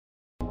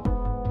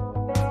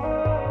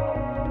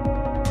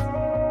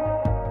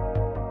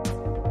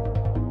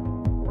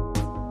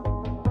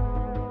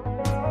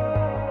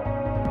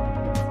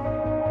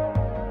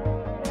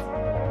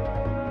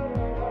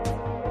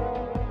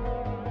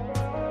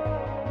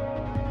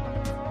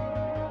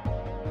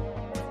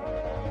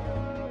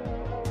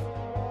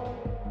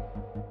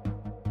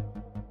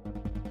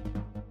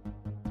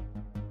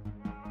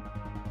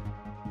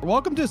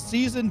Welcome to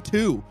season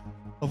 2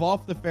 of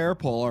Off the Fair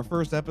Pole, our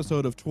first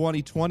episode of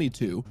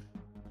 2022.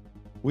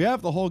 We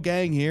have the whole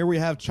gang here. We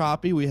have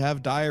Choppy, we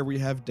have Dyer, we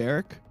have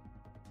Derek.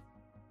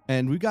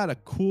 And we got a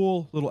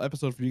cool little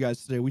episode for you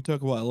guys today. We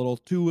took a little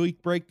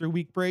 3-week break.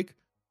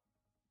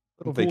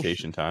 Little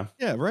vacation time.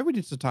 Yeah, right. We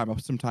did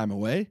some time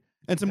away.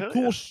 And some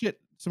cool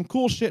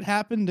shit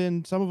happened,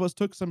 and some of us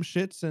took some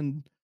shits.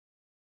 And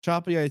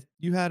Choppy,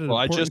 you had an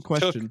important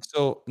question.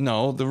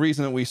 The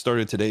reason that we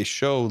started today's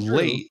show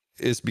late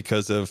is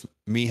because of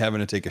me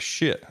having to take a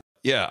shit.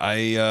 Yeah,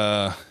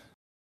 I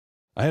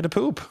had to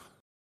poop.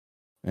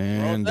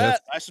 And I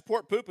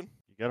support pooping.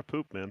 You gotta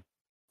poop, man.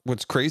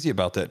 What's crazy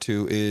about that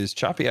too is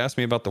Choppy asked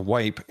me about the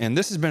wipe, and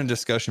this has been a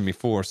discussion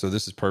before, so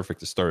this is perfect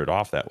to start it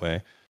off that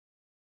way.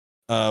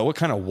 What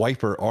kind of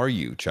wiper are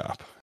you,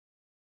 Chop?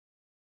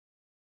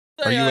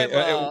 Are you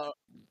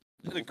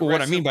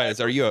what I mean by it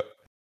is,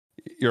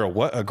 you're a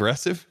what?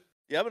 Aggressive?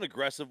 Yeah, I'm an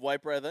aggressive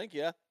wiper, I think.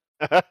 Yeah.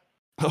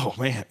 Oh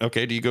man.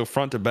 Okay. Do you go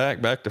front to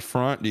back to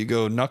front? Do you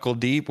go knuckle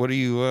deep? What do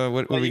you?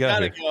 What do we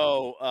got here?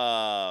 You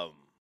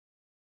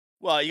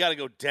got to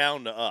go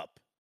down to up.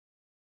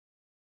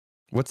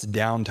 What's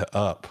down to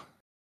up?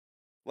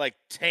 Like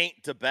taint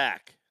to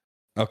back.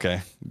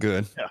 Okay,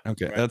 good. Yeah,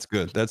 okay, right. That's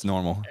good. That's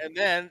normal. And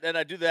then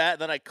I do that,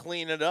 and then I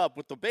clean it up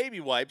with the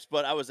baby wipes.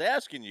 But I was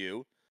asking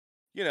you,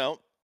 you know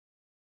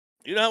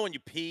how when you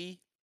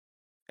pee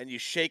and you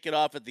shake it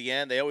off at the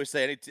end, they always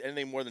say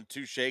anything more than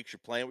 2 shakes,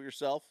 you're playing with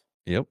yourself.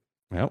 Yep,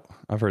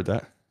 I've heard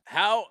that.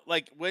 How,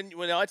 like, when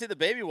I take the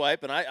baby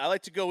wipe and I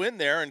like to go in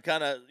there and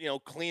kind of,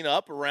 clean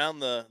up around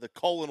the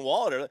colon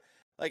wall,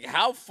 like,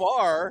 how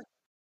far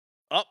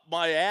up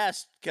my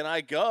ass can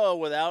I go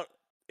without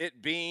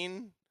it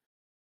being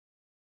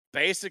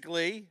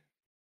basically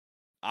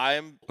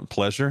I'm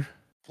pleasuring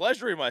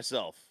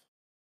myself?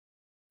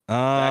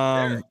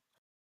 Yeah,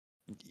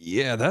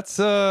 that's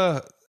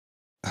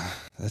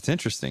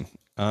interesting.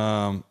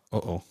 That's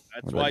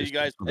why you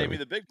guys pay me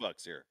the big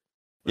bucks here.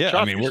 Yeah,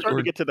 Chop, we're starting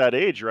to get to that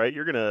age, right?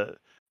 You're gonna,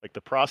 like,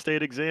 the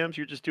prostate exams.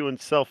 You're just doing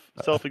self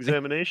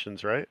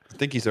examinations, right? I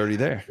think he's already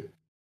there.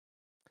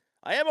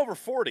 I am over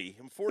 40.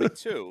 I'm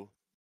 42.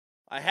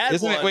 I had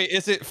is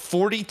it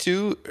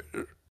 42?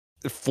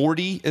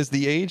 40 is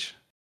the age?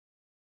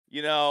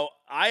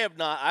 I have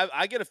not.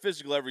 I get a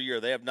physical every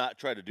year. They have not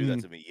tried to do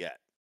that to me yet.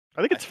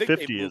 I think it's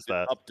 50. Is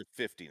that up to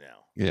 50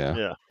 now?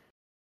 Yeah.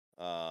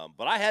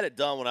 But I had it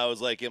done when I was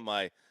like in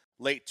my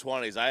late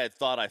 20s. I had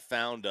thought I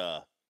found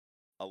a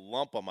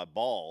lump on my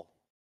ball.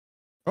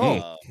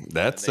 That'll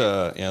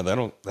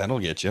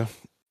get you.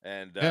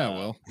 And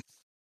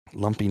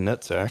lumpy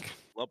nutsack.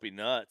 Lumpy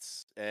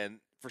nuts. And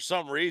for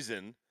some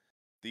reason,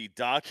 the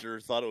doctor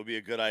thought it would be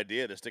a good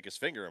idea to stick his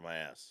finger in my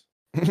ass.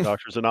 The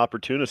doctor's an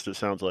opportunist, it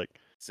sounds like.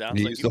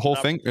 You use the whole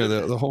finger,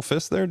 the whole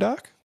fist there,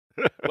 Doc?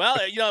 Well,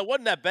 it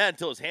wasn't that bad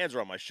until his hands were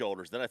on my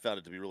shoulders. Then I found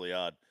it to be really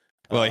odd.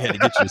 Well, he had to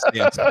get you to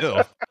stand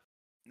still.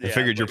 I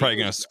figured you're probably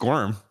going to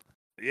squirm.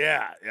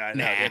 Yeah, I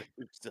know. Nah.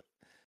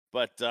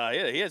 But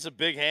he had some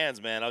big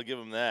hands, man. I'll give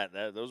him that.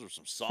 Those were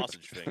some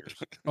sausage fingers.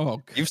 Oh,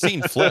 you've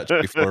seen Fletch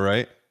before,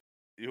 right?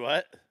 You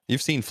what?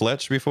 You've seen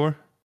Fletch before?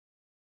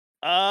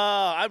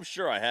 I'm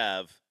sure I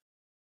have.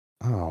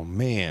 Oh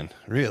man,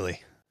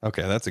 really?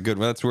 Okay, that's a good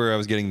one. That's where I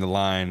was getting the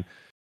line.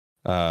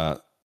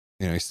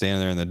 He's standing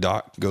there and the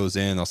doc goes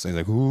in. They'll say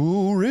like,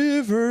 "Ooh,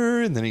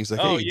 river," and then he's like,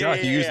 "Hey,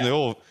 doc, you using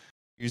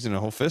the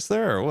whole fist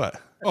there or what?"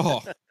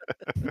 Oh,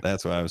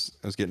 that's why I was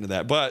getting to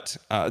that. But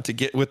to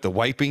get with the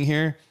wiping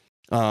here,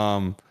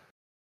 I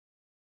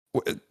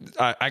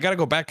got to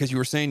go back because you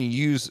were saying you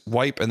use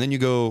wipe and then you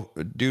go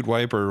dude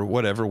wipe or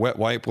whatever, wet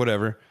wipe,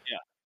 whatever.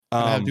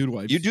 Yeah. Dude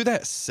wipes. You do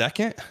that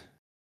second?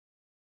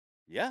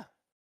 Yeah.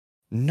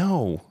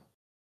 No,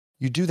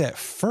 you do that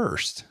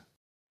first.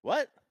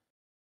 What?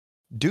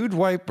 Dude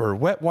wipe or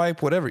wet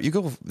wipe, whatever. You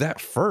go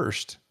that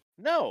first.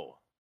 No.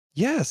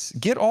 Yes.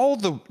 Get all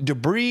the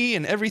debris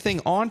and everything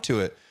onto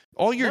it.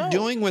 All you're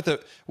doing with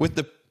the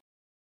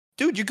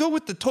dude, you go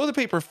with the toilet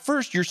paper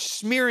first. You're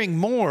smearing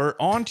more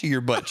onto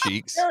your butt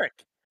cheeks.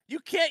 Eric, you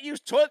can't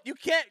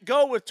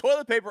go with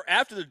toilet paper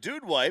after the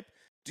dude wipe.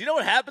 Do you know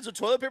what happens with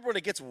toilet paper when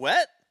it gets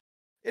wet?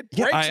 It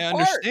breaks apart. I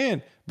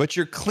understand, but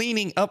you're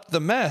cleaning up the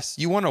mess.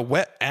 You want a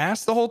wet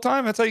ass the whole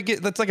time? That's how you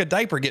get. That's like a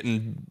diaper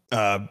getting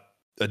a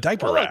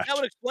diaper rash. That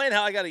would explain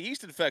how I got a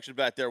yeast infection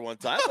back there one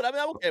time. But I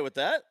mean, I'm okay with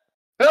that.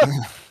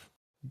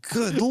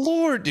 Good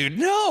Lord, dude,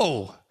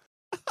 no.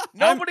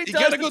 Nobody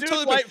does the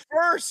dude wipe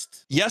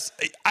first. Yes,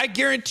 I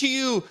guarantee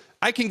you.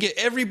 I can get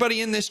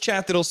everybody in this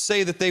chat that'll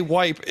say that they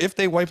wipe. If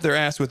they wipe their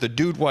ass with a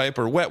dude wipe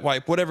or wet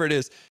wipe, whatever it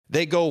is,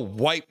 they go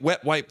wet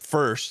wipe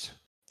first.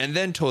 And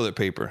then toilet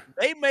paper.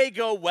 They may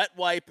go wet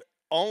wipe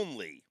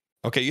only.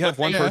 Okay, you have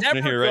one person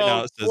in here right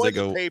now that says they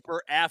go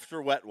paper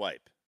after wet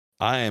wipe.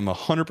 I am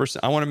 100%.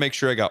 I want to make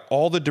sure I got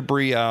all the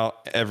debris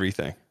out,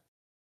 everything.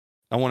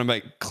 I want to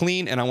make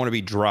clean and I want to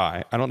be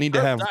dry. I don't need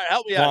to have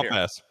swamp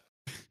ass.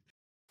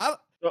 I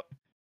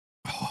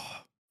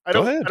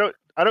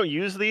don't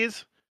use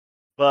these,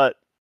 but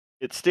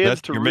it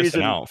stands to you're reason.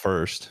 Missing out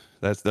first.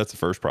 That's the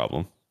first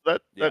problem.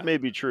 That may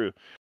be true.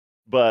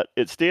 but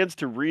it stands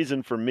to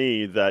reason for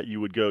me that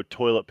you would go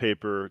toilet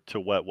paper to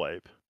wet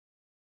wipe.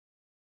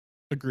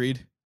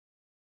 Agreed.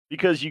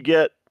 Because you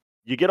get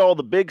all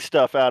the big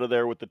stuff out of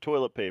there with the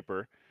toilet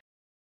paper,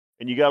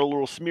 and you got a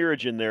little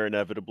smearage in there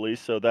inevitably,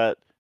 so that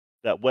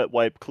wet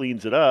wipe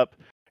cleans it up.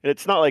 And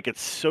it's not like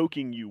it's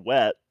soaking you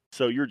wet,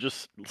 so you're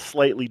just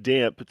slightly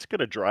damp. It's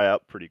gonna dry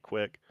out pretty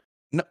quick.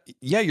 No,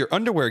 yeah, your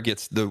underwear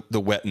gets the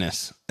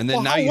wetness, and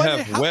then now you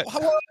have wet.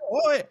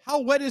 How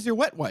wet is your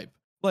wet wipe?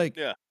 Like,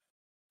 Yeah.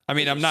 I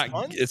mean, I'm not.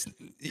 Sponge? It's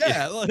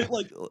yeah,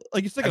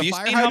 like you stick Have a you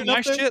fire seen how hydrant my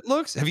up there? shit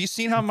looks? Have you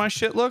seen how my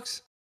shit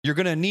looks? You're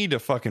gonna need a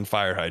fucking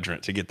fire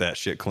hydrant to get that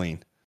shit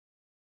clean.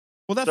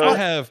 Well, that's So-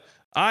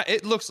 what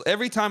It looks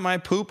every time I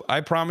poop.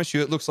 I promise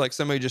you, it looks like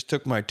somebody just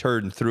took my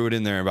turd and threw it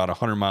in there about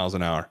 100 miles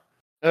an hour.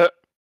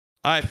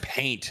 I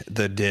paint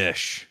the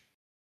dish.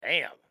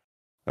 Damn.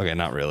 Okay,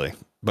 not really,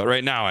 but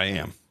right now I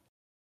am.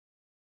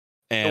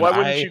 And So why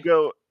wouldn't you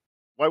go?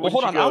 Why Well,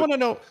 wouldn't hold you on. go? I want to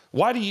know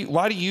why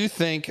do you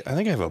think? I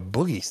think I have a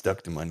boogie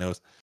stuck to my nose.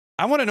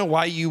 I want to know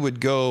why you would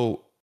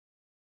go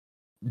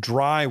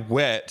dry,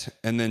 wet,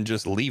 and then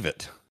just leave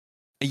it.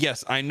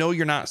 Yes, I know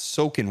you're not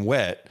soaking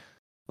wet,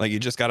 like you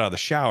just got out of the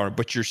shower,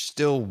 but you're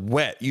still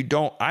wet.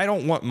 I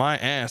don't want my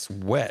ass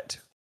wet.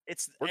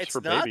 It's Works it's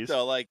for not babies.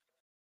 though. Like,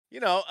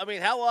 I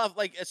mean, how often?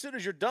 Like, as soon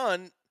as you're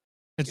done,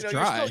 it's you're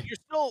dry.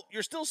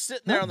 you're still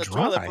sitting there Not on the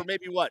toilet dry. for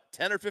maybe what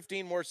 10 or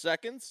 15 more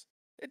seconds.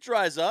 It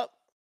dries up.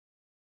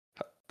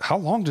 How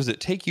long does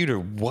it take you to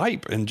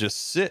wipe and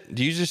just sit?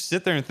 Do you just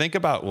sit there and think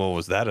about, well,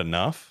 was that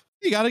enough?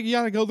 You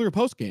gotta go through a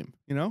post game.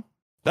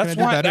 That's Can I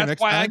do why. better That's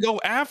next why I time?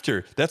 go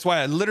after. That's why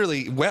I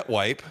literally wet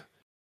wipe.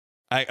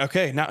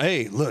 Okay, now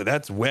hey, look,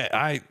 that's wet.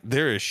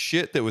 There is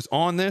shit that was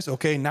on this.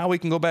 Okay, now we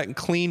can go back and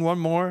clean one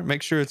more.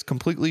 Make sure it's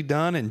completely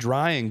done and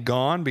dry and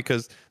gone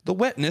because the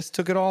wetness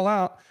took it all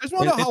out. I just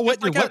want to know It's how wet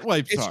just your like wet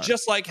wipes It's are.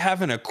 just like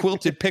having a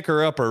quilted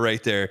picker upper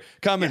right there.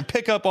 Come and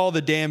pick up all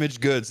the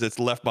damaged goods that's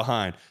left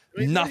behind.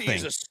 I mean, what, do you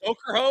Nothing. use a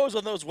soaker hose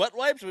on those wet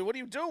wipes? I mean, what are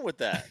you doing with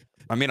that?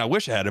 I mean, I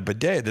wish I had a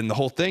bidet. Then the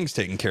whole thing's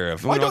taken care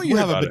of. Why We don't you worry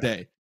have a about it.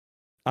 bidet?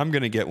 I'm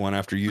gonna get one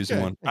after using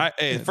Okay. one. Yeah,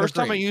 The they're first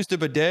time I great. used a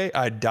bidet,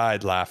 I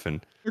died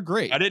laughing. They're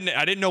great. I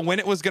didn't know when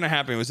it was gonna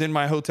happen. It was in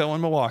my hotel in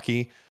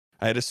Milwaukee.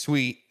 I had a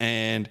suite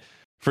and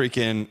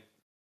freaking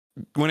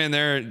went in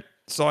there,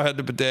 saw I had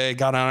the bidet,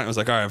 got on it, and was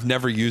like, all right, I've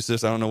never used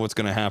this. I don't know what's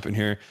gonna happen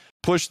here.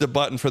 Pushed the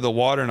button for the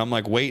water, and I'm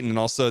like waiting, and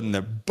all of a sudden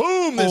the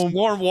boom, this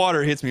warm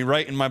water hits me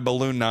right in my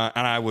balloon knot,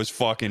 and I was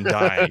fucking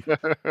dying.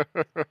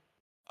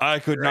 I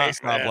could not Great,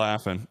 stop man.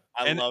 laughing.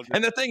 I loved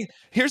it. And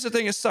here's the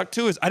thing that sucked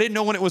too is I didn't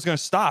know when it was going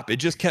to stop. It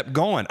just kept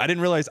going. I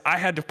didn't realize I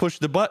had to push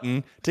the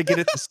button to get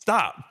it to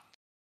stop.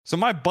 So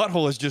my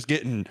butthole is just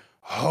getting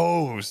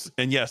hosed.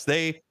 And yes,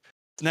 they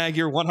snag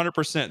your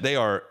 100%. They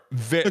are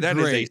that is a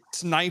Great.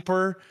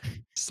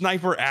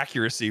 sniper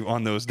accuracy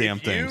on those damn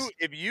things.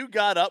 If you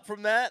got up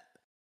from that,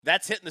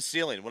 that's hitting the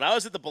ceiling. When I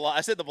was at the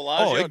I said the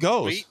Bellagio. Oh, it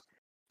goes. Suite,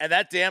 and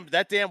that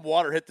damn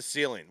water hit the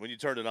ceiling when you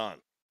turned it on.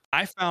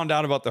 I found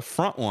out about the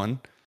front one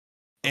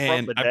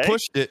and I bidet?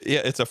 pushed it. Yeah,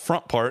 it's a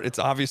front part. It's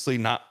obviously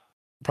not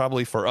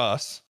probably for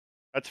us.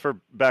 That's for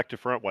back to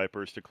front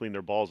wipers to clean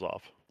their balls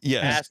off.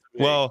 Yes. Has to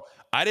be. Well,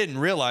 I didn't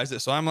realize it,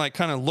 so I'm like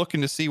kind of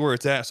looking to see where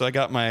it's at. So I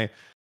got my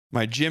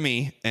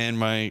Jimmy and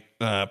my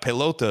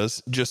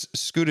pelotas just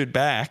scooted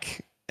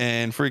back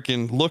and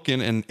freaking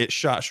looking, and it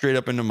shot straight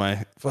up into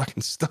my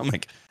fucking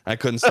stomach. I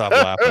couldn't stop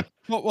laughing.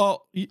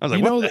 Well, I was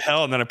like, "What the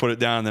hell?" And then I put it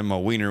down, and then my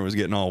wiener was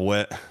getting all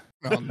wet.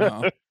 Oh,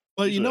 no.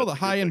 Well, Usually the that's a good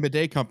high-end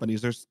bidet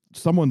companies, there's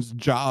someone's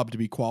job to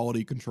be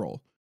quality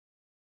control.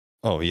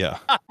 Oh yeah,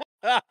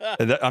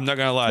 And I'm not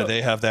gonna lie, So-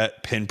 they have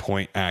that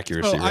pinpoint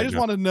accuracy. So right I just now.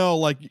 want to know,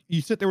 like,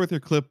 you sit there with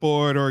your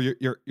clipboard or your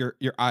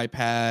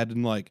iPad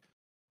and like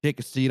take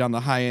a seat on the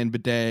high-end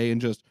bidet and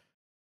just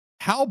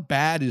how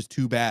bad is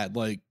too bad?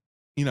 Like,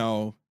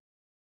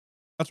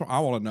 that's what I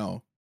want to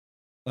know.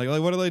 Like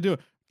what are they doing?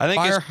 I think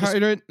Fire it's just,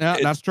 hydrant, no,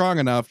 it's- not strong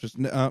enough. Just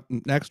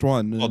next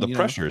one. well, the you know.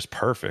 pressure is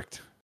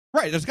perfect.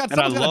 Right. And I Someone's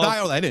got to love-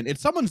 dial that in.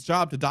 It's someone's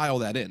job to dial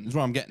that in. Is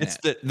what I'm getting It's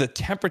at. the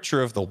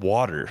temperature of the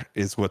water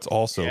is what's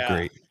also Yeah.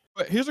 great.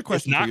 But here's a It's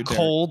question for not you, Derek.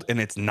 cold and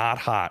it's not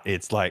hot.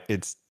 It's like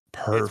it's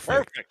perfect. It's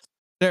perfect.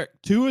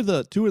 Derek, two of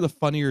the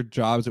funnier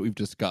jobs that we've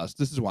discussed.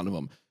 This is one of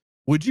them.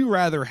 Would you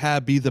rather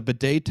be the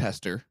bidet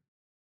tester,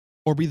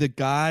 or be the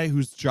guy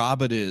whose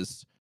job it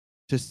is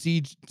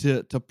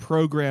to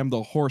program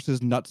the horse's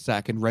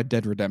nutsack in Red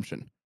Dead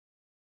Redemption?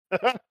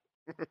 The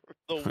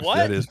what?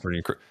 That is pretty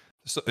incredible.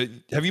 So,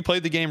 have you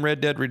played the game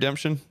Red Dead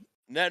Redemption?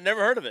 Never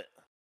heard of it.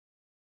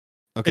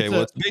 Okay, It's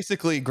well, a- it's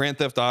basically Grand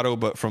Theft Auto,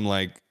 but from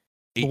like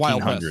The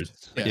Wild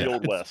 1800s. Yeah. The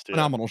Old It's West. Yeah.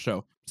 Phenomenal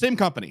show. Same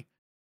company.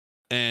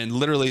 And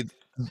literally,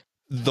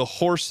 the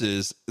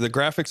horses, the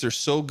graphics are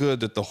so good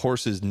that the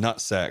horses'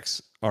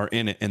 nut-sacks are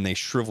in it and they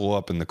shrivel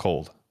up in the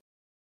cold.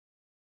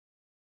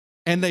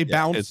 And they Yeah,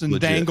 bounce it's and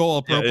legit.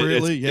 dangle Yeah,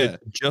 appropriately. Yeah.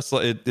 it's just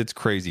like it's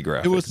crazy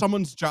graphics. It was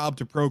someone's job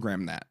to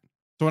program that.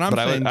 So when I'm But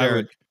I saying, would-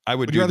 Derek, I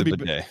would would you do rather the be-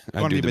 bidet. you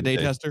I'd want to do be a the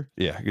bidet tester?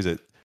 Yeah, because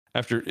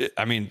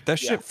I mean,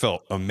 that Yeah. shit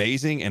felt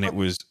amazing and it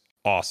was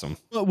awesome.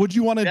 But would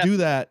you want to Yeah. do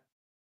that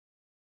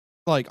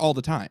like all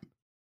the time.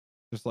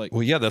 Just like,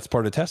 Well, yeah, that's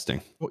part of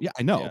testing. well, yeah,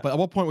 I know, Yeah. but at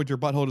what point would your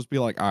butthole just be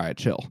like, all right,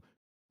 chill?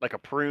 Like a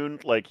prune,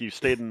 like you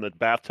stayed in the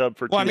bathtub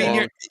for too Well, I mean,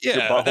 long. Your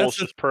butthole's that's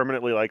just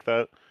permanently like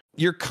that.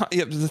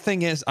 the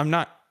thing is, I'm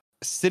not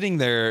sitting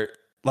there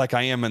like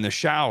I am in the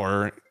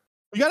shower,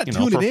 You gotta you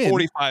know, tune for it in.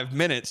 45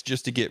 minutes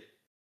just to get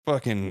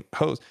fucking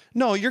hosed.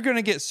 No, you're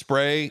gonna get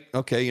spray.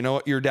 Okay, you know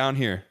what? You're down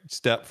here.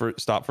 Stop for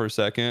a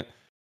second.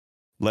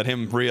 Let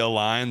him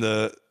realign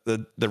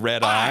the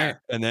red eye,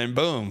 and then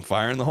boom,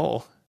 fire in the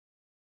hole.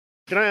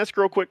 Can I ask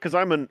real quick? Because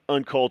I'm an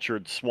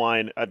uncultured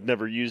swine. I've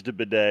never used a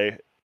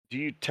bidet. Do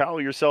you towel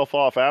yourself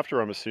off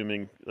after? I'm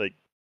assuming like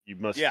you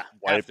must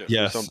wipe after. or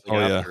Yes. something Oh,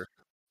 yeah. after.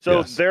 So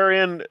Yes.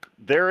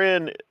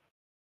 therein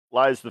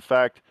lies the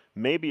fact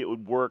maybe it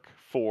would work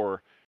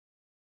for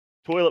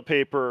toilet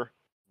paper,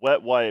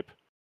 wet wipe,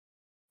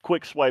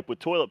 quick swipe with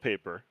toilet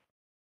paper.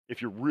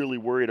 If you're really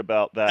worried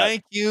about that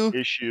Thank you.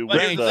 issue But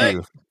with here's the the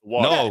thing.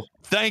 water. No,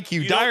 thank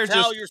you. You don't Dyer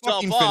towel just yourself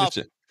fucking off. finished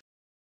it.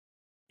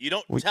 You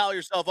don't We- towel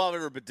yourself off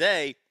over a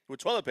bidet with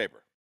toilet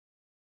paper.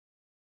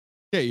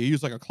 Yeah, you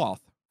use like a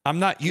cloth. I'm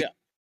not you.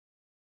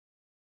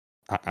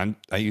 Yeah.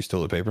 I use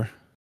toilet paper.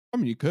 I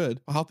mean, you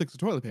could. How thick's the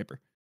toilet paper?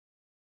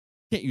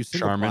 Can't use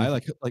single Charmin. ply.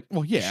 Like,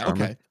 well, yeah,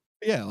 Charmin. okay,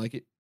 yeah, like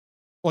it.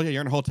 Well, yeah,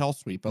 you're in a hotel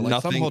suite, but like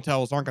some Nothing-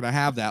 hotels aren't going to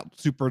have that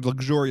super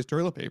luxurious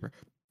toilet paper.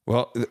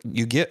 Well,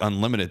 you get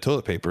unlimited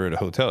toilet paper at a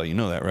hotel. You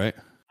know that, right?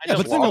 Yeah,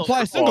 but single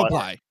ply, single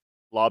ply.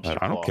 Lobster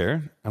I don't claw.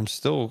 care. I'm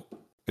still.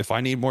 If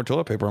I need more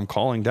toilet paper, I'm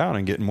calling down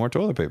and getting more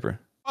toilet paper.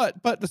 But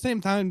at the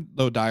same time,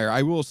 though, Dyer,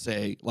 I will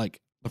say, like,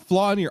 the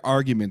flaw in your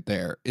argument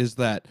there is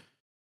that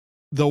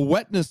the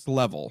wetness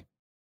level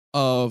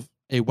of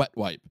a wet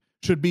wipe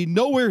should be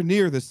nowhere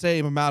near the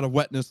same amount of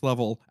wetness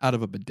level out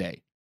of a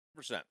bidet.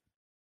 100%.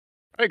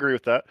 I agree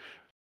with that.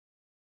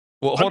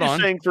 Well, I'm hold just on.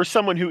 saying for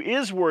someone who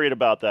is worried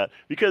about that,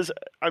 because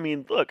I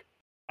mean, look,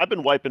 I've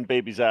been wiping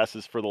babies'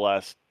 asses for the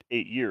last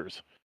 8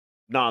 years,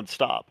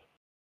 nonstop.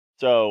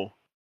 So,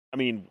 I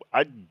mean,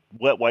 I'd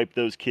wet wipe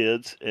those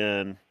kids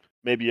and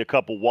maybe a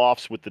couple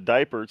wafts with the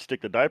diaper,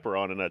 stick the diaper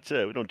on, and that's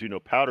it. We don't do no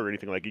powder or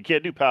anything like. You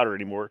can't do powder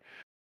anymore.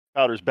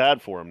 Powder's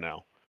bad for them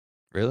now.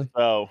 Really?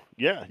 So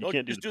yeah, you No,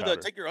 can't just do do the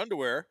powder. take your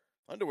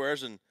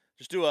underwears, and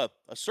just do a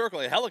circle,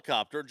 a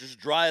helicopter, just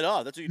dry it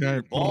off. That's what you do Yeah.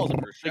 your balls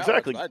after a shower.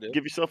 Exactly. That's what I do.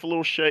 Give yourself a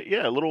little shake.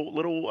 Yeah, a little.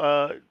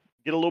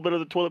 Get a little bit of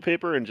the toilet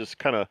paper and just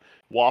kind of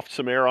waft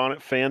some air on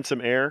it, fan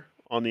some air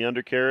on the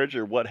undercarriage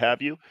or what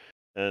have you,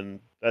 and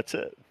that's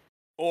it.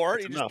 Or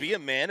That's you just enough. be a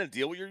man and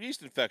deal with your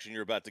yeast infection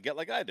you're about to get,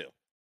 like I do.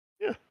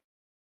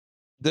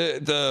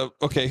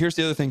 Okay, here's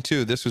the other thing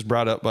too. This was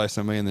brought up by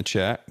somebody in the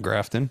chat,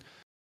 Grafton.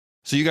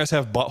 So you guys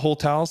have butthole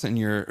towels in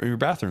your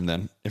bathroom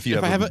then? If you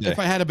If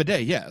I had a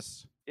bidet,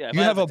 yes. Yeah, if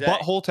you I have a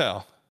bidet- butthole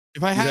towel.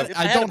 If I had, If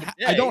I I had a don't,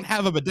 I don't bidet-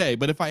 have a bidet,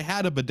 but if I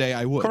had a bidet,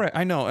 I would. Correct.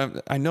 I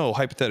know.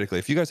 Hypothetically,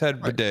 if you guys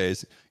had Right.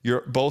 bidets,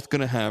 you're both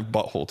gonna have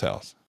butthole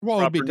towels. Well,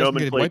 it'd be a Proper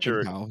designated wiping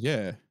nomenclature. towel.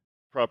 Yeah.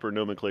 Proper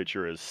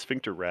nomenclature is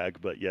sphincter rag,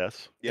 but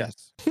yes. Yeah.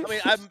 Yes. I mean,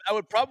 I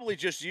would probably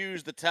just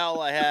use the towel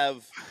I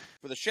have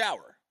for the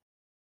shower.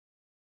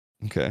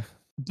 Okay.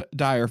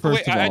 Dyer, first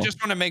Wait, of all, I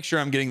just want to make sure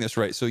I'm getting this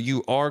right. So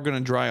you are gonna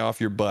dry off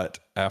your butt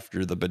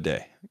after the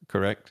bidet,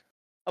 correct?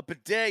 A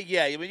bidet,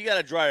 yeah. I mean, you got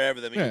to dry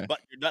everything. I mean, Yeah.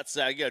 your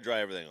nutsack, you got to dry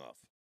everything off.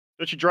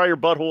 Don't you dry your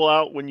butthole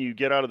out when you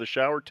get out of the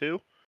shower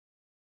too?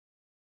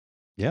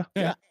 Yeah.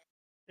 Yeah.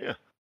 Yeah.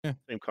 Yeah.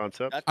 Same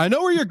concept. That's- I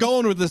know where you're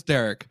going with this,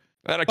 Derek.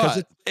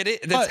 Because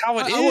that's But how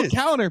it I will is.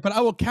 counter, I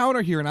will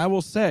counter here, and I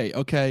will say,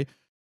 okay,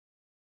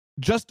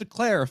 just to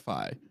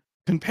clarify,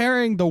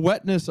 comparing the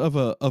wetness of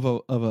a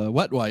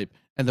wet wipe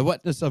and the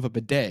wetness of a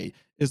bidet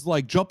is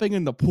like jumping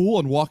in the pool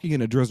and walking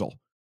in a drizzle.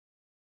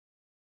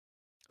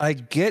 I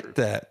get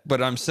that,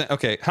 but I'm saying,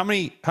 okay, how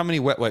many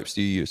wet wipes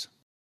do you use?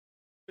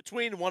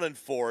 Between 1 and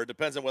 4, it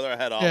depends on whether I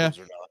had Yeah. olives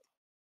or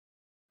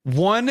not.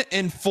 1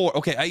 and 4.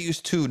 Okay, I use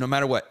 2 no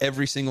matter what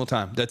every single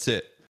time. That's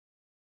it.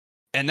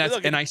 And that's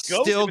Look, and if I it's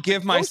ghost- still if it's a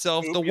give ghost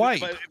myself poop, the you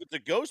don't- wipe. If it's a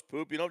ghost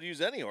poop, you don't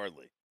use any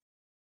hardly.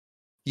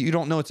 You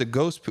don't know it's a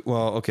ghost.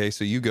 Well, okay,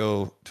 so you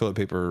go toilet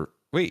paper.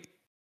 Wait,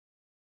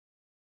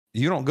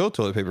 you don't go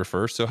toilet paper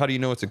first. So how do you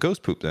know it's a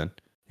ghost poop then?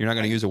 You're not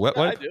going to use a wet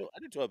Yeah, wipe? I do. I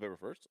do toilet paper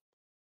first.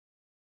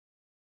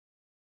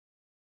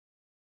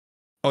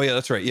 Oh yeah,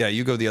 that's right. Yeah,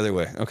 you go the other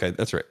way. Okay,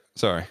 that's right.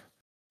 Sorry.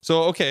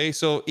 So okay,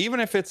 so even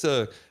if it's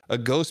a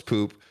ghost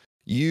poop,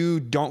 you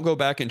don't go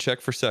back and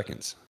check for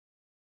seconds.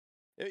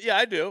 Yeah,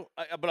 I do.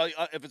 But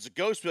if it's a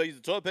ghost poop, I use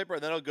the toilet paper,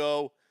 and then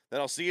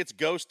I'll see it's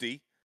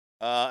ghosty,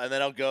 and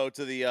then I'll go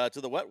to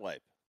the wet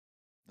wipe,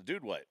 the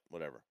dude wipe,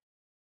 whatever.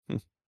 Hmm.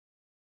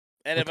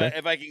 And Okay.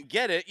 if I can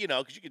get it,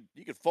 because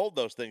you could fold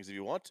those things if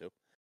you want to.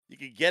 You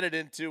could get it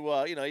into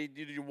you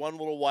do your one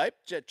little wipe,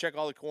 check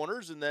all the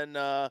corners, and then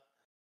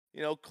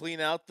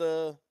clean out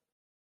the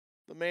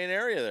main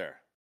area there.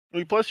 I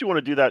mean, plus, you want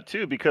to do that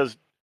too because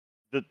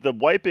the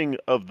wiping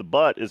of the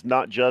butt is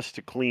not just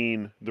to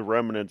clean the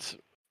remnants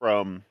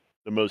from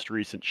the most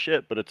recent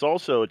shit, but it's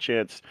also a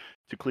chance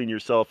to clean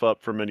yourself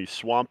up from any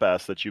swamp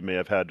ass that you may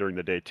have had during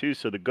the day too.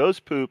 So the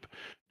ghost poop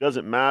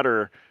doesn't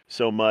matter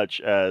so much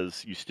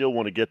as you still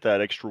want to get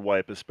that extra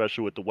wipe,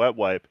 especially with the wet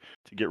wipe,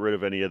 to get rid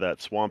of any of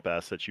that swamp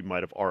ass that you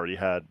might have already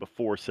had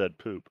before said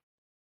poop.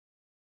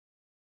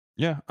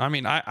 Yeah, I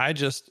mean, I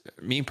just,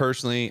 me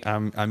personally,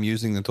 I'm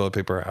using the toilet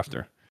paper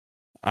after.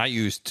 I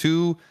use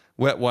 2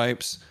 wet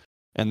wipes,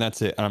 and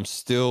that's it.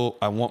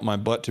 I want my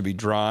butt to be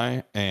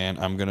dry, and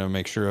I'm gonna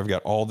make sure I've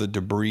got all the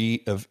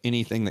debris of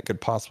anything that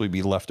could possibly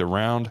be left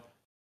around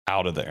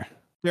out of there.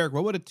 Derek,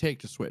 what would it take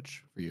to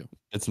switch for you?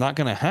 It's not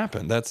gonna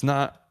happen. That's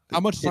not. How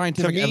much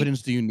scientific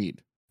evidence do you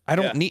need? I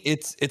don't need.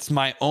 It's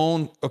my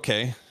own.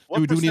 Okay.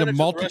 What do we need a percentage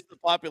of the rest of the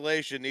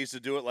population needs to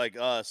do it like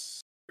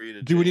us? For you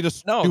to Do we need a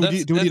No, do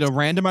we that's- need a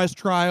randomized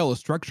trial, a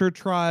structured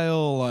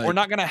trial? Like, We're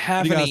not gonna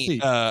have you gotta any. see?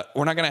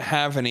 We're not gonna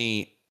have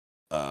any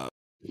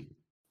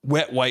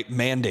wet wipe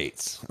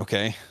mandates.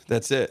 Okay,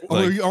 that's it. Are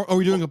Like,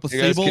 we doing a guys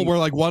placebo can-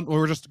 where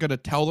we're just gonna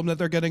tell them that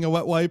they're getting a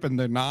wet wipe and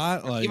they're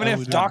not? Like, even how are if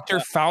we doing? Dr.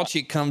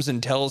 Fauci comes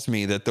and tells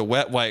me that the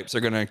wet wipes are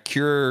gonna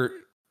cure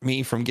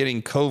me from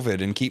getting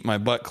COVID and keep my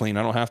butt clean,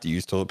 I don't have to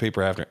use toilet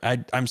paper after.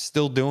 I'm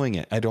still doing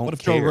it. I don't What if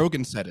care. Joe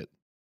Rogan said it?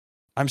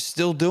 I'm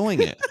still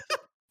doing it.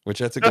 Which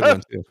that's a good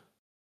one too.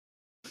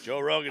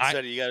 Joe Rogan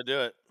said it, you got to do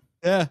it.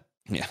 Yeah.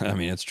 Yeah, I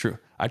mean it's true.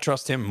 I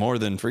trust him more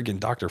than freaking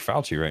Dr.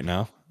 Fauci right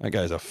now. That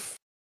guy's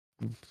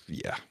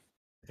yeah.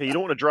 Hey, you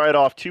don't want to dry it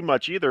off too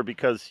much either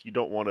because you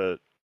don't want a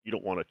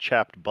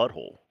chapped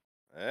butthole.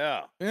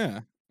 Yeah.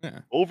 Yeah.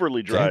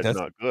 Overly dry is that's-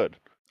 not good.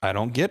 I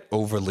don't get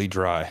overly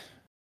dry.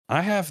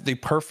 I have the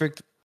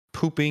perfect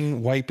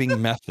pooping wiping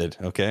method,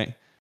 okay?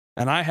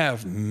 And I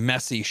have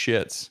messy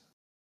shits.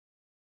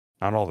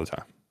 Not all the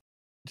time.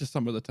 Just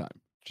some of the time.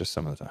 Just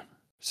some of the time.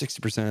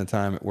 60% of the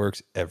time it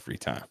works every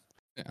time.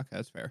 Yeah. Okay,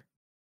 that's fair.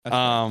 That's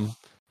fair.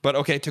 But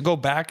okay, to go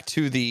back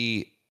to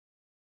the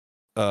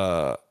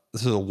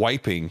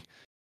wiping,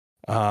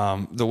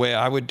 the way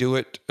I would do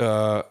it,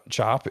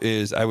 Chop,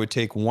 is I would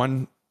take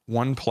one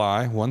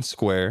ply, one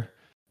square,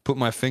 put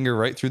my finger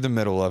right through the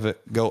middle of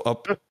it, go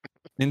up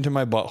into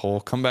my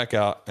butthole, come back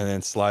out, and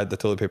then slide the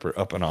toilet paper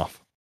up and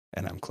off,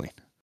 and I'm clean.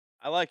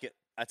 I like it.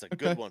 That's a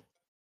good one.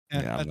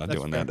 Yeah, I'm not that's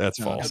doing fair. that. That's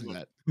No, false. don't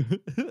do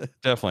that.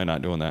 Definitely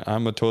not doing that.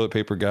 I'm a toilet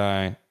paper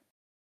guy.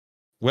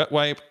 Wet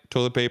wipe,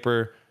 toilet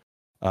paper,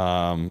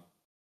 front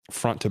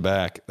to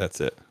back. That's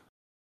it.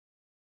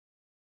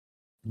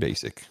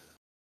 Basic.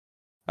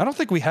 I don't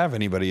think we have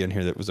anybody in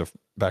here that was a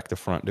back to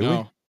front, do we?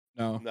 No.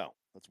 No,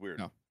 that's weird.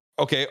 No.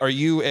 Okay, are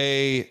you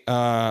a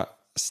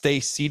stay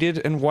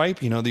seated and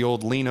wipe? You know, the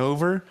old lean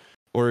over,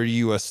 or are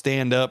you a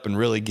stand up and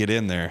really get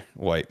in there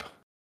wipe?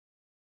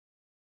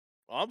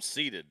 Well, I'm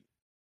seated.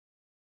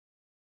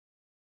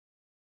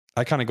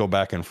 I kind of go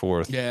back and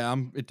forth. Yeah,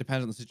 it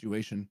depends on the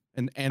situation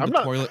and I'm the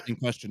not- toilet in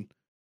question.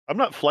 I'm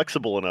not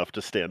flexible enough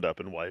to stand up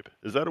and wipe.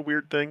 Is that a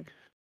weird thing?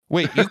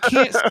 Wait, you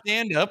can't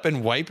stand up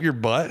and wipe your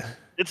butt?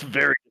 It's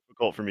very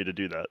difficult for me to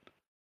do that.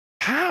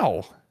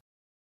 How?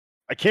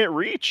 I can't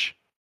reach.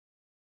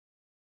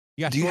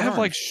 You got Do you short have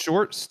like arms.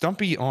 short,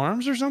 stumpy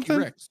arms or something?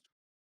 T-Rex.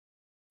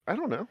 I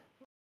don't know.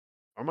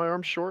 Are my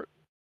arms short?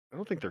 I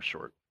don't think they're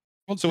short.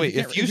 Well, So wait,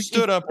 can't- if you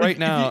stood up if right you-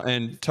 now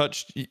and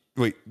touched,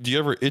 wait, do you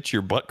ever itch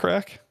your butt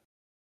crack?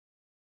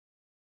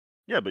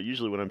 Yeah, but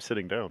usually when I'm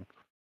sitting down.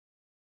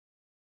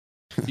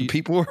 You-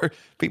 People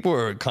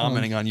were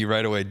commenting on you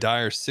right away.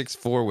 Dyer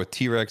 6'4" with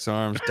T-Rex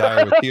arms.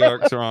 Dyer with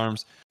T-Rex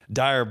arms.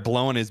 Dyer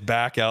blowing his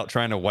back out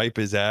trying to wipe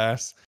his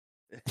ass.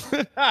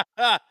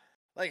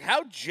 Like,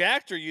 how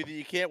jacked are you that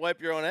you can't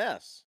wipe your own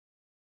ass?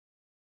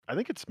 I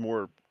think it's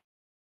more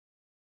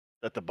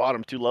that the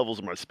bottom 2 levels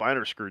of my spine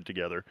are screwed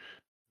together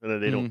and then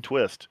they don't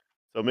twist.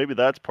 So maybe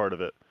that's part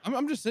of it.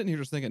 I'm just sitting here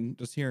just thinking,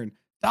 just hearing,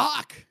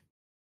 Doc,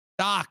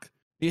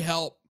 need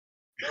help.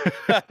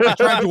 I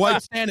tried to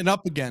wipe standing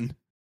up again.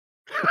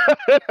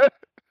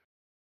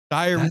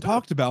 Dyer, we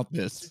talked about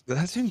this.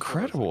 That's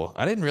incredible.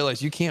 I didn't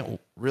realize you can't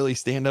really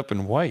stand up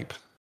and wipe.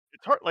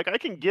 It's hard. Like I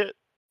can get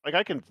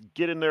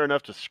in there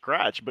enough to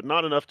scratch, but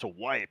not enough to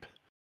wipe.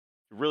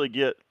 To really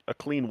get a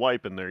clean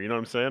wipe in there. You know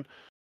what I'm saying?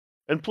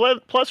 And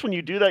plus, when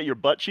you do that, your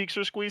butt cheeks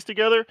are squeezed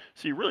together,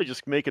 so you're really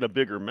just making a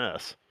bigger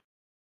mess.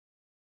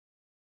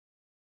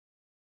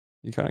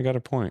 You kind of got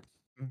a point.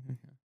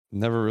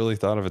 Never really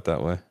thought of it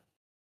that way.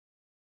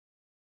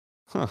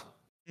 Huh.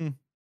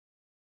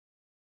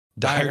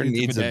 Dyer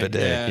needs a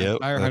bidet. Yeah, Yep,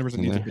 Dyer that's 100%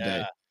 in needs a there. bidet.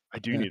 Yeah. I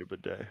do Yeah. need a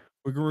bidet.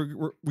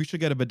 We should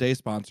get a bidet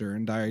sponsor,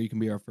 and Dyer, you can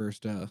be our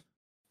first.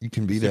 You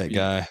can be that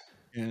guy.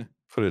 Yeah.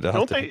 Put it out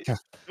Don't there. they?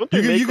 Don't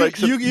they make like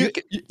some?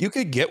 You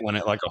could get one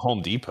at like a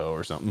Home Depot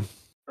or something.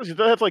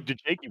 They have like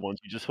Dejaki ones.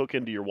 You just hook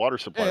into your water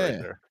supply Yeah.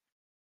 right there.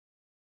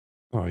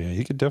 Oh yeah,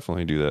 you could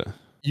definitely do that.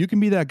 You can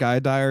be that guy,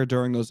 Dyer,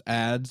 during those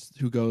ads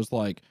who goes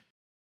like,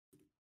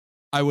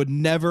 I would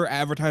never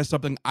advertise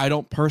something I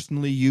don't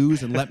personally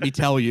use, and let me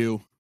tell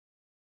you,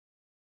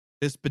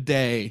 this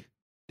bidet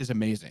is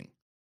amazing.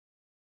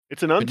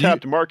 It's an you-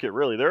 untapped market,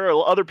 really. There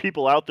are other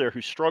people out there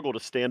who struggle to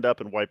stand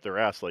up and wipe their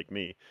ass like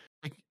me.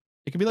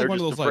 It can be like They're one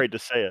of just those afraid like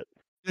to say it.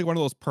 Like one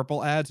of those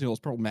purple ads, those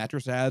purple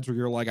mattress ads where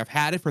you're like, I've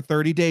had it for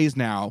 30 days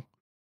now.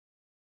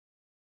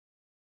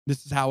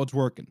 This is how it's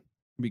working.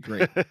 It'd be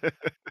great. It'd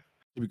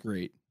be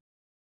great.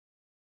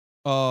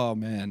 Oh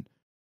man.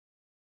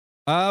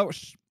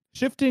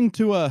 Shifting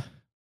to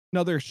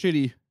another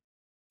shitty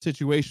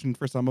situation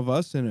for some of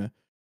us and a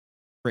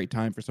great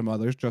time for some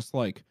others, just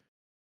like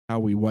how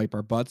we wipe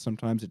our butts.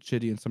 Sometimes it's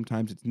shitty and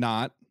sometimes it's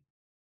not.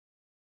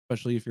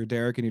 Especially if you're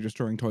Derek and you're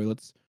destroying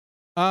toilets.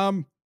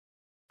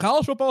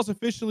 College football is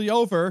officially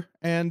over,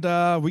 and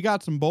we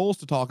got some bowls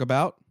to talk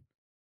about.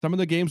 Some of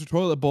the games were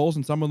toilet bowls,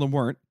 and some of them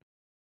weren't.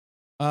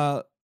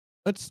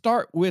 Let's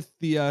start with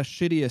the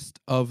shittiest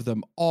of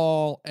them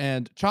all.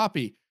 And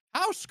Choppy,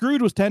 how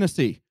screwed was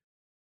Tennessee?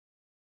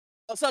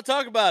 Let's not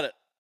talk about it.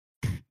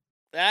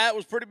 That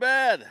was pretty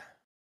bad.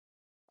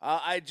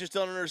 I just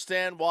don't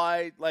understand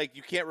why, like,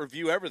 you can't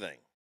review everything.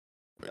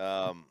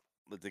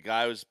 The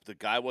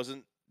guy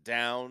wasn't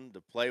down.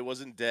 The play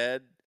wasn't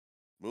dead.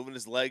 Moving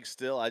his legs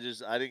still. I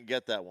didn't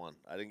get that one.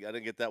 I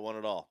didn't get that one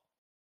at all.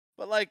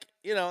 But like,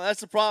 that's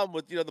the problem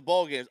with, the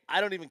bowl games.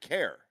 I don't even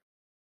care.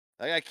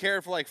 Like, I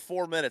cared for like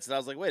 4 minutes and I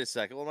was like, wait a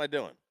second, what am I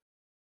doing?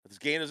 This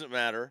game doesn't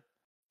matter.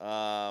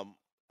 I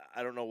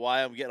don't know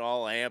why I'm getting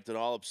all amped and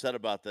all upset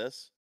about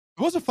this.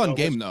 It was a fun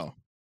game though.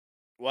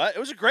 What? It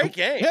was a great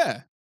game.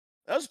 Yeah.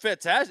 That was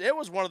fantastic. It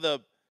was one of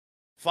the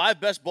 5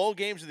 best bowl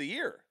games of the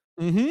year.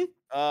 Mm-hmm.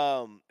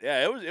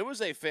 Yeah, it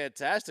was a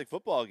fantastic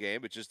football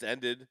game. It just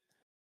ended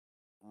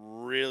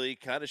really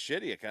kind of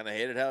shitty. I kind of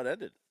hated how it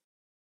ended.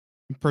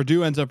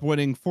 Purdue ends up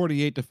winning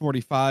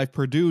 48-45.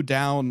 Purdue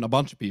down a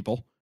bunch of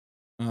people.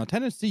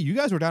 Tennessee, you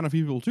guys were down a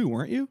few people too,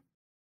 weren't you?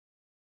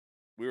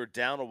 We were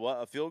down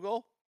a field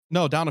goal?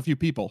 No, down a few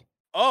people.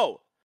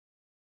 Oh,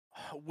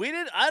 we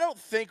did. I don't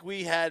think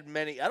we had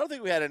many. I don't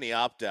think we had any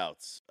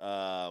opt-outs.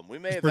 We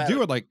may have Purdue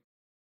had like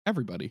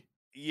everybody.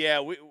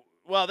 Yeah,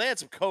 they had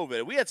some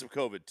COVID. We had some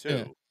COVID too.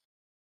 Yeah.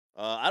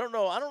 I don't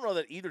know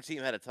that either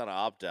team had a ton of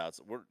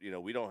opt-outs.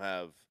 We don't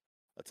have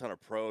a ton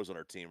of pros on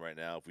our team right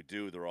now. If we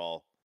do, they're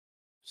all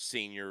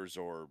seniors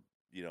or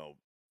yeah,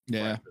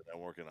 that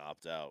weren't going to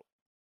opt out.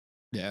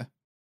 Yeah.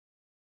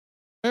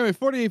 Anyway,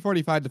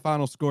 48-45, the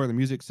final score of the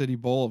Music City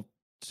Bowl of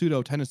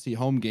pseudo Tennessee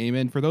home game.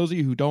 And for those of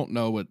you who don't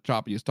know what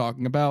Choppy is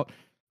talking about,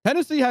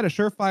 Tennessee had a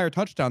surefire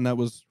touchdown that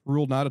was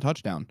ruled not a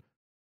touchdown.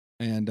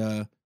 And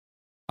I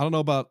don't know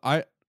about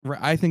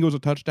I think it was a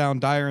touchdown.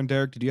 Dyer and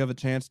Derek, did you have a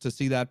chance to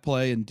see that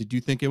play? And did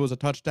you think it was a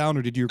touchdown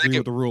or did you agree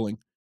with the ruling?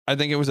 I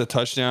think it was a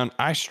touchdown.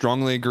 I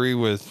strongly agree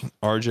with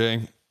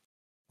RJ.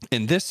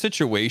 In this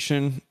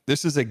situation,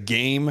 this is a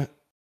game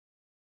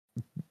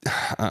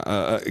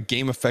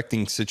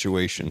affecting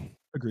situation.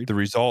 Agreed. The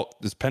result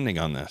is pending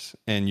on this.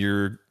 And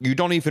you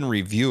don't even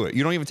review it.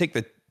 You don't even take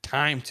the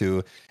time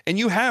to. And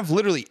you have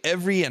literally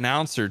every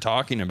announcer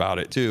talking about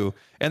it too.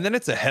 And then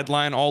it's a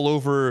headline all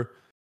over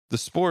the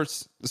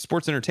sports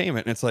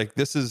entertainment. And it's like,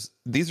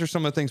 these are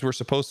some of the things we're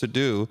supposed to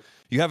do.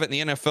 You have it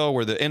in the NFL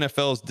where the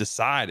NFLs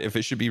decide if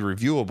it should be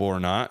reviewable or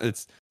not.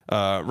 It's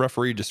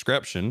referee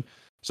discretion.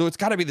 So it's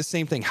got to be the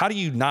same thing. How do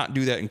you not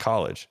do that in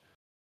college?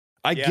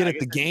 I get it.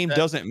 The game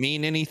doesn't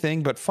mean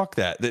anything, but fuck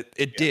that.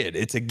 It did.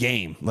 It's a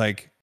game.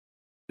 Like,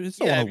 you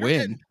still want to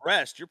win.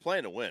 You're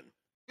playing to win.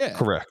 Yeah,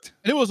 correct.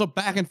 And it was a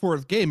back and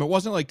forth game. It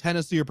wasn't like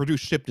Tennessee or Purdue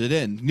shipped it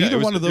in. Neither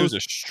one of those. It was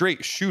a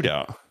straight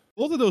shootout.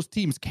 Both of those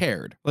teams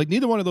cared. Like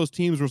neither one of those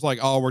teams was like,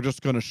 "Oh, we're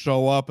just going to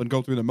show up and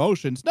go through the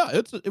motions." No,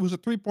 it was a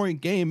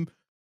 3-point game.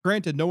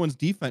 Granted, no one's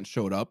defense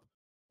showed up,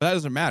 but that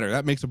doesn't matter.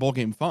 That makes a bowl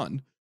game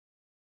fun.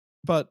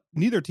 But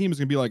neither team is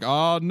going to be like,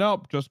 "Oh,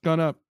 nope, just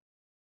gonna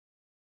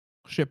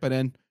ship it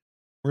in.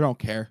 We don't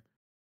care."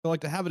 So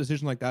like to have a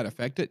decision like that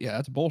affect it, yeah,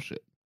 that's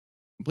bullshit.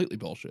 Completely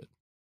bullshit.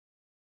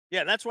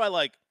 Yeah, that's why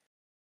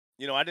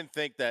I didn't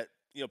think that,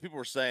 people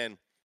were saying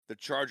the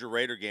Charger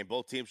Raider game,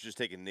 both teams should just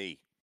take a knee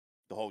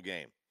the whole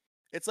game.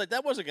 It's like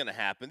that wasn't going to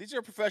happen. These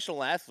are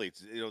professional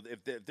athletes.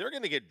 If they're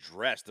going to get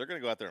dressed, they're going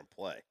to go out there and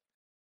play.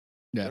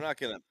 Yeah. They're not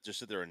going to just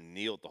sit there and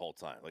kneel the whole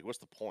time. Like, what's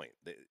the point?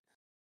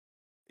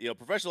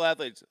 Professional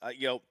athletes,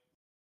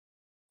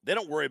 they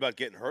don't worry about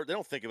getting hurt. They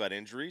don't think about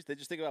injuries. They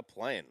just think about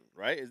playing,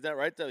 right? Is that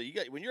right, though?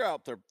 When you're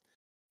out there,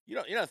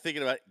 you're not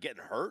thinking about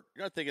getting hurt.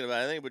 You're not thinking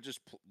about anything but just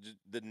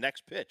the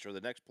next pitch or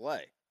the next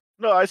play.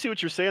 No, I see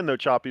what you're saying, though,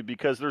 Choppy,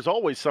 because there's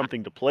always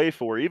something to play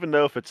for, even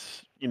though if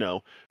it's,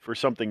 for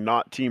something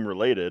not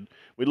team-related.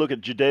 We look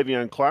at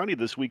Jadeveon Clowney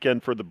this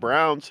weekend for the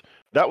Browns.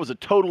 That was a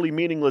totally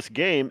meaningless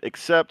game,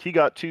 except he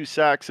got 2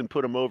 sacks and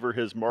put him over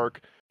his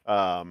mark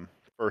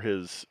for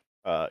his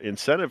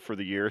incentive for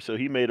the year, so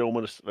he made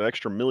almost an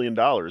extra $1 million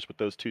with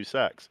those 2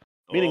 sacks.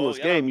 Meaningless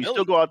game. You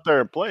still go out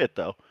there and play it,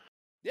 though.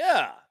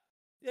 Yeah.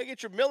 Yeah,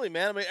 get your milli,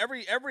 man. I mean,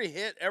 every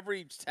hit,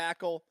 every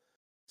tackle,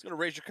 it's going to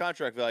raise your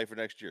contract value for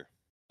next year.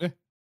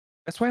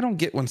 That's why I don't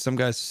get when some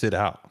guys sit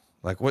out.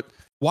 Like, what?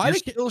 Why you're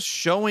still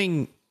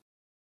showing?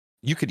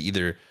 You could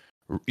either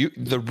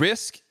the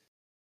risk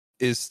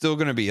is still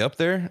going to be up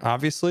there,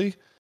 obviously,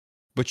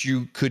 but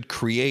you could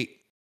create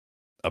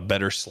a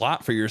better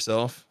slot for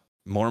yourself,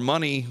 more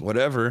money,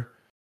 whatever.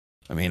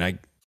 I mean,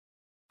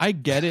 I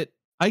get it.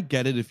 I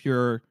get it if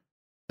you're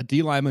a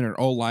D lineman or an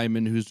O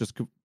lineman who's just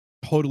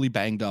totally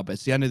banged up.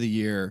 It's the end of the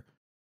year,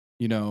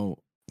 you know,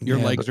 your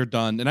legs are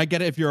done. And I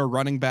get it if you're a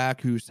running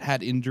back who's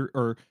had injury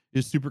or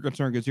is super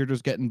concerned because you're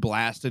just getting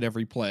blasted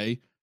every play.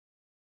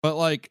 But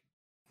like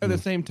at the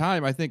same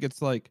time, I think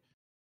it's like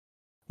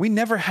we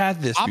never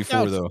had this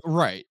before, though.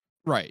 Right.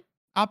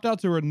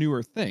 Opt-outs are a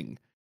newer thing.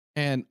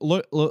 And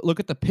look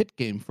at the Pitt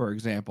game, for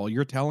example.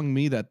 You're telling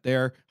me that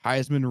their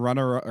Heisman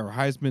runner or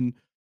Heisman,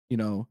 you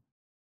know,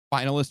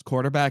 finalist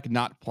quarterback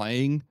not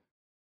playing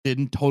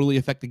didn't totally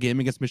affect the game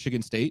against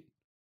Michigan State?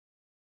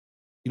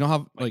 You don't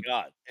have like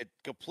God, it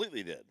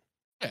completely did.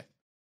 Yeah.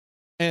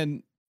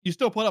 And you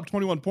still put up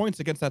 21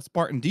 points against that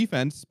Spartan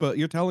defense, but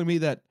you're telling me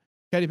that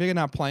Kenny Pickett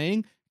not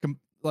playing,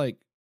 like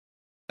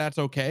that's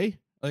okay?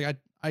 Like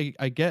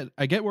I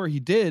get where he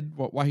did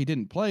why he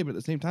didn't play, but at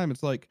the same time,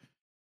 it's like,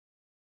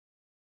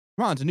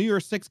 come on, it's a New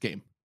Year's Six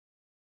game.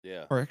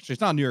 Yeah. Or actually,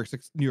 it's not a New York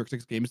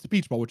Six game. It's the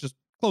Peach Bowl, which is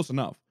close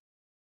enough.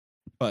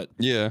 But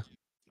yeah,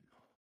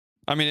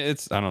 I mean,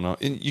 I don't know.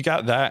 You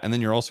got that, and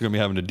then you're also going to be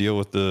having to deal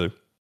with the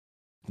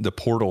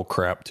portal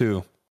crap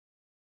too.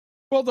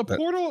 Well, the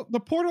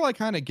portal I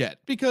kind of get,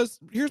 because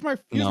here's my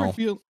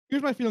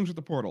feelings with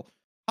the portal.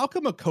 How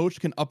come a coach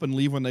can up and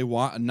leave when they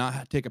want and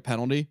not take a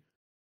penalty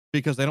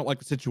because they don't like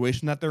the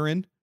situation that they're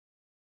in,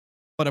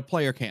 but a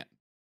player can't?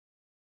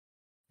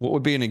 What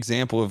would be an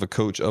example of a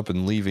coach up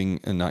and leaving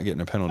and not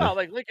getting a penalty? Oh,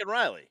 like Lincoln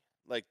Riley,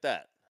 like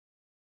that.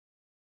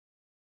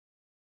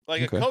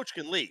 Like a coach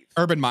can leave.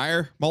 Urban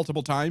Meyer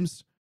multiple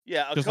times.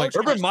 Yeah, just like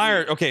Urban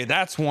Meyer. Okay,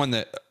 that's one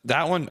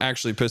that one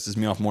actually pisses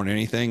me off more than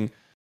anything.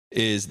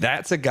 Is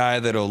that's a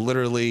guy that'll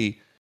literally.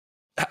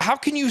 How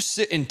can you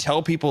sit and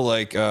tell people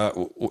like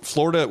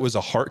Florida was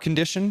a heart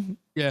condition?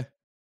 Yeah,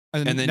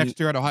 and then next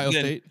year at Ohio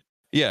State.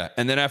 Yeah,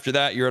 and then after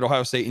that you're at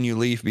Ohio State and you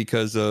leave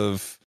because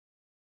of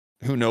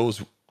who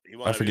knows.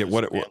 I forget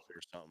what it was.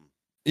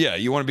 Yeah,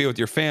 you want to be with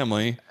your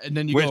family, and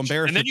then you go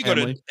embarrass. And then you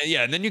family.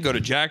 and then you go to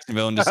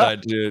Jacksonville and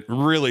decide to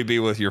really be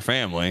with your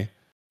family.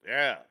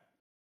 Yeah.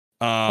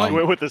 He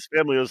went with his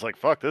family. It was like,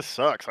 "Fuck, this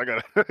sucks. I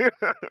gotta."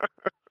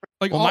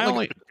 Like,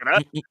 well,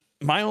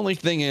 my only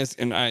thing is,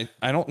 and I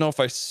don't know if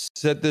I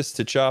said this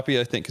to Choppy.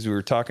 I think because we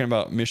were talking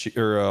about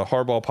Michigan or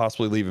Harbaugh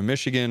possibly leaving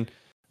Michigan.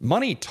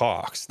 Money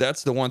talks.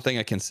 That's the one thing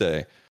I can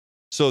say.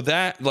 So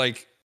that,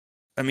 like,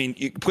 I mean,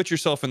 you put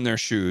yourself in their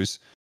shoes.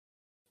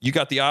 You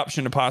got the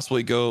option to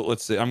possibly go.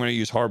 Let's say I'm going to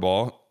use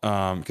Harbaugh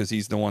because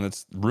he's the one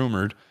that's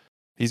rumored.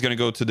 He's going to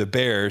go to the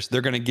Bears.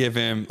 They're going to give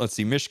him. Let's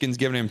see, Michigan's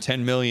giving him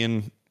 $10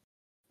 million,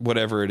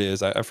 whatever it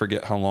is. I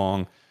forget how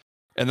long.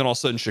 And then all of a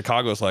sudden,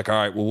 Chicago's like, all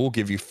right, well, we'll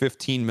give you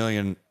 $15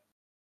 million,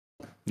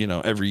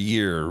 every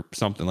year or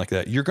something like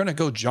that. You're going to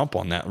go jump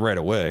on that right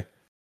away.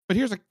 But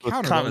here's a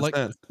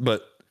counter.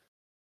 But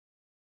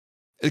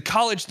at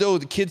college, though,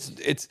 the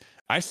kids,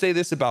 I say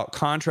this about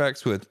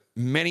contracts with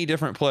many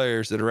different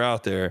players that are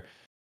out there.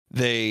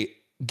 They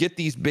get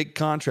these big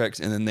contracts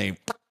and then they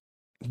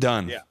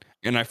done. Yeah.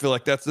 And I feel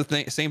like that's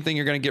the same thing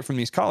you're going to get from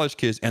these college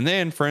kids. And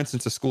then, for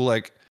instance, a school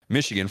like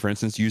Michigan, for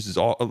instance,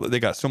 they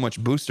got so much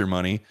booster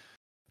money.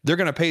 They're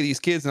going to pay these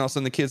kids, and all of a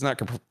sudden the kid's not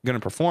going to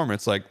perform.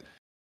 It's like,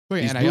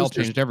 NIL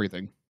changed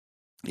everything.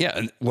 Yeah,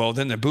 and well,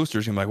 then the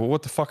boosters are like, well,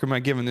 what the fuck am I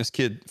giving this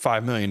kid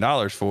 $5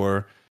 million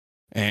for?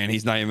 And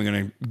he's not even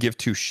going to give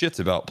two shits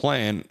about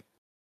playing,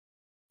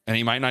 and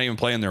he might not even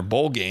play in their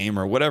bowl game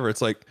or whatever.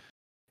 It's like,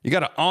 you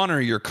got to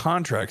honor your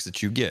contracts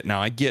that you get.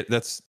 Now, I get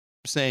that's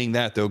saying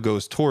that though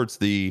goes towards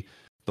the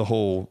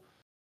whole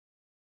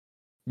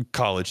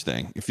college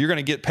thing. If you're going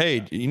to get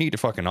paid, you need to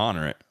fucking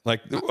honor it.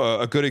 Like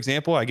a good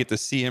example, I get to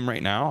see him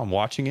right now. I'm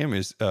watching him.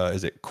 Is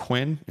it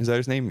Quinn? Is that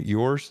his name?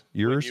 Yours?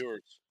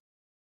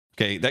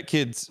 Okay, that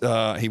kid's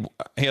he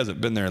hasn't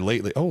been there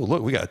lately. Oh,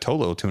 look, we got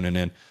Tolo tuning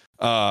in.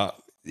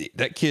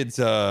 That kid's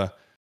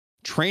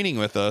training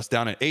with us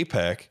down at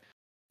APEC.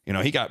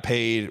 He got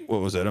paid,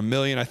 what was it, $1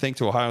 million, I think,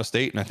 to Ohio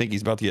State, and I think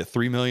he's about to get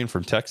 $3 million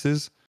from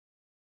Texas.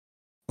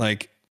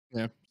 Like,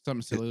 yeah,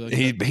 something silly like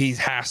that. He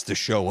has to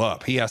show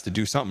up. He has to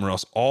do something, or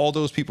else all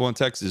those people in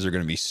Texas are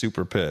going to be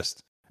super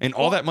pissed. And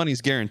all that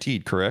money's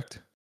guaranteed, correct?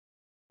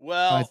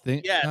 Well, I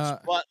think, yes,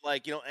 but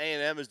like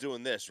A&M is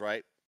doing this,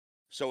 right?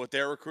 So with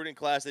their recruiting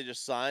class they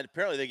just signed,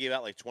 apparently they gave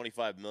out like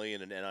 $25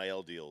 million in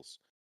NIL deals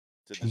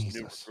to this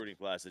new recruiting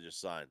class they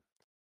just signed.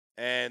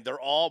 And they're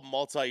all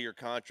multi-year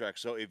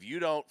contracts. So if you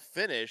don't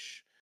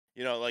finish,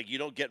 like you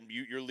don't get,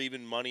 you're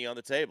leaving money on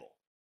the table.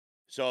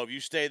 So if you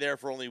stay there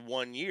for only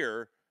 1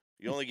 year,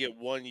 you only get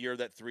 1 year of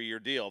that 3-year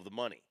deal of the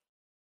money.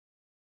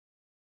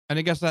 And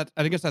I guess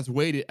that's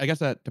weighted. I guess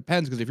that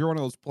depends, because if you're one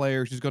of those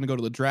players who's going to go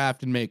to the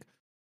draft and make,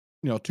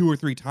 2 or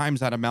 3 times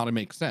that amount, it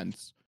makes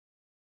sense.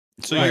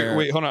 So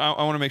wait, hold on.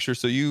 I want to make sure.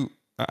 So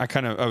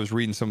I was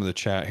reading some of the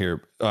chat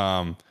here.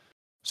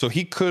 So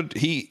he could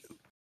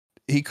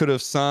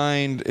have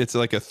signed. It's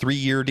like a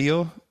 3-year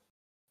deal.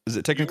 Is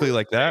it technically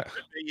like that?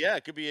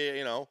 It could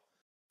be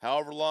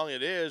however long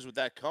it is with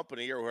that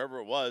company or whoever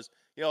it was.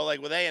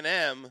 Like with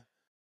A&M,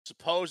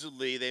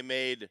 supposedly they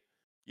made,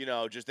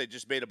 they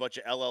just made a bunch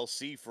of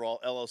LLCs for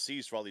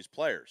all these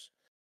players.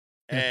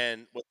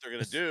 And what they're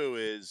gonna do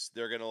is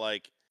they're gonna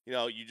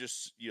you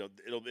just,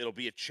 it'll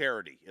be a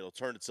charity. It'll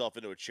turn itself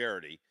into a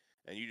charity,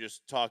 and you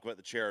just talk about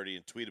the charity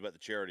and tweet about the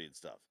charity and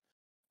stuff.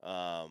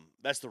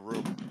 That's the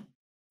rumor.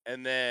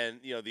 And then,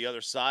 the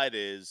other side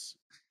is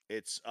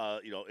it's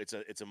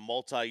a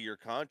multi-year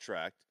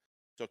contract,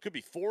 so it could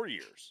be 4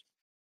 years.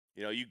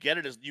 You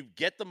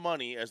get the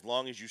money as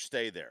long as you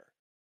stay there.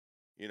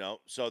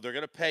 So they're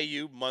going to pay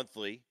you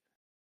monthly.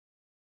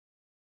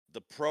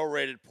 The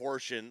prorated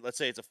portion, let's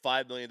say it's a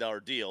 $5 million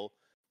deal,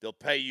 they'll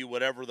pay you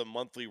whatever the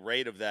monthly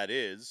rate of that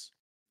is.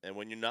 And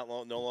when you're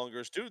no longer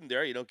a student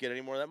there, you don't get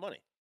any more of that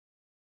money.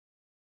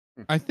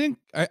 I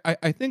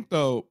think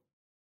though,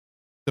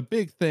 the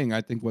big thing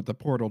I think what the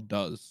portal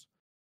does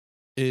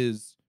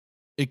is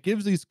it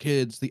gives these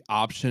kids the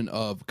option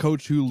of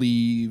coach who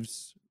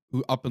leaves,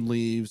 who up and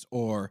leaves,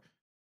 or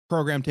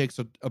program takes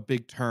a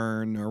big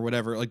turn or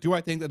whatever. Like, do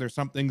I think that there's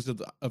some things of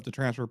the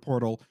transfer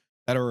portal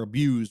that are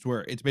abused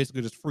where it's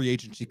basically just free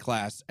agency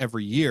class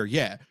every year?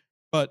 Yeah.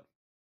 But I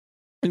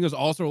think there's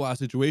also a lot of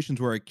situations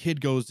where a kid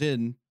goes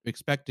in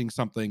expecting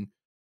something,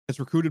 gets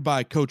recruited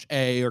by coach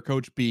A or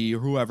coach B or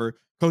whoever,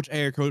 coach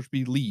A or coach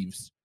B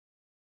leaves.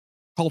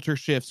 Culture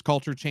shifts,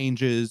 culture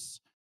changes,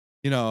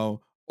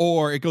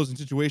 or it goes in a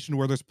situation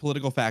where there's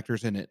political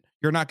factors in it.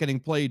 You're not getting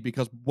played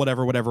because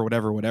whatever.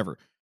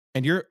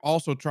 And you're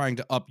also trying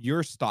to up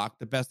your stock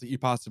the best that you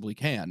possibly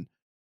can.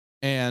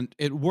 And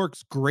it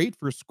works great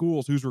for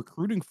schools whose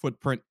recruiting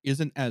footprint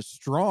isn't as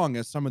strong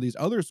as some of these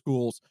other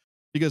schools,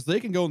 because they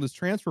can go in this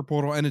transfer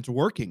portal and it's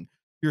working.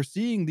 You're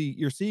seeing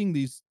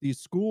these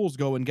schools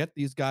go and get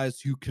these guys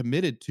who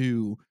committed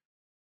to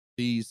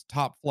these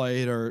top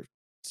flight or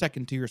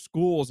second tier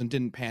schools and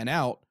didn't pan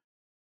out.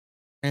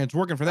 And it's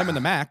working for them in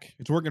the MAC.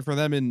 It's working for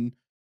them in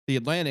the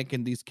Atlantic,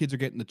 and these kids are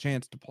getting the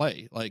chance to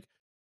play. Like,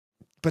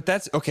 but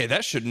that's okay.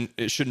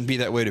 It shouldn't be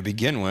that way to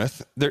begin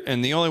with.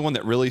 And the only one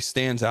that really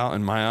stands out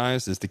in my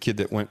eyes is the kid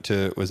that went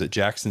to, was it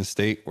Jackson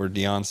State, where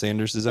Deion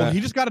Sanders is at? Well, he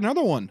just got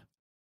another one.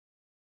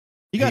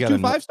 He got 2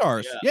 5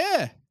 stars.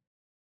 Yeah.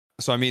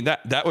 So I mean,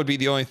 that would be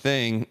the only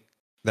thing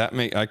that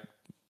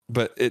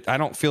I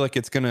don't feel like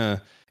it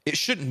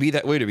shouldn't be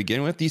that way to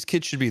begin with. These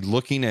kids should be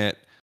looking at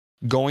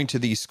going to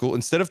these schools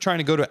instead of trying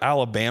to go to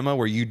Alabama,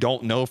 where you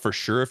don't know for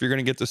sure if you're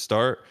going to get to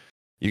start.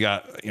 You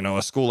got,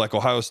 a school like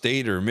Ohio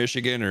State or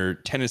Michigan or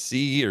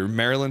Tennessee or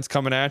Maryland's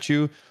coming at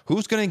you.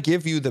 Who's going to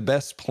give you the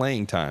best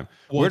playing time?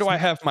 Where do I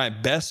have my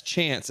best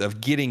chance of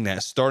getting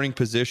that starting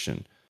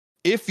position?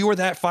 If you're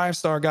that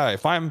 5-star guy,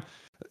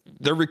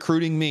 they're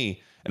recruiting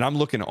me and I'm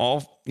looking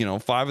all,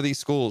 4 of these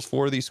schools,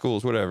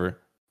 whatever,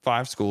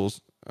 5 schools,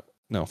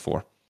 no,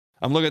 4.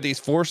 I'm looking at these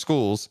 4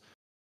 schools.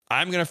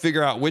 I'm going to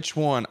figure out which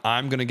one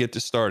I'm going to get to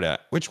start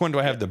at. Which one do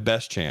I have the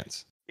best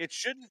chance? It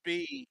shouldn't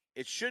be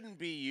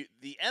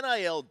the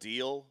NIL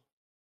deal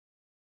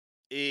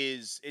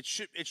it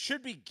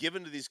should be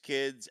given to these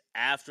kids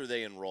after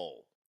they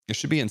enroll. It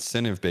should be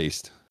incentive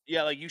based.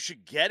 Yeah, like you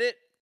should get it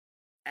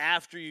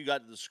after you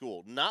got to the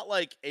school, not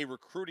like a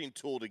recruiting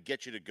tool to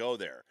get you to go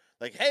there.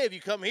 Like, hey, if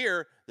you come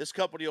here, this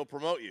company will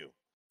promote you.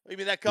 You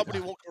mean that company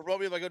won't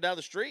promote me if I go down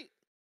the street?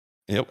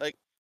 Yep. Like,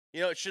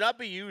 it should not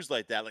be used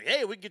like that. Like,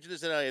 hey, we can get you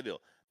this NIL deal.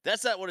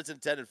 That's not what it's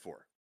intended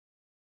for.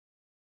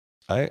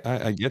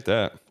 I get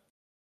that.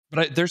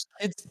 But there's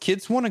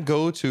kids want to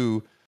go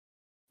to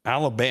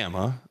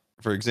Alabama,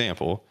 for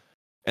example,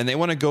 and they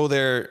want to go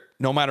there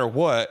no matter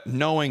what,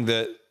 knowing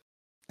that,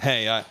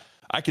 hey,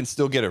 I can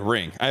still get a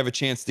ring. I have a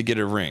chance to get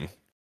a ring.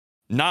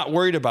 Not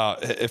worried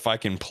about if I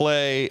can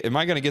play. Am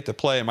I going to get to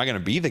play? Am I going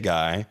to be the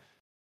guy?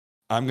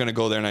 I'm going to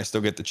go there and I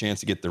still get the chance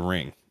to get the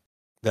ring.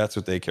 That's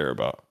what they care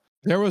about.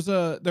 There was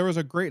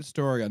a great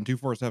story on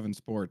 247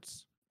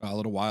 Sports a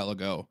little while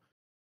ago.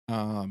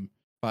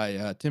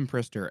 By Tim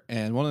Prister,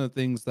 and one of the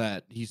things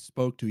that he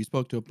spoke to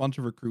a bunch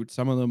of recruits,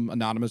 some of them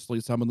anonymously,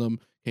 some of them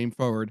came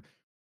forward,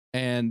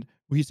 and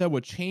he said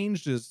what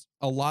changed is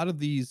a lot of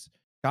these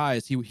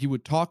guys, he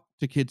would talk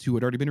to kids who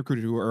had already been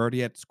recruited, who were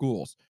already at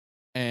schools,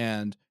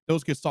 and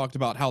those kids talked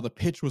about how the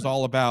pitch was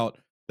all about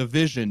the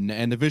vision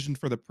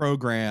for the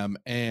program,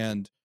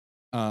 and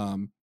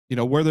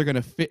where they're going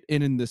to fit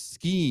in the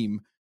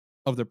scheme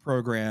of the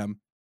program.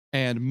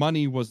 And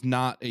money was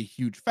not a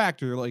huge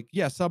factor. Like,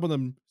 yeah, some of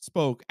them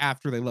spoke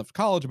after they left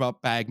college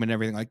about Bagman and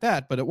everything like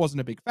that, but it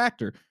wasn't a big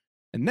factor.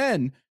 And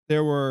then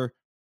there were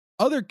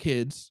other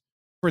kids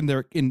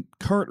in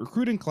current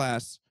recruiting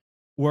class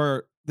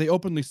where they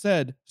openly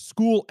said,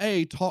 school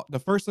A the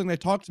first thing they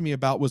talked to me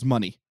about was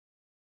money.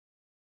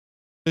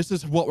 This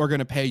is what we're going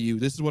to pay you.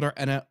 This is what our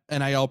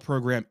NIL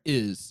program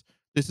is.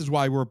 This is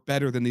why we're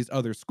better than these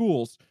other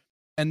schools.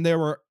 And there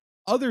were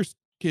other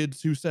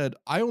kids who said,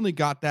 I only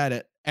got that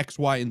at X,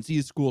 Y, and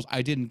Z schools.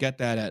 I didn't get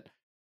that at,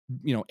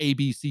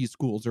 ABC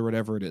schools or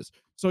whatever it is.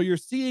 So you're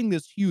seeing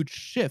this huge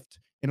shift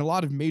in a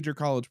lot of major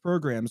college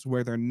programs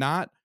where they're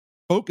not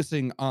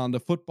focusing on the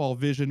football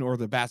vision or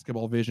the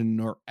basketball vision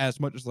or as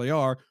much as they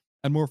are,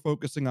 and more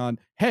focusing on,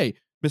 hey,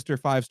 Mr.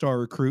 5-star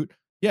recruit,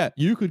 yeah,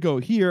 you could go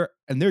here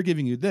and they're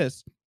giving you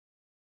this,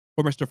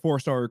 or Mr.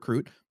 4-star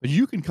recruit, but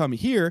you can come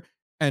here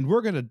and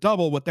we're going to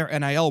double what their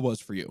NIL was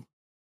for you.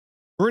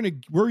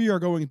 we are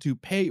going to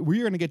pay. We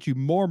are going to get you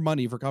more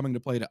money for coming to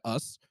play to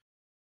us,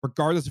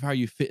 regardless of how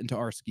you fit into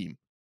our scheme.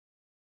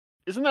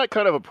 Isn't that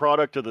kind of a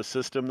product of the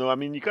system, though? I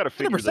mean, you got to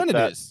figure 100% it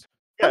that. is.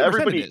 Yeah, 100% it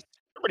everybody is.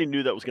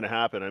 knew that was going to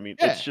happen. I mean,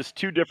 Yeah. it's just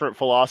two different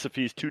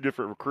philosophies, two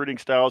different recruiting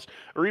styles,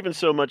 or even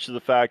so much of the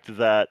fact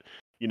that,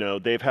 you know,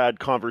 they've had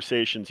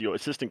conversations, you know,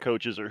 assistant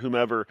coaches or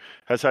whomever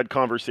has had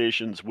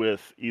conversations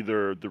with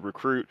either the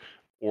recruit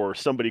or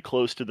somebody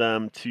close to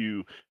them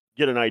to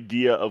get an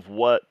idea of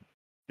what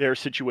their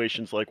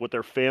situations like, what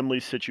their family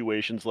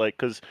situations like.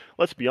 Because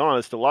let's be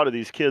honest, a lot of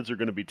these kids are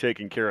going to be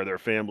taking care of their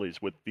families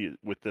with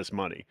this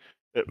money.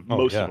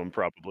 Most of them,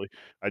 probably.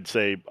 I'd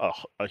say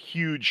a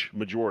huge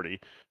majority,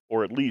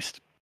 or at least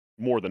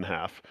more than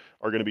half,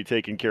 are going to be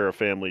taking care of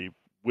family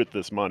with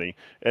this money.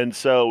 And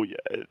so,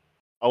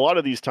 a lot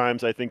of these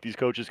times, I think these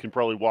coaches can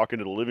probably walk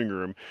into the living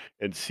room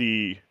and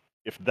see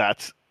if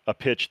that's a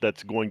pitch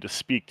that's going to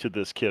speak to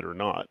this kid or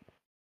not.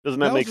 Doesn't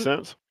that make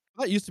sense?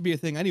 That used to be a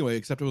thing anyway,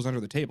 except it was under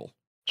the table.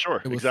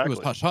 Sure, It was exactly.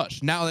 hush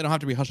hush. Now they don't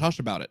have to be hush hush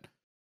about it.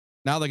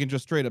 Now they can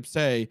just straight up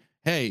say,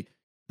 "Hey,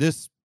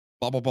 this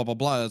blah blah blah blah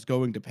blah is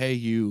going to pay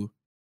you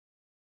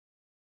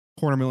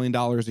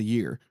 $250,000 a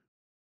year."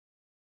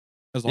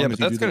 As long as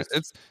you do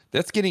this.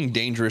 That's getting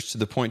dangerous to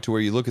the point to where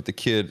you look at the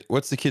kid.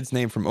 What's the kid's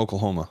name from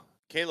Oklahoma?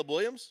 Caleb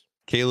Williams.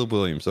 Caleb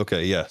Williams.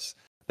 Okay, yes,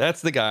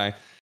 that's the guy.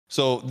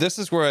 So this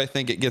is where I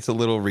think it gets a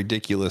little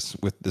ridiculous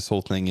with this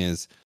whole thing.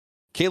 Is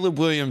Caleb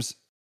Williams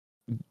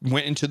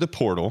went into the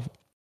portal,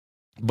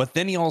 but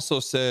then he also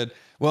said,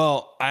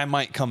 "Well, I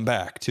might come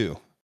back too."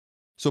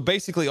 So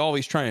basically, all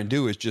he's trying to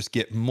do is just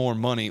get more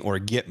money or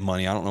get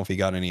money. I don't know if he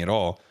got any at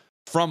all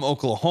from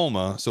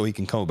Oklahoma, so he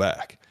can come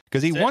back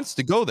because he wants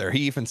to go there.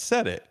 He even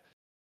said it.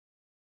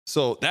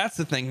 So that's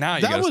the thing. Now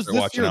you got to start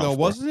watching out. Though,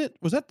 wasn't it?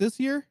 Was that this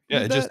year?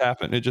 Yeah, it just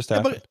happened. It just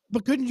happened.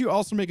 But couldn't you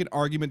also make an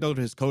argument though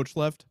that his coach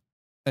left,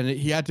 and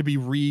he had to be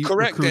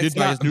recruited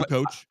by his new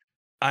coach?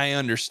 I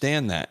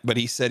understand that, but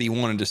he said he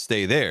wanted to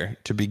stay there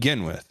to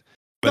begin with.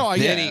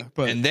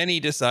 And then he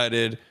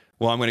decided,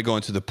 well, I'm going to go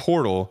into the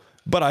portal,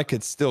 but I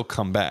could still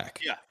come back.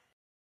 Yeah.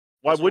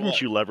 Why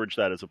wouldn't you leverage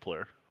that as a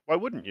player? Why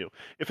wouldn't you?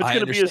 If it's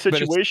going to be a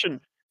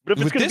situation, but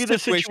if it's going to be the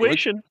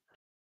situation,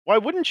 why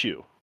wouldn't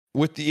you?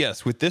 With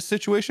this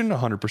situation,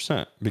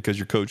 100%, because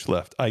your coach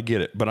left. I get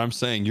it, but I'm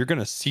saying you're going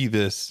to see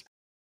this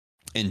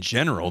in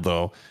general,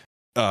 though,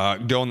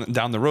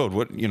 down the road.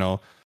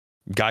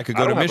 Guy could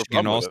go to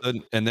Michigan all of a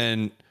sudden, and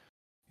then,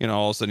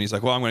 all of a sudden he's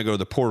like, well, I'm going to go to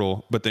the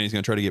portal, but then he's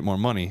going to try to get more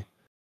money.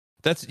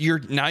 You're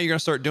going to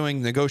start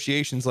doing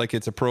negotiations like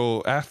it's a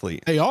pro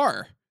athlete. They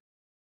are.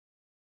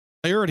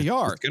 They already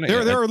are.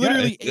 They're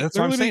literally. That's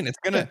what I'm saying. It's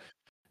going to.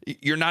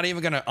 You're not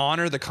even going to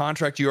honor the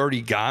contract you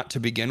already got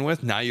to begin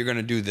with. Now you're going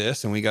to do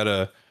this, and we got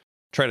to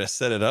try to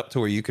set it up to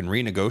where you can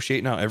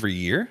renegotiate now every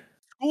year.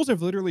 Schools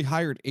have literally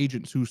hired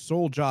agents whose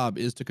sole job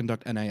is to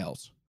conduct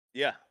NILs.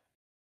 Yeah.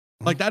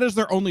 Like that is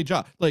their only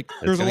job. Like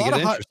there's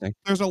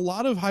a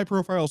lot of high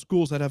profile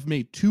schools that have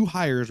made 2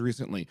 hires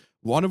recently.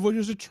 One of which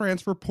is a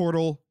transfer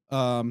portal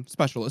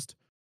specialist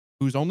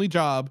whose only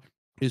job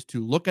is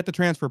to look at the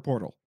transfer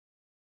portal.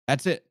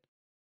 That's it.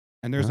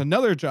 And there's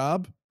another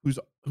job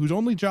whose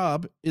only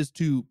job is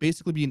to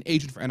basically be an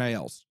agent for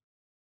NILs.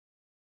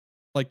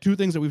 Like 2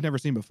 things that we've never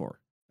seen before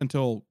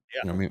until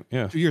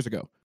 2 years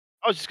ago.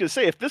 I was just going to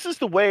say, if this is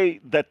the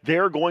way that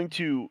they're going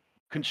to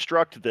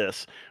construct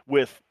this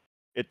with,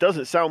 it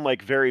doesn't sound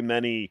like very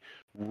many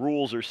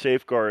rules or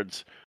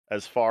safeguards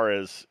as far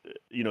as,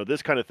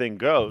 this kind of thing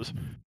goes.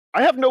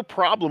 I have no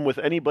problem with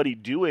anybody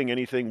doing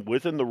anything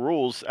within the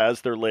rules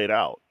as they're laid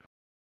out.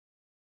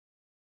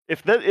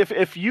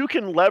 If you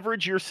can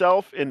leverage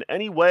yourself in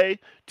any way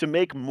to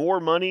make more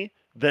money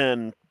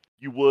than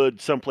you would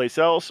someplace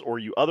else or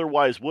you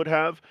otherwise would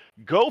have,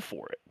 go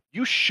for it.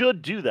 You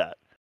should do that.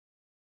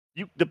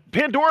 The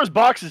Pandora's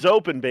box is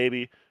open,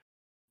 baby.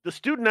 The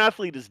student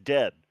athlete is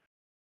dead.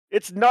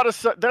 That's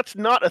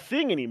not a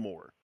thing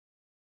anymore.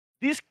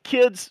 These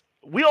kids,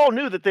 we all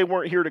knew that they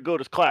weren't here to go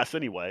to class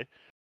anyway.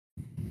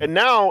 And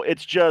now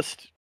it's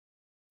just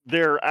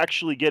they're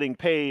actually getting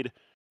paid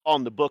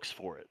on the books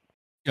for it.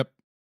 Yep.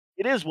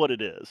 It is what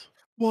it is.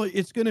 Well,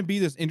 it's going to be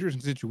this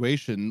interesting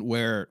situation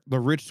where the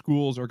rich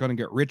schools are going to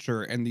get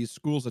richer, and these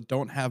schools that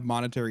don't have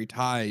monetary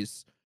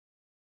ties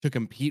to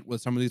compete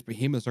with some of these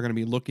behemoths are going to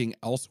be looking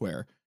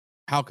elsewhere.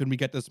 How can we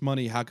get this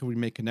money? How can we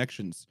make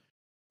connections?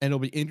 And it'll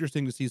be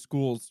interesting to see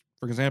schools,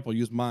 for example,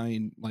 use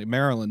mine like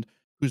Maryland,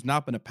 who's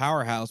not been a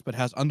powerhouse but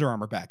has Under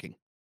Armour backing.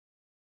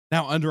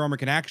 Now Under Armour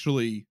can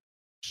actually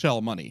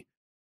shell money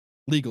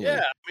legally.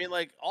 Yeah, I mean,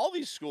 like all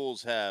these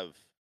schools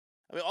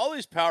all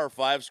these Power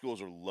 5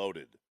 schools are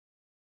loaded.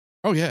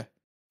 Oh yeah,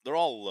 they're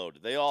all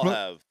loaded. They all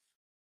have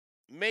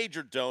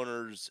major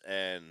donors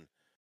and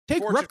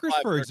take Rutgers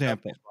for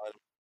example.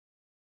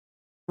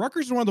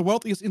 Rutgers is one of the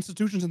wealthiest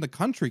institutions in the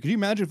country. Could you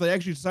imagine if they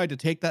actually decided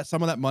to take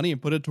some of that money and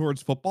put it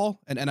towards football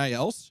and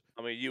NILs?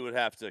 I mean, you would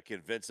have to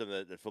convince them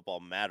that football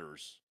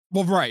matters.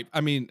 Well, right. I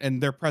mean,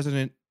 and their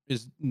president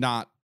is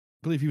not,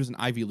 I believe he was an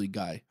Ivy League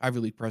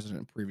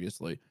president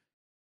previously.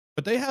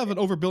 But they have an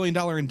over $1 billion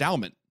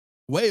endowment,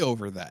 way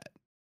over that.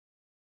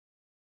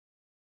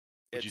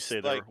 Would you It's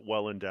say like they're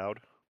well endowed?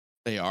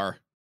 They are.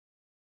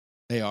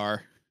 They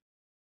are.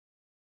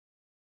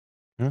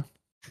 Yeah.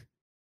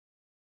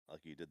 like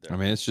you did I there.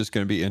 mean, it's just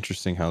going to be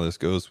interesting how this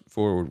goes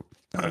forward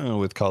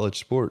with college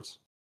sports.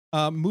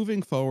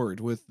 Moving forward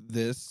with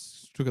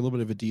this, took a little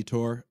bit of a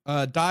detour.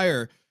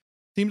 Dyer,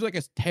 seems like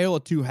a tale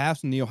of two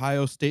halves in the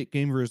Ohio State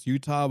game versus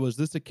Utah. Was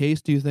this a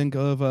case, do you think,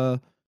 of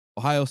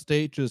Ohio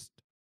State just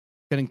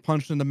getting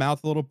punched in the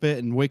mouth a little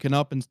bit and waking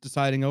up and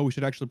deciding, oh, we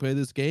should actually play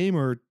this game?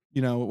 Or,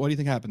 what do you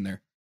think happened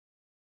there?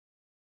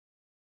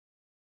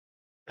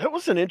 It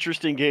was an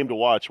interesting game to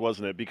watch,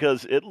 wasn't it?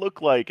 Because it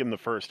looked like in the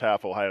first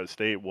half, Ohio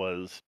State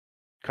was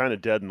kind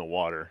of dead in the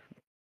water.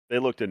 They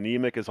looked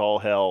anemic as all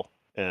hell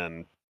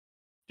and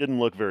didn't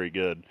look very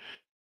good.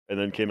 And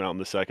then came out in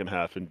the second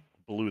half and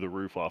blew the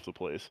roof off the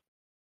place.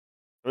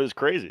 It was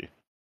crazy.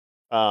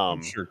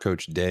 I'm sure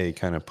Coach Day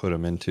kind of put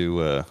him into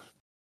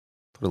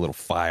put a little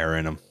fire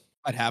in him.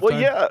 At halftime? Well,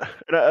 yeah,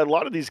 and a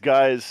lot of these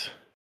guys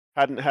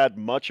hadn't had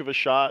much of a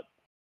shot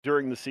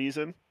during the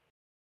season,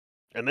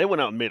 and they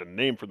went out and made a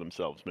name for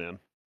themselves, man.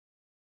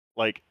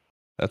 Like,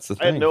 That's the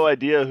I had thing. no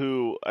idea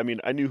who. I mean,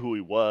 I knew who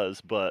he was,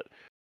 but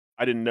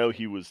I didn't know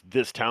he was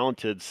this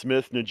talented.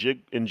 Smith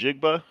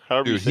Njigba,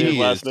 however you Dude, say his he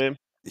last is- name.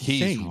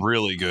 He's Insane.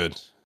 really good.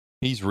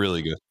 He's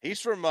really good.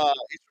 He's from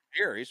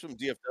here. He's from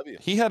DFW.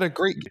 He had a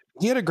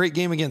great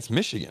game against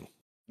Michigan.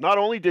 Not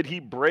only did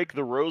he break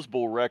the Rose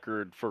Bowl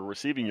record for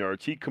receiving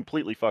yards, he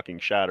completely fucking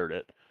shattered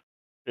it.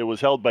 It was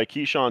held by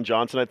Keyshawn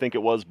Johnson, I think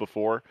it was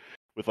before,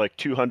 with like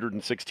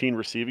 216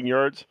 receiving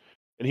yards,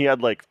 and he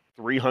had like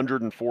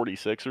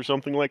 346 or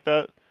something like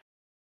that.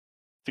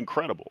 It's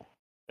incredible.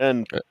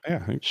 And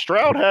Yeah,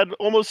 Stroud had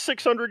almost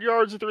 600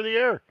 yards through the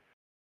air.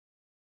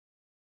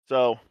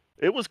 So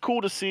it was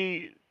cool to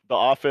see the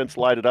offense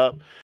light it up.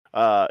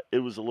 It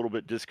was a little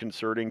bit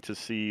disconcerting to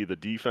see the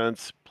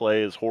defense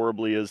play as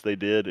horribly as they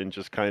did and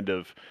just kind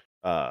of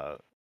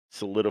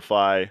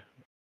solidify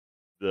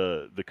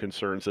the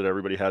concerns that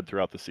everybody had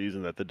throughout the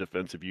season, that the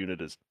defensive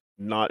unit is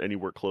not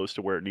anywhere close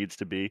to where it needs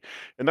to be.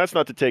 And that's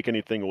not to take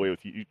anything away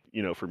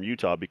with from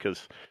Utah,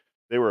 because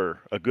they were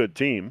a good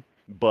team,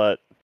 but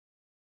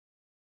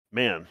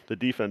man, the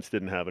defense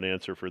didn't have an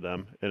answer for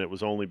them, and it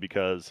was only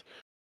because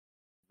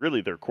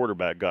really their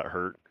quarterback got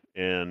hurt,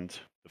 and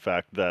the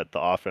fact that the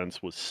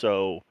offense was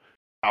so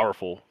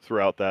powerful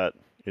throughout that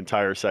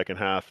entire second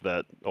half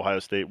that Ohio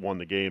State won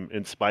the game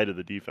in spite of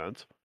the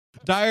defense.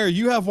 Dyer,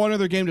 you have one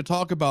other game to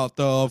talk about,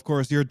 though. Of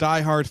course, your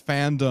diehard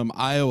fandom,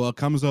 Iowa,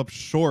 comes up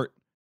short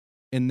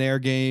in their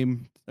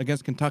game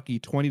against Kentucky,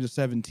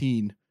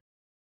 20-17.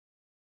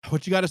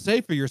 What you got to say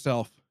for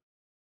yourself?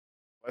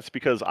 That's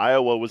because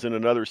Iowa was in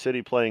another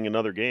city playing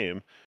another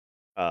game.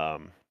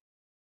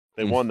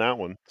 They won that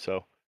one,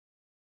 so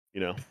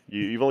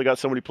you've only got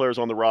so many players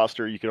on the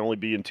roster. You can only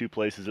be in two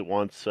places at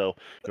once. So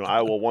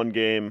Iowa won one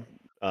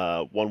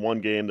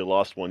game, they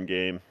lost one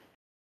game.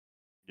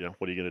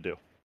 What are you going to do?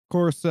 Of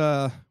course,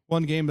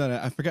 one game that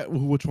I forget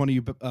which one of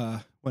you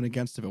went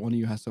against it, but one of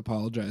you has to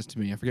apologize to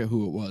me. I forget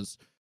who it was.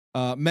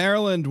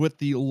 Maryland, with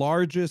the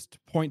largest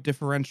point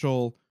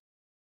differential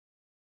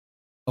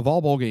of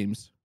all bowl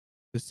games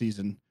this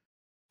season,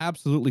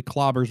 absolutely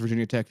clobbers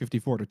Virginia Tech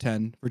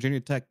 54-10. Virginia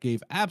Tech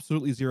gave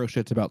absolutely zero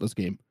shits about this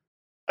game.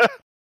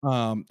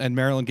 And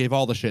Maryland gave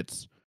all the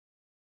shits.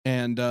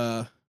 And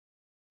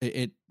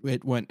it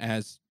went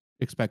as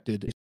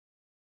expected.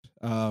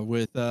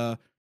 With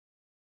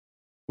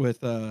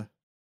Talia,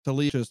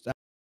 just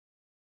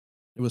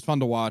it was fun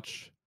to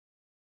watch.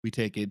 We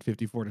take it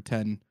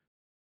 54-10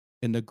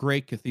 in the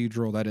great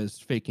cathedral that is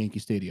fake Yankee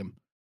Stadium.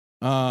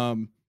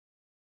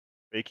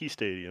 Fakey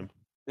Stadium.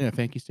 Yeah,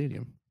 Fakey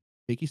Stadium.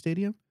 Fakey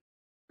Stadium?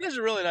 It's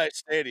a really nice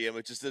stadium.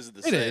 It just isn't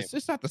the same. It is.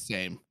 It's not the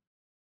same.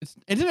 It's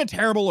in a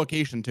terrible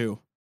location too.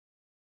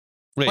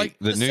 Wait, Like,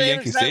 the the new same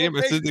Yankee exact Stadium?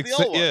 It's location as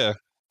the old one. yeah.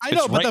 I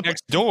know, It's but right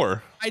next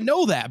door. I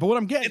know that, but what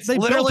I'm getting, It's they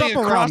built literally up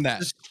across around that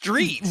the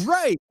street.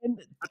 right? And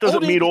That doesn't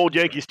Old mean Yankee- old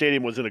Yankee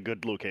Stadium was in a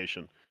good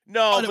location.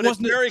 No, But it but it's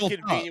wasn't very built up.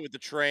 convenient with the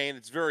train.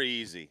 It's very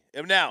easy.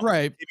 And now,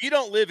 right? if you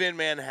don't live in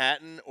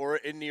Manhattan or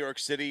in New York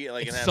City, It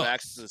and have sucks.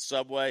 access to the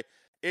subway,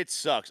 it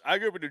sucks. I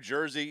grew up in New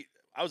Jersey.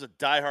 I was a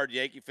diehard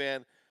Yankee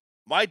fan.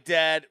 My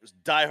dad was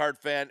a diehard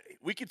fan.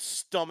 We could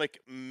stomach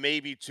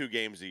maybe 2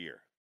 games a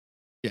year.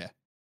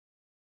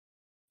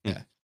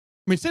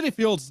 I mean, Citi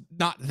Field's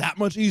not that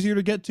much easier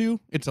to get to.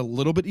 It's a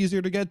little bit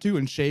easier to get to,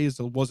 and Shays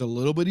was a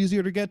little bit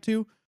easier to get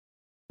to.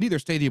 Neither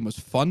stadium was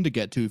fun to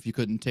get to if you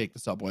couldn't take the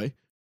subway.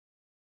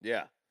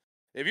 Yeah.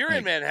 If you're Like-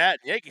 in Manhattan,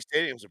 Yankee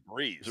Stadium's a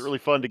breeze. Is it really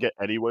fun to get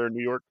anywhere in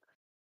New York?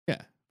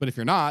 Yeah, but if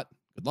you're not,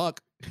 good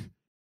luck.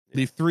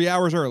 Leave 3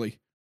 hours early,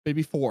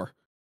 maybe 4.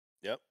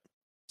 Yep.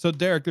 So,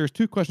 Derek, there's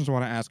 2 questions I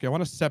want to ask you. I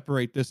want to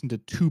separate this into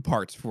 2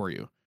 parts for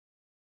you.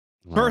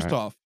 First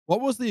off,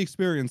 what was the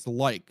experience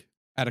like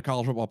at a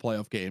college football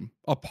playoff game,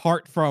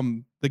 apart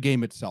from the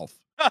game itself?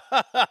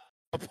 Got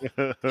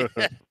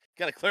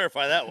to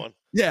clarify that one.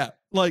 Yeah,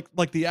 like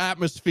the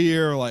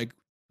atmosphere, like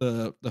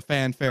the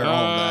fanfare,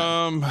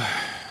 all of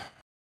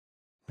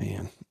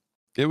Man,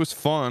 it was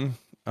fun.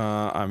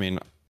 I mean,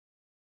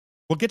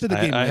 We'll get to the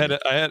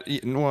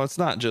game. Well, it's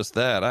not just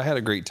that. I had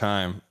a great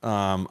time.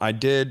 I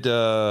did.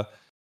 I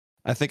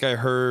think I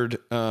heard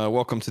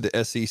 "Welcome to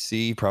the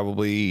SEC"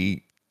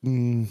 probably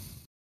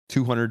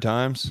 200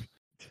 times.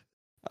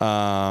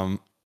 That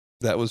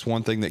was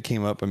one thing that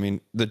came up. I mean,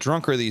 the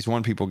drunker these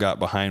one people got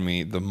behind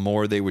me, the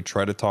more they would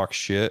try to talk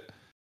shit,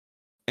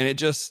 and it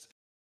just.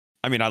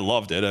 I mean, I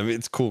loved it. I mean,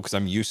 it's cool because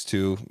I'm used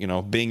to,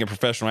 being a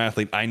professional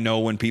athlete. I know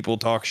when people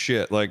talk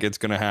shit, like it's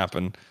going to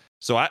happen.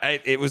 So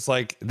it was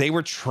like they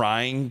were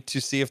trying to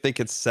see if they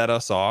could set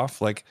us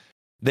off. Like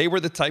they were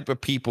the type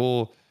of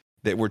people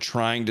that were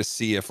trying to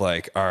see if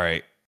like, all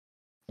right,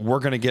 we're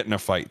going to get in a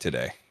fight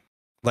today.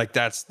 Like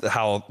that's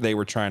how they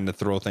were trying to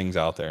throw things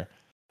out there.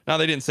 Now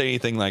they didn't say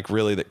anything like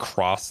really that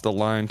crossed the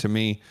line to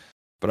me,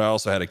 but I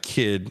also had a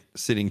kid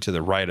sitting to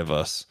the right of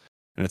us.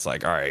 And it's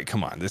like, all right,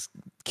 come on. This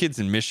kid's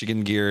in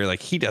Michigan gear.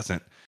 Like he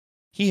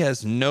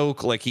has no,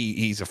 like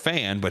he's a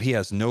fan, but he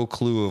has no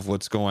clue of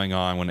what's going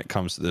on when it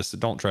comes to this. So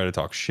don't try to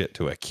talk shit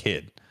to a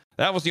kid.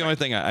 That was the only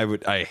thing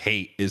I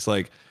hate is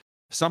like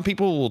some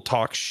people will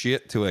talk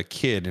shit to a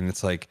kid and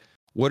it's like,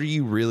 what are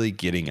you really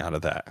getting out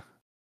of that?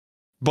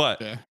 But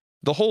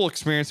the whole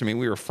experience, I mean,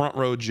 we were front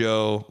row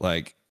Joe,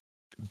 like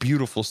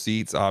beautiful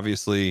seats,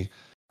 obviously.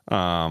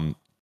 It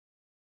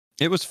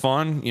was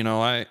fun.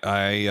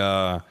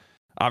 I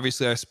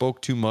obviously I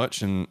spoke too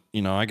much and,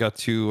 I got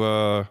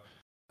to,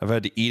 I've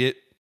had to eat it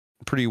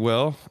pretty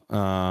well.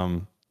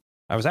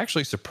 I was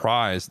actually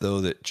surprised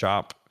though that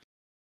Chop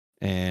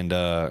and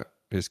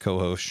his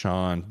co-host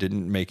Sean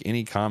didn't make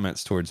any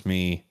comments towards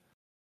me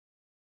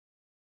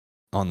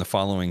on the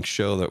following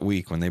show that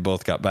week when they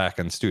both got back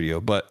in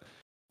studio, but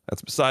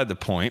that's beside the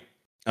point.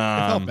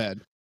 I felt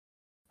bad.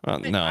 Well,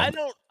 no,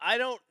 I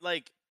don't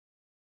like.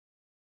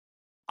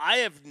 I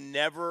have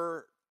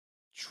never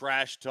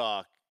trash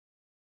talked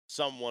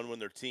someone when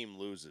their team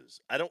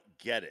loses. I don't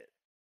get it.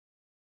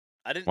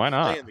 I didn't Why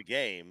not? play in the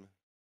game.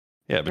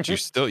 Yeah, but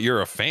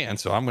you're a fan,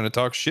 so I'm going to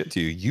talk shit to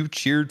you. You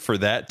cheered for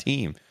that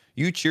team.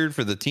 You cheered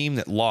for the team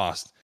that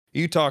lost.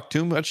 You talked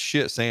too much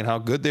shit saying how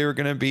good they were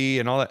going to be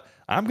and all that.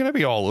 I'm going to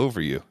be all over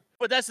you.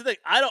 But that's the thing.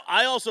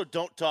 I also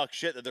don't talk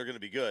shit that they're going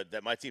to be good,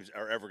 that my teams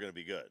are ever going to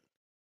be good.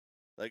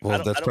 Like,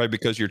 well, that's probably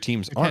because your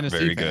teams aren't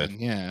very good.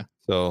 Yeah.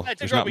 So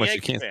there's not much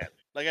you can't say.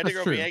 Like I think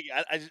I'm a Yankee.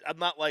 I'm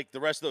not like the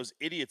rest of those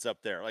idiots up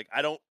there. Like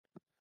I don't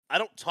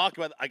talk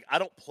about. I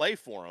don't play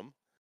for them.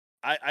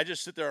 I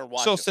just sit there and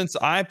watch. So them. Since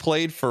I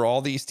played for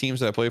all these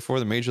teams that I play for,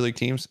 the major league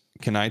teams,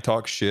 can I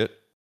talk shit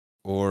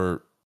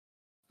or?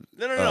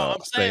 No.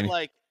 I'm saying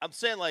like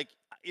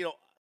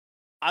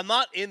I'm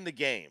not in the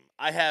game.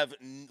 I have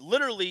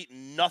literally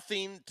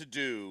nothing to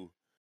do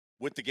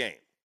with the game.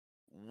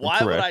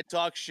 Why would I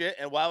talk shit,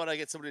 and why would I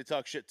get somebody to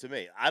talk shit to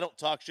me? I don't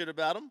talk shit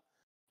about them.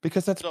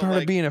 Because that's part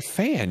of being a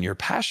fan. You're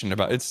passionate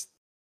about it.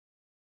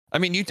 I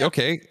mean,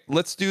 okay,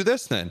 let's do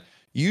this then.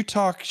 You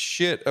talk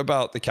shit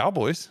about the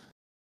Cowboys.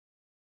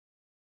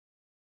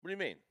 What do you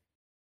mean?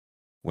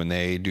 When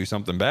they do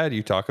something bad,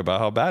 you talk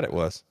about how bad it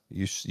was.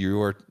 You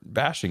are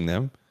bashing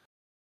them.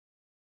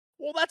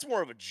 Well, that's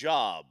more of a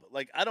job.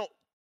 Like I don't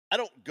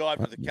go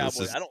after the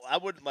Cowboys. I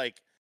wouldn't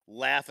like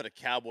laugh at a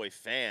Cowboy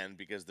fan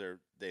because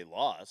they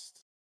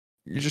lost.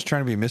 You're just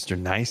trying to be Mr.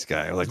 Nice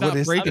Guy. Like, what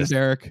is this,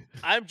 Derek?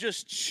 I'm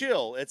just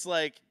chill. It's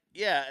like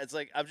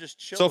I'm just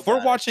chill. So if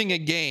we're watching a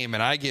game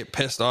and I get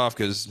pissed off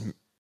because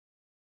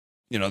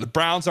the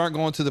Browns aren't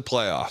going to the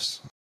playoffs,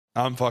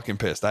 I'm fucking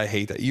pissed. I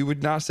hate that. You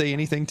would not say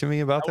anything to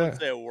me about that? I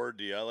wouldn't say a word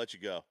to you. I'll let you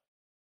go.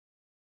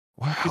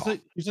 Wow.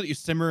 You said you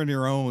simmer in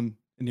your own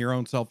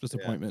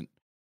self-disappointment.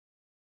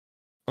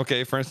 Yeah.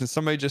 Okay, for instance,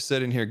 somebody just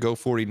said in here, go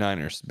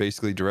 49ers,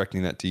 basically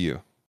directing that to you.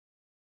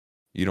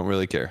 You don't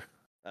really care.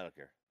 I don't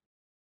care.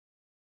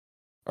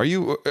 Are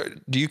you?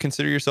 Do you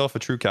consider yourself a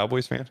true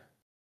Cowboys fan?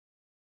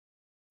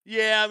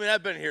 Yeah, I mean,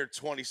 I've been here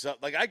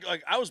 20-something.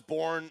 I was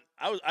born.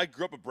 I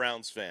grew up a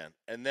Browns fan,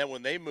 and then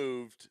when they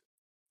moved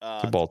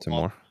to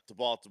Baltimore,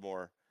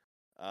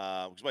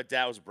 because my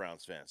dad was a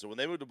Browns fan, so when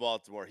they moved to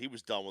Baltimore, he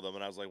was done with them,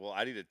 and I was like, well,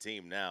 I need a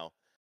team now.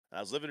 And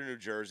I was living in New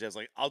Jersey. I was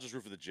like, I'll just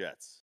root for the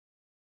Jets.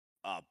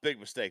 Big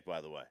mistake,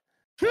 by the way.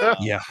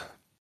 Yeah.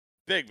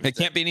 Big mistake. It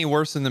can't be any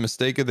worse than the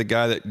mistake of the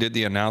guy that did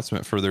the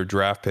announcement for their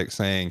draft pick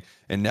saying,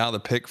 and now the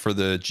pick for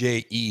the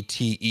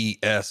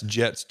Jets,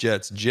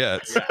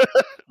 Jets.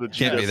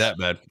 Can't be that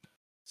bad.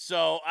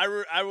 So I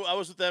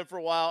was with them for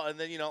a while, and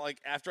then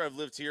after I've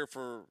lived here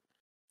for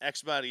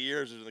X amount of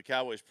years in the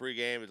Cowboys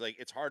pregame,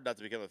 it's hard not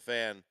to become a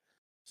fan.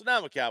 So now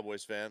I'm a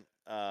Cowboys fan.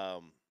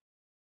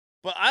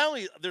 But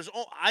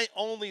I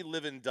only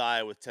live and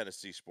die with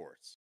Tennessee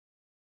sports.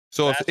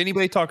 So if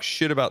anybody talks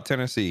shit about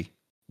Tennessee,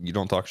 you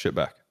don't talk shit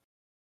back.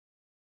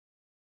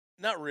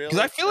 Not really.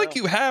 Because I feel like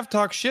you have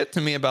talked shit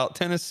to me about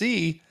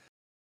Tennessee.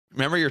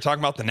 Remember, you're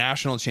talking about the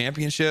national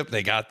championship.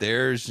 They got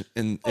theirs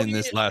in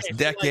this last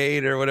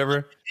decade or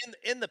whatever.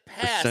 In the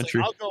past,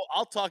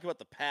 I'll talk about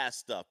the past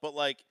stuff. But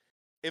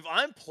if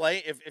I'm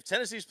playing, if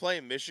Tennessee's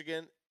playing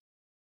Michigan,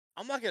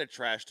 I'm not going to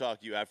trash talk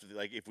you after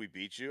if we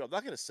beat you. I'm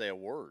not going to say a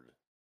word.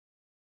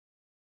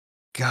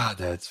 God,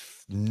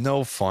 that's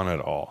no fun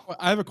at all.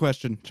 I have a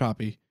question,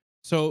 Choppy.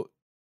 So,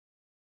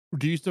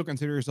 do you still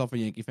consider yourself a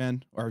Yankee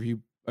fan, or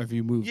have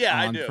you moved Yeah,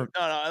 I on do. from?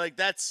 No, like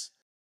that's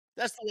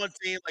the one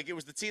team. Like it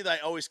was the team that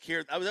I always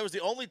cared. That was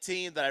the only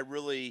team that I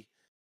really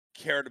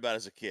cared about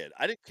as a kid.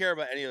 I didn't care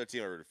about any other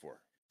team I rooted for.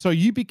 So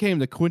you became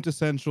the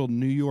quintessential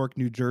New York,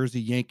 New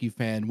Jersey Yankee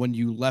fan when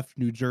you left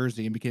New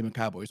Jersey and became a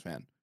Cowboys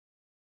fan.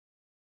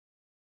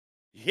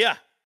 Yeah,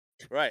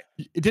 right.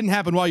 It didn't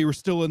happen while you were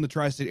still in the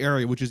tri-state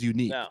area, which is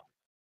unique. No,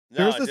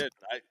 There's I this- didn't.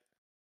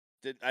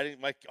 I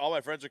didn't. All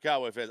my friends are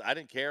Cowboy fans. I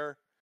didn't care.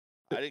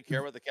 I didn't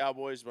care about the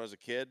Cowboys when I was a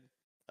kid.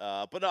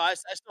 But no, I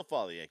still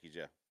follow the Yankees.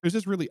 Yeah. There's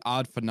this really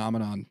odd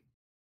phenomenon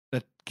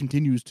that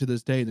continues to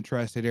this day in the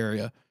tri-state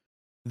area.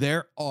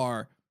 There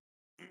are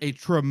a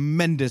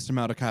tremendous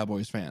amount of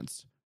Cowboys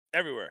fans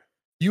Everywhere.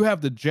 You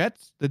have the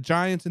Jets, the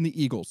Giants, and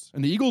the Eagles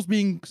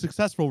being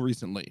successful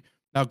recently.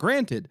 Now,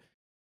 granted,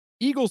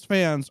 Eagles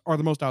fans are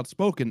the most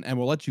outspoken and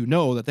will let you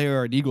know that they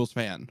are an Eagles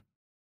fan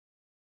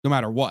no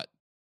matter what.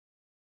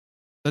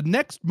 The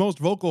next most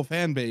vocal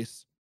fan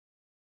base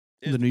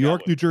in the New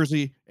York, New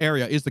Jersey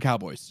area is the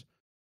Cowboys.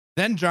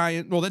 Then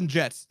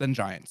Jets, then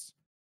Giants.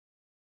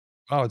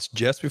 Oh, it's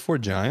Jets before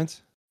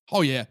Giants?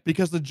 Oh yeah,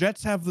 because the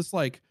Jets have this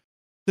like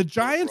the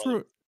Giants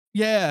were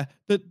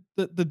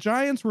the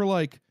Giants were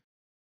like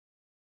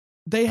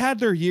they had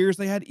their years,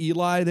 they had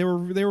Eli, they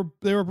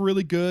were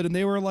really good, and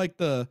they were like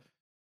the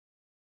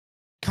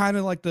kind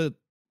of like the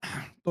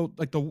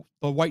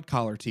white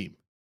collar team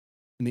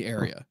in the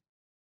area.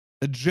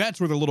 The Jets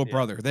were the little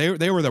brother. They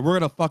were the we're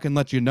gonna fucking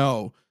let you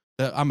know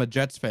that I'm a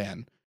Jets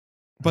fan.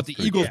 But the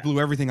Eagles blew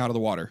everything out of the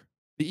water.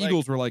 The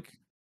Eagles were like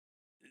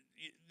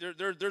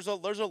there's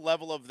a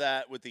level of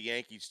that with the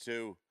Yankees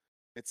too.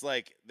 It's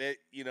like they,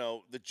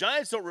 the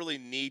Giants don't really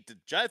need to.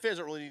 Giant fans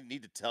don't really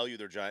need to tell you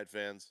they're Giant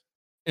fans.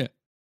 Yeah,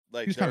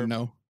 like you just kind of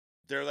know.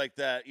 They're like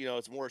that.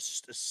 It's more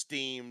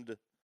esteemed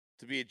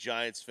to be a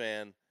Giants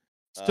fan.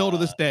 Still to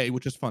this day,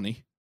 which is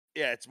funny.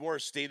 Yeah, it's more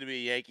esteemed to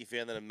be a Yankee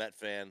fan than a Met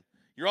fan.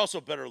 You're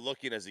also better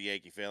looking as a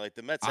Yankee fan. Like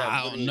the Mets have.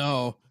 I don't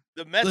know.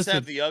 The Mets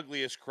have the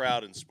ugliest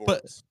crowd in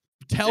sports.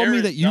 But tell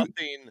me that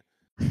nothing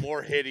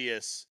more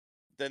hideous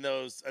than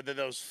those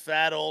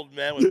fat old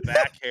men with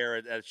back hair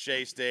at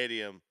Shea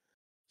Stadium.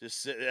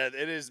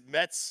 It is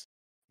Mets.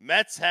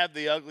 Mets have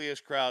the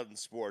ugliest crowd in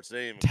sports.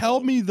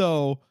 Tell me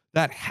though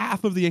that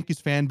half of the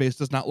Yankees fan base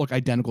does not look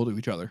identical to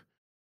each other.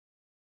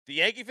 The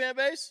Yankee fan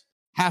base?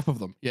 Half of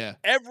them, yeah.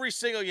 Every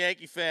single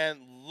Yankee fan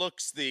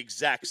looks the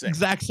exact same.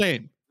 Exact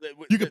same.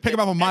 You could pick them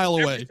up a mile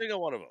away. Every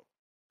single one of them.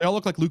 They all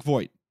look like Luke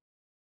Voigt.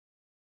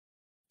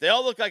 They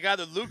all look like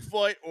either Luke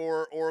Voigt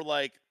or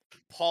like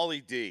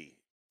Paulie D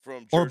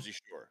from Jersey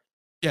Shore.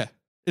 Yeah,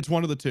 it's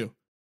one of the two.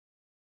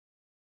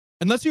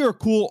 Unless you're a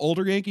cool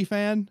older Yankee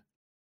fan,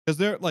 because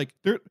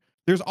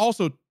there's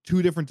also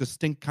two different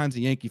distinct kinds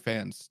of Yankee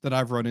fans that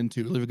I've run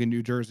into living in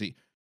New Jersey.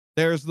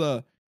 There's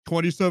the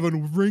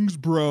 27 rings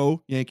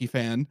bro Yankee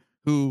fan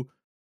who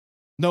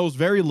knows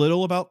very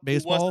little about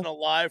baseball. Who wasn't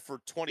alive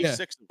for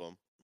 26 of them.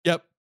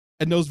 Yep.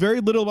 And knows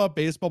very little about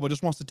baseball, but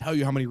just wants to tell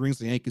you how many rings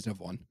the Yankees have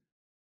won.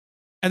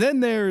 And then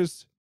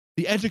there's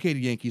the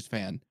educated Yankees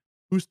fan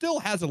who still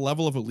has a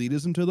level of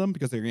elitism to them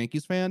because they're a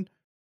Yankees fan,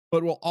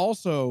 but will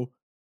also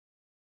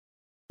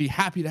be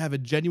happy to have a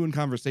genuine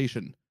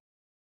conversation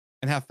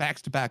and have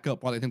facts to back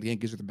up why they think the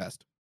Yankees are the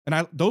best.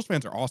 And those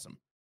fans are awesome.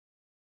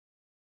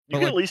 You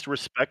can at least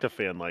respect a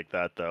fan like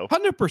that, though.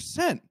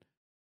 100%.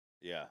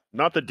 Yeah.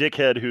 Not the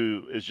dickhead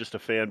who is just a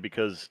fan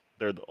because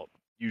they're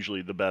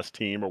usually the best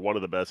team or one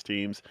of the best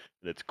teams,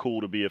 and it's cool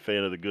to be a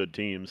fan of the good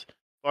teams.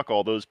 Fuck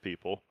all those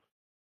people.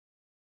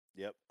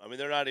 Yep. I mean,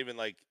 they're not even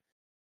like,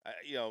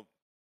 you're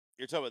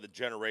talking about the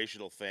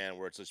generational fan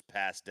where it's just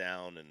passed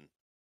down, and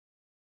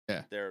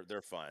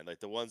they're fine. Like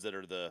the ones that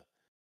are the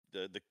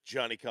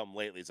Johnny come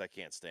latelys, I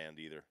can't stand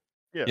either.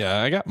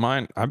 Yeah, I got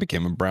mine. I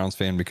became a Browns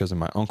fan because of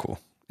my uncle.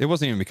 It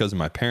wasn't even because of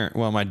my parent.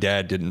 Well, my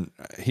dad didn't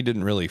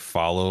really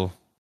follow.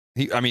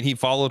 He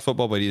followed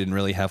football, but he didn't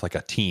really have like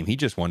a team. He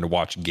just wanted to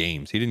watch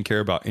games. He didn't care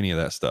about any of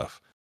that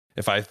stuff.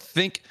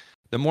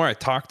 The more I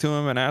talked to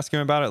him and asked him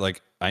about it,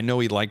 like I know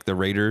he liked the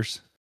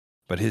Raiders,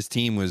 but his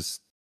team was,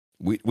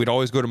 we'd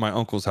always go to my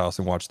uncle's house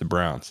and watch the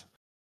Browns.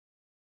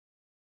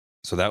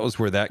 So that was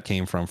where that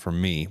came from for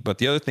me. But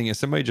the other thing is,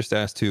 somebody just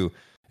asked too,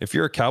 if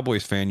you're a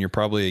Cowboys fan, you're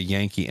probably a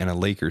Yankee and a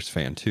Lakers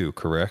fan too,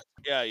 correct?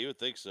 Yeah, you would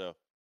think so.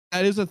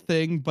 That is a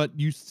thing, but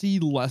you see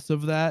less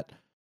of that.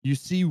 You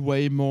see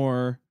way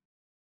more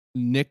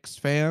Knicks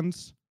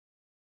fans.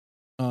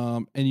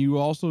 And you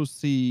also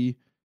see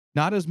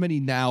not as many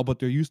now, but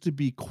there used to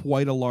be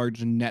quite a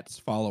large Nets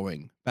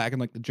following back in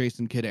like the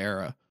Jason Kidd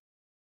era.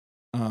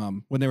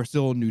 When they were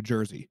still in New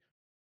Jersey.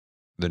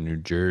 The New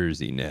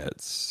Jersey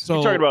Nets. So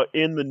you're talking about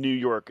in the New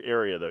York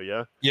area though,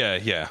 yeah?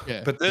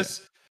 Yeah. But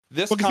this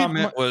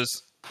comment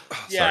was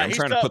sorry, I'm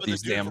trying to put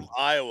these damn from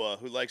Iowa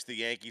who likes the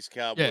Yankees,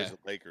 Cowboys, and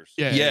Lakers.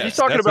 Yeah. He's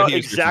talking about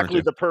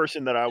exactly the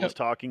person that I was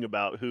talking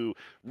about who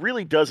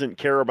really doesn't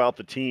care about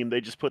the team.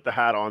 They just put the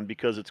hat on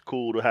because it's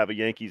cool to have a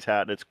Yankees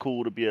hat, and it's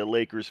cool to be a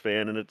Lakers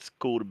fan, and it's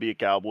cool to be a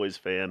Cowboys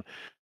fan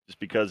just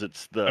because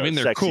it's the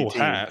they're sexy cool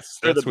team. hats.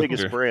 They're the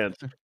biggest brands.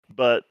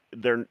 but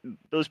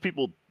those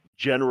people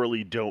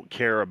generally don't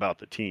care about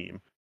the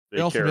team. They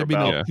also care maybe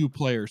about know 2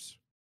 players.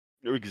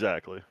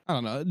 Exactly. I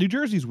don't know. New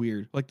Jersey's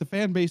weird. Like the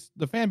fan base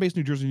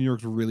New Jersey, New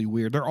York's really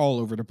weird. They're all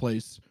over the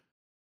place.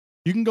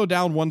 You can go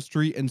down one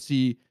street and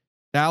see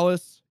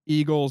Dallas,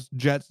 Eagles,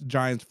 Jets,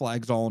 Giants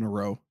flags all in a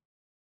row.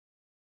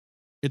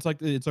 It's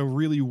like it's a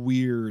really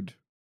weird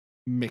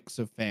mix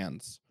of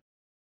fans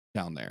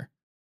down there.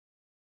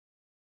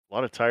 A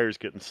lot of tires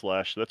getting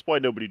slashed. That's why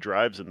nobody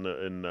drives in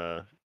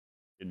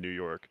New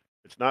York.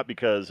 It's not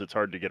because it's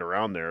hard to get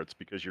around there. It's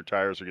because your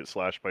tires are getting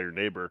slashed by your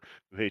neighbor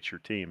who hates your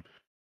team.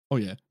 Oh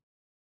yeah,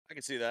 I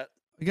can see that.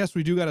 I guess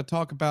we do got to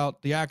talk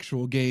about the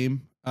actual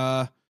game.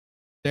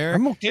 Derek,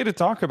 I'm okay to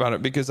talk about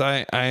it because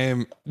I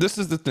am. This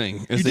is the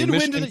thing. You did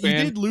win. You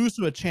did lose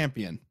to a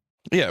champion.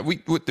 Yeah,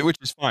 which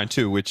is fine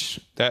too. Which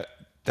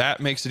that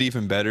makes it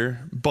even better.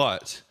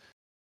 But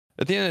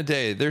at the end of the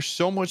day, there's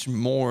so much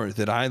more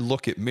that I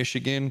look at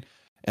Michigan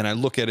and I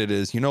look at it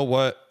as, you know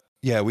what?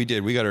 Yeah, we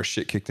did. We got our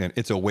shit kicked in.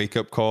 It's a wake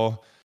up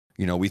call.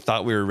 You know, we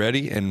thought we were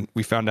ready and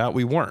we found out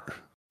we weren't.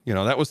 You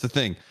know, that was the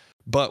thing.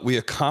 But we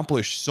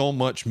accomplished so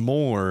much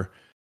more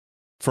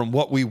from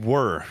what we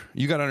were.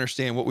 You got to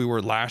understand what we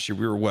were last year.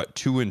 We were what,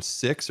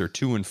 2-6 or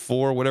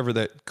 2-4, whatever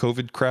that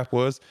COVID crap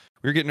was.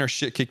 We were getting our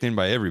shit kicked in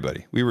by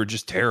everybody. We were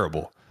just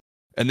terrible.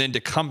 And then to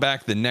come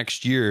back the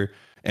next year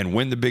and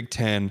win the Big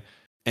Ten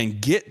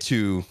and get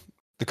to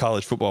the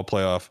college football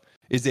playoff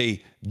is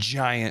a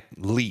giant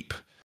leap.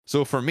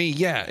 So for me,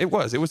 yeah, it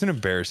was an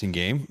embarrassing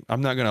game.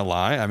 I'm not going to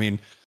lie. I mean,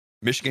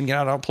 Michigan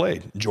got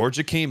outplayed.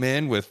 Georgia came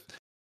in with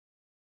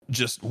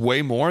just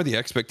way more. The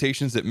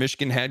expectations that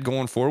Michigan had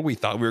going forward, we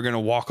thought we were going to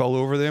walk all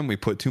over them. We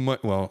put too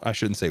much. Well, I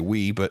shouldn't say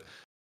we, but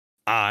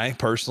I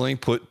personally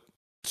put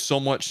so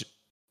much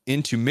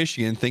into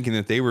Michigan thinking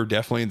that they were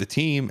definitely the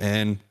team,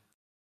 and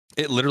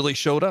it literally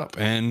showed up,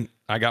 and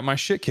I got my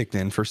shit kicked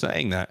in for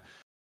saying that.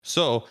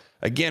 So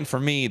again, for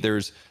me,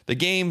 there's the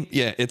game.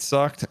 Yeah, it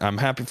sucked. I'm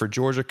happy for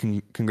Georgia.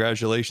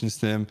 Congratulations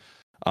to them.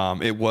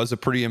 It was a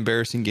pretty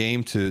embarrassing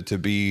game to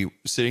be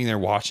sitting there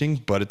watching,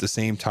 but at the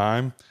same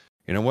time,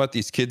 you know what?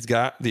 These kids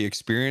got the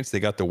experience. They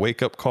got the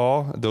wake up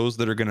call. Those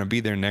that are going to be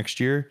there next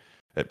year,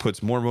 it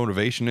puts more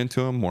motivation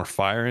into them, more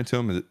fire into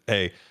them.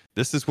 Hey,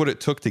 this is what it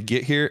took to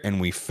get here,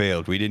 and we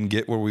failed. We didn't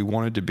get where we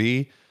wanted to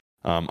be.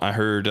 I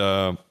heard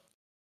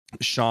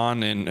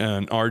Sean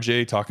and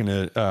RJ talking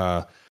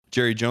to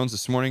Jerry Jones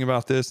this morning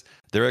about this.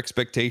 Their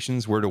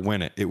expectations were to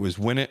win it. It was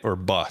win it or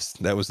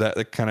bust. That was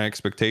that kind of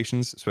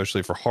expectations,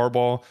 especially for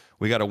Harbaugh.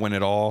 We got to win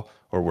it all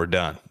or we're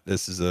done.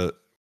 This is a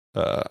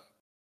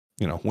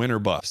win or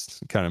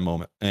bust kind of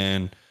moment.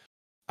 And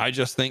I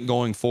just think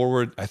going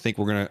forward, I think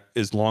we're going to,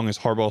 as long as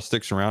Harbaugh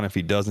sticks around, if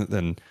he doesn't,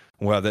 then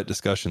we'll have that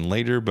discussion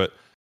later. But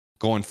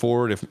going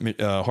forward, if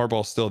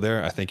Harbaugh's still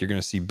there, I think you're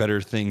going to see better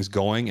things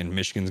going, and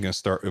Michigan's going to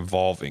start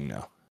evolving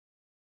now.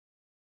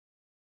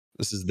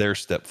 This is their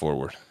step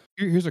forward.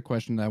 Here's a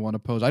question that I want to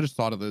pose. I just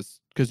thought of this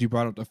because you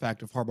brought up the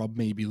fact of Harbaugh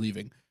may be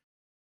leaving.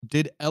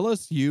 Did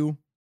LSU,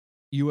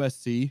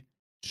 USC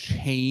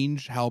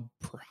change how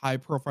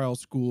high-profile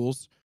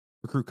schools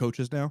recruit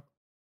coaches now?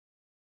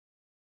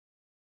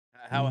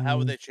 How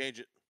would they change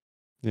it?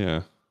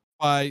 Yeah.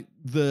 By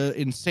the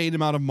insane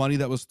amount of money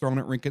that was thrown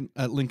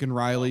at Lincoln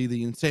Riley,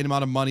 the insane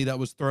amount of money that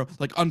was thrown,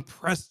 like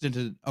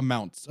unprecedented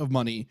amounts of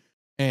money,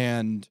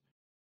 and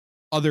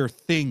other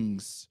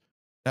things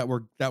that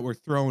were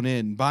thrown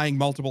in, buying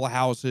multiple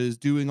houses,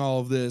 doing all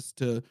of this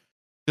does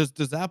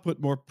that put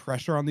more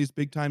pressure on these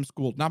big time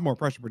schools? Not more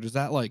pressure, but does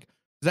that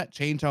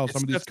change how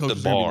some of these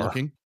coaches are gonna be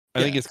looking?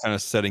 I think it's kind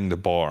of setting the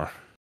bar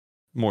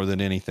more than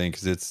anything,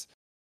 because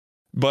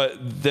but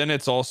then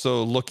it's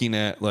also looking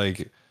at,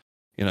 like,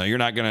 you know, you're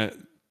not gonna.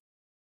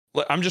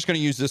 I'm just gonna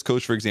use this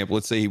coach for example.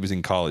 Let's say he was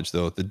in college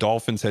though. The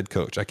Dolphins head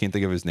coach, I can't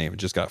think of his name. It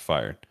just got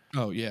fired.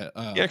 Oh yeah,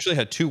 he actually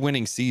had 2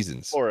 winning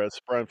seasons.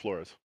 Brian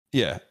Flores.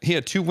 Yeah, he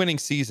had 2 winning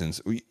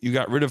seasons. You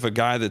got rid of a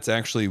guy that's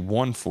actually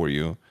won for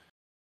you.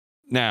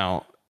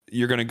 Now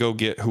you're going to go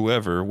get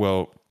whoever.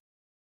 Well,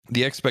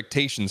 the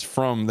expectations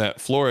from that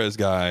Flores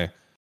guy,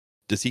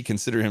 does he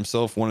consider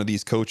himself one of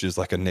these coaches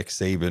like a Nick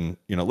Saban?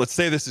 You know, let's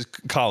say this is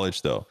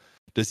college though.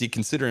 Does he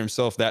consider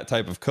himself that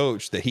type of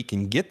coach that he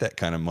can get that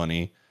kind of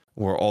money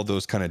or all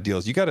those kind of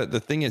deals? The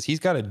thing is, he's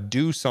got to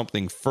do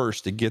something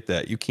first to get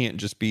that. You can't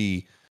just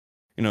be,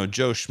 you know,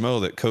 Joe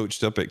Schmo that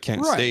coached up at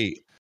Kent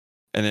State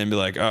and then be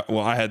like, well,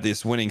 I had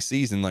this winning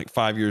season like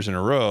 5 years in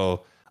a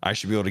row. I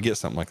should be able to get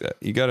something like that.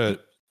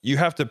 You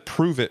have to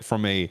prove it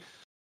from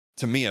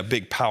to me, a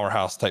big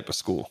powerhouse type of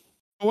school.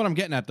 What I'm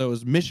getting at though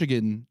is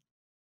Michigan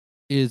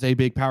is a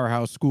big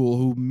powerhouse school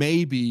who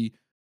maybe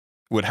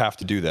would have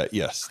to do that.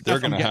 Yes. They're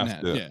going to have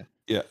to. Yeah.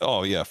 Yeah.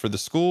 Oh yeah. For the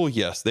school.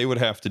 Yes. They would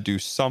have to do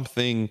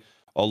something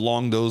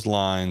along those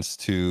lines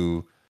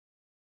to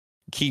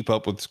keep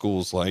up with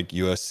schools like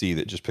USC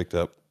that just picked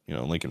up, you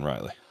know, Lincoln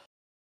Riley.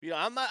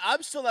 Yeah,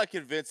 I'm still not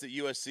convinced that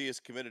USC is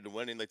committed to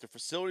winning. Like, the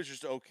facilities are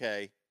just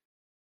okay.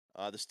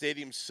 The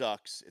stadium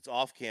sucks. It's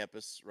off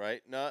campus,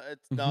 right? No,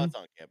 it's on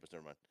campus.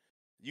 Never mind.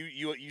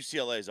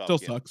 UCLA is off. Still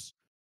campus. sucks.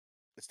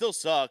 It still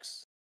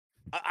sucks.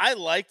 I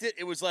liked it.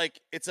 It was like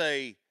it's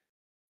a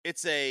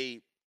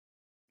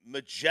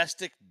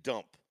majestic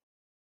dump.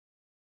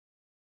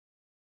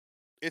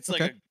 It's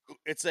like Okay.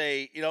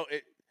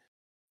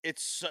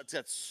 it's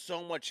got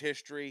so much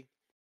history.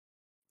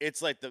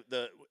 It's like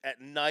the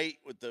at night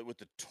with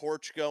the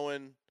torch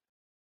going.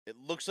 It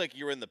looks like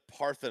you're in the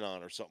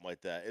Parthenon or something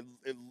like that.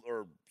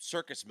 Or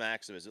Circus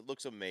Maximus. It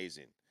looks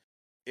amazing.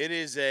 It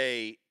is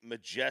a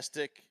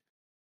majestic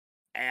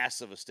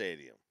ass of a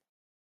stadium.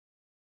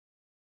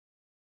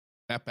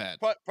 That bad.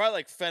 Probably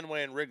like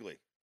Fenway and Wrigley.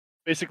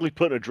 Basically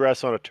putting a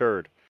dress on a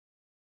turd.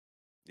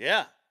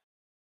 Yeah.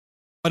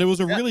 But it was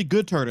a really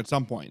good turd at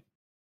some point.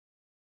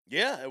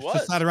 Yeah, it Just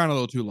was. sat around a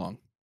little too long.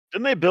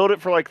 Didn't they build it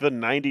for like the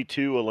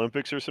 '92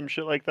 Olympics or some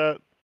shit like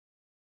that?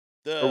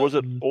 Or was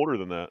it older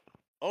than that?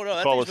 Oh no,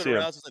 that thing's been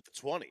around since like the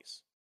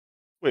 20s.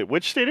 Wait,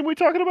 which stadium are we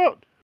talking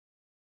about?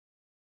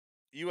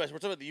 We're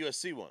talking about the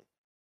USC one.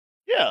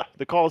 Yeah,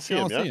 the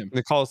Coliseum. Yeah,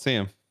 The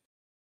Coliseum.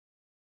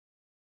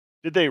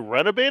 did they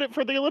renovate it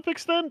for the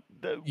Olympics then?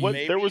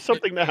 There was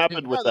something that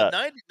happened with that.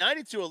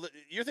 92.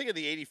 You're thinking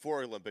the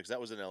 '84 Olympics. That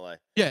was in LA.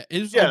 Yeah,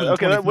 it was Yeah,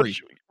 okay,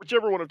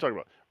 whichever one I'm talking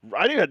about.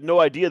 I had no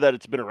idea that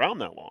it's been around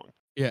that long.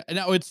 Yeah, and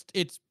now it's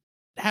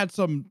had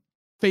some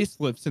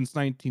facelift since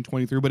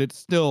 1923, but it's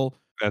still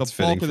That's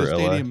the bulk fitting of the for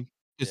LA. stadium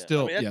is Yeah.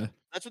 still I mean,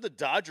 that's what the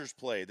Dodgers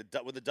played.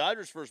 When the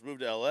Dodgers first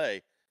moved to LA,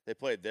 they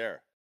played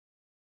there.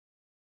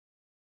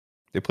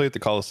 They play at the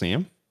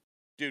Coliseum.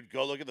 Dude,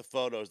 go look at the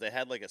photos. They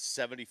had like a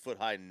 70-foot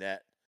high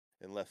net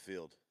in left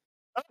field.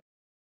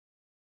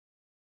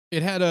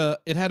 It had a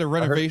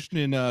renovation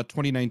in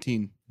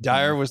 2019.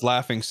 Dyer was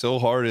laughing so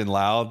hard and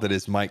loud that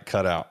his mic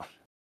cut out.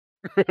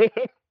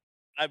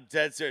 I'm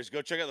dead serious.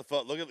 Go check out the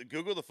photo.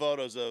 Google the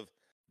photos of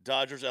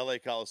Dodgers LA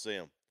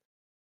Coliseum.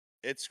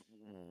 It's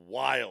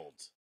wild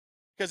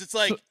because it's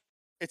like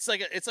a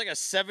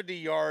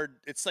 70-yard.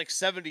 It's like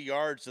 70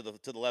 yards to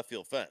the left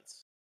field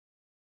fence.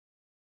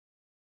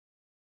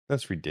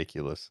 That's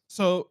ridiculous.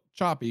 So,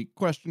 Choppy,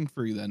 question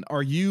for you then.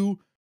 Are you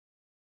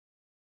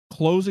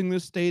closing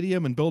this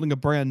stadium and building a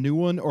brand new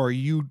one, or are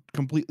you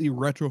completely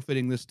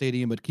retrofitting this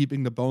stadium but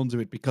keeping the bones of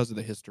it because of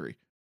the history?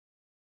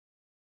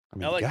 I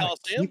mean, LA you gotta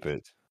Coliseum? keep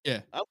it.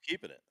 Yeah. I'm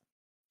keeping it.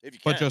 If you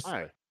can.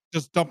 But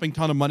just dumping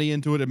ton of money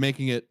into it and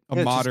making it a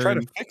modern. Just try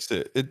to fix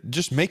it.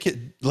 Just make it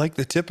like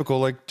the typical,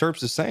 like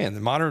Terps is saying,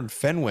 the modern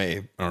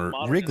Fenway or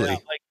Wrigley.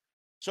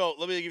 So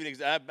let me give you an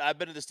example. I've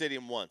been to the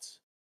stadium once.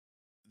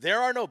 There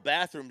are no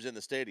bathrooms in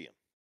the stadium.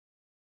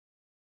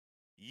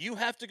 You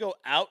have to go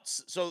out.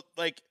 So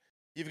like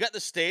you've got the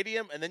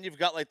stadium, and then you've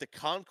got like the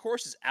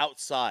concourse is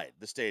outside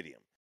the stadium,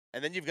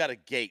 and then you've got a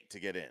gate to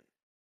get in,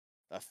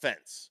 a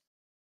fence.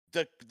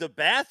 The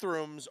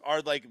bathrooms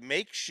are like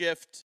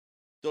makeshift,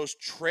 those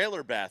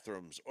trailer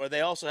bathrooms, or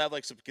they also have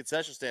like some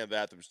concession stand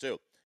bathrooms too.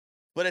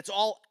 But it's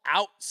all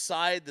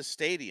outside the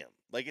stadium.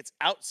 Like it's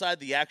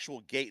outside the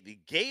actual gate. The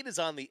gate is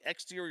on the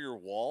exterior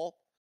wall,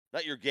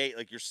 not your gate,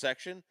 like your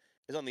section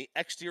is on the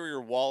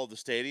exterior wall of the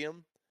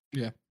stadium.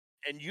 Yeah.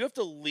 And you have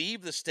to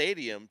leave the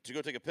stadium to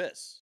go take a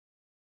piss.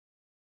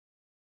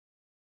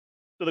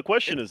 So the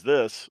question is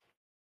this.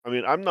 I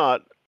mean,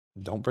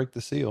 Don't break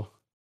the seal.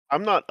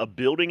 I'm not a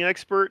building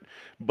expert,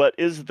 but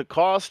is the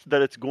cost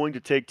that it's going to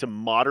take to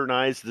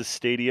modernize the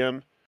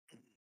stadium,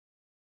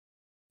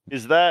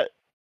 is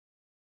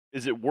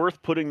it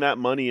worth putting that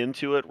money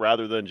into it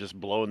rather than just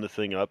blowing the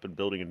thing up and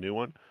building a new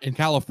one? In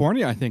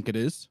California, I think it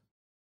is.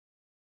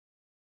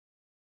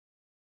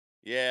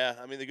 Yeah,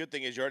 I mean the good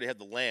thing is you already had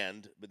the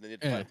land, but then you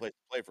had to find a place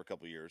to play for a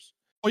couple of years.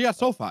 Oh yeah,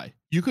 SoFi.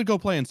 You could go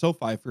play in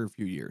SoFi for a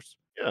few years.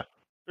 Yeah,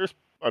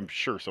 I'm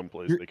sure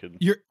someplace they could.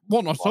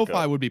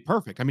 SoFi would be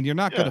perfect. I mean, you're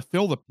not going to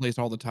fill the place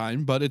all the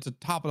time, but it's a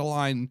top of the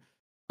line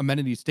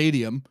amenity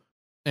stadium,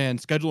 and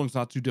scheduling's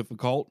not too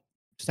difficult.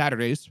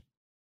 Saturdays.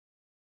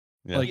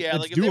 Yeah, like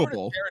it's if they were to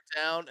doable. tear it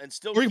down and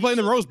still. Or you play in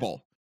the Rose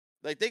Bowl.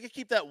 Like they could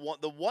keep the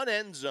one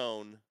end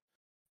zone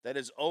that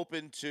is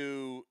open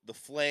to the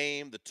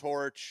flame, the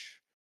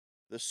torch,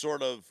 the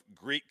sort of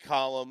Greek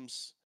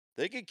columns.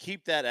 They could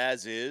keep that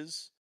as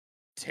is,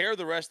 tear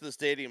the rest of the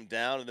stadium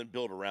down, and then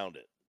build around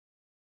it.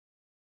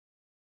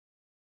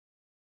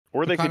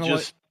 Or they could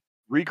just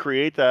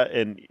recreate that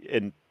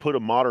and put a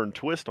modern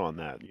twist on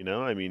that, you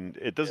know? I mean,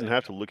 it doesn't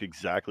have to look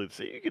exactly the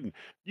same.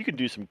 You can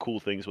do some cool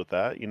things with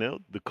that, you know?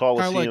 The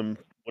Coliseum,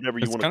 whatever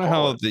you want to call it. It's kind of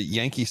how the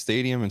Yankee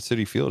Stadium and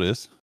Citi Field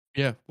is.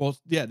 Yeah, well,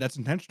 yeah, that's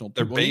intentional.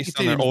 They're based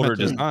on their older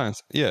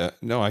designs. Yeah,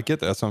 no, I get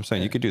that. That's what I'm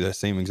saying. You could do that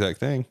same exact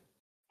thing.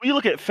 Well, you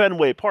look at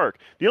Fenway Park.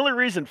 The only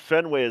reason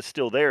Fenway is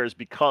still there is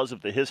because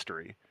of the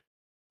history.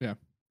 Yeah,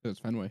 it's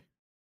Fenway.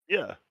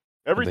 Yeah.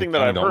 Everything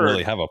that I've heard, don't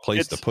really have a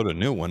place to put a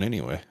new one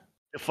anyway.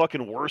 The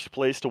fucking worst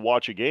place to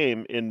watch a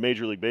game in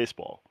Major League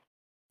Baseball.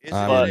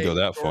 I wouldn't go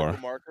that far.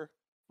 Marker?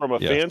 From a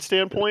fan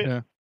standpoint,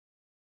 yeah.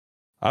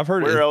 I've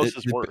heard where else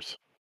is worse?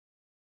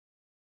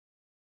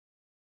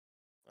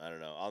 I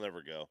don't know. I'll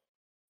never go.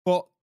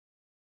 Well,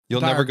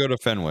 you'll never go to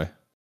Fenway.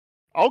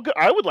 I'll go.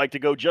 I would like to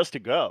go just to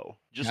go,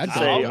 just to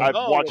say I've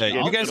watched.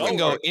 You guys can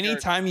go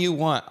anytime you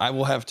want. I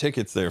will have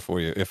tickets there for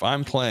you. If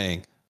I'm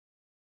playing,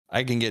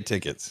 I can get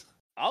tickets.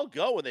 I'll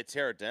go when they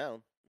tear it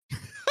down.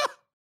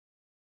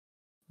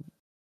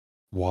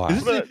 Why?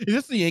 Is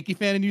this the Yankee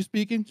fan in you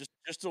speaking?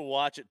 Just to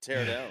watch it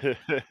tear down.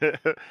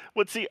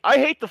 But see, I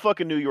hate the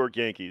fucking New York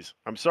Yankees.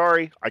 I'm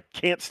sorry, I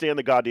can't stand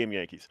the goddamn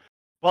Yankees.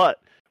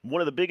 But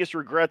one of the biggest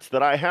regrets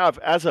that I have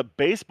as a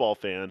baseball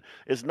fan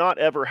is not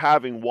ever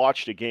having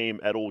watched a game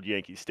at Old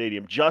Yankee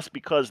Stadium, just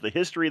because the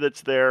history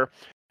that's there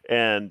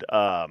and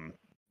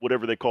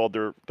whatever they called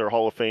their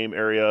Hall of Fame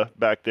area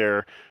back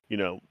there,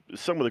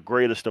 some of the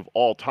greatest of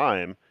all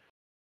time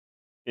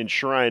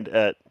enshrined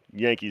at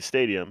Yankee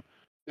Stadium.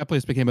 That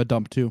place became a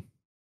dump too.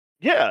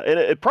 Yeah, and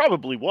it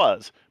probably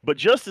was. But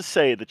just to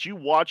say that you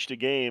watched a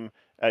game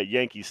at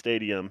Yankee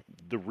Stadium,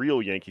 the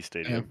real Yankee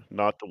Stadium,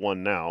 not the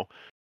one now,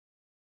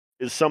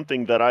 is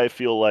something that I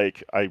feel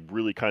like I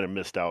really kind of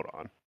missed out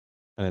on.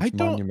 And it's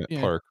Monument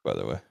Park, by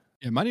the way.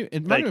 Yeah,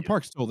 Monument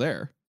Park's still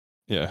there.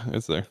 Yeah,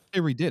 it's there. They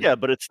redid it. Yeah,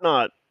 but it's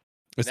not.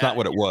 It's not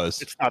what it was.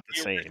 It's not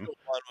the same. Original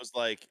one was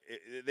like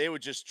they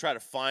would just try to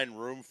find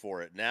room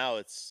for it. Now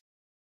it's,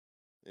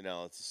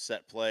 it's a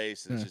set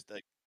place. It's just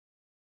like,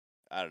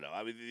 I don't know.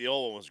 I mean, the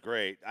old one was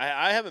great.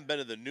 I haven't been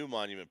to the new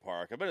Monument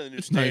Park. I've been to the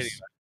new stadium.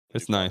 Nice.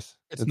 It's nice.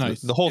 It's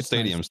nice. The whole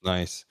stadium's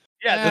nice.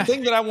 Yeah, the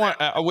thing that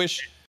I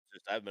wish.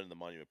 I've been to the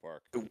Monument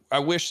Park. I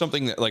wish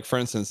something that, like, for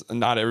instance,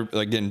 not every,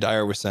 like, again,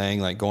 Dyer was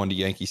saying, like, going to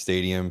Yankee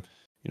Stadium,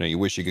 you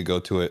wish you could go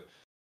to it.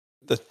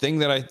 The thing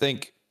that I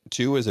think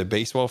too, as a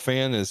baseball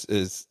fan,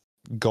 is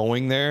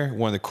going there.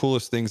 One of the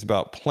coolest things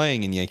about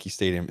playing in Yankee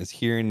Stadium is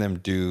hearing them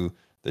do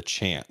the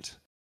chant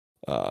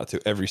to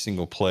every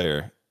single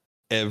player,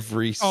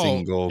 every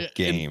single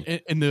game.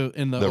 In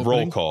the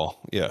roll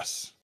call,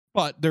 yes.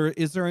 But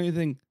is there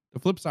anything? The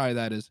flip side of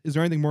that is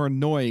there anything more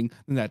annoying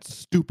than that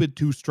stupid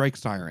 2-strike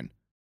siren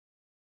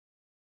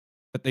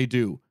that they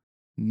do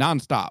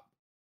nonstop?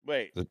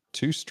 Wait, the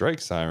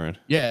 2-strike siren.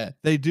 Yeah,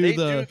 they do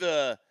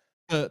the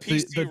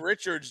PC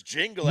Richards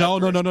jingle. No.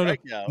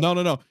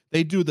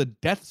 They do the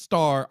Death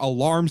Star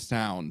alarm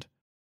sound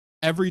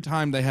every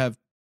time they have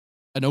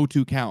an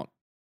 0-2 count.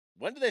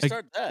 When did they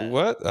start that?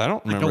 What? I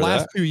don't remember the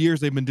last that. few years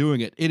they've been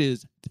doing it. It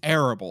is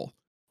terrible.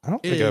 I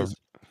don't think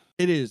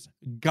it is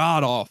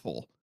god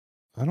awful.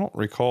 I don't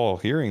recall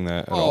hearing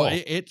that at all.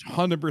 It's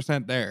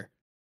 100% there.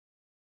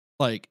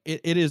 Like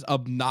it is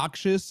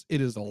obnoxious.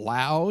 It is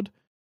loud.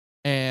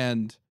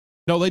 And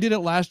no, they did it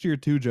last year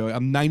too, Joey.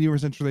 I'm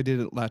 90% sure they did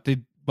it last.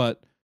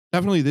 But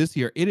definitely this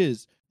year, it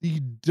is the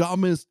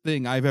dumbest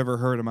thing I've ever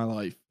heard in my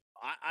life.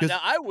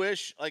 I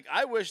wish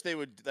they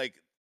would, like.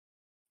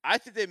 I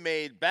think they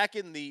made back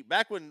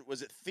when,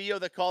 was it Theo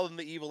that called them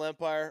the Evil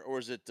Empire, or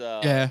was it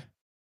the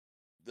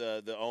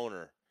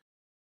owner?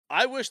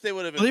 I wish they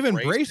would have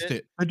embraced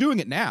it. They're doing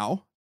it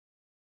now.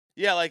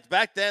 Yeah, like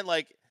back then,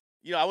 like,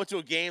 I went to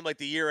a game like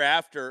the year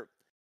after,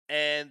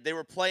 and they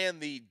were playing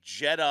the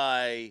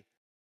Jedi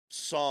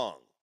song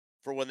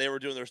for when they were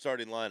doing their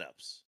starting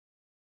lineups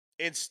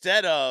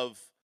instead of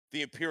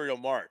the Imperial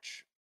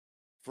March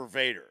for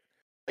Vader.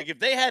 Like, if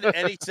they had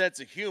any sense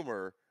of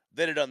humor,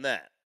 they'd have done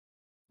that.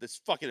 Let's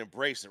fucking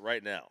embrace it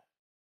right now.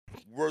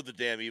 We're the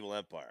damn Evil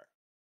Empire.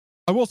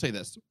 I will say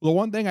this. The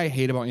one thing I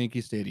hate about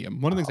Yankee Stadium,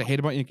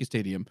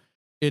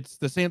 it's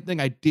the same thing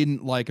I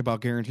didn't like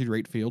about Guaranteed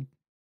Rate Field,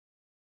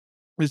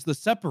 is the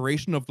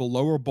separation of the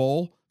lower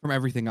bowl from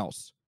everything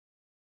else.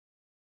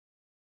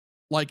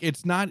 Like,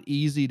 it's not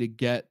easy to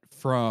get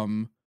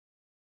from,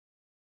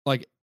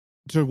 like,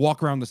 to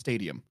walk around the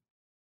stadium.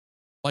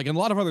 Like, in a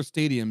lot of other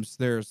stadiums,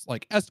 there's,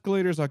 like,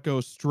 escalators that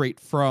go straight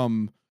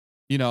from,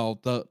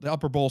 the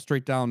upper bowl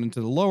straight down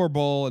into the lower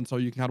bowl, and so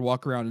you can kind of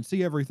walk around and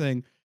see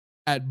everything.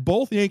 At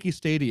both Yankee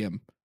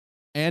Stadium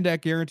and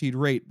at Guaranteed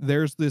Rate,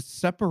 there's this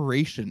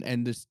separation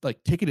and this,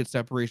 like, ticketed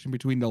separation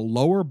between the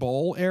lower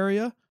bowl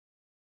area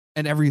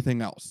and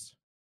everything else.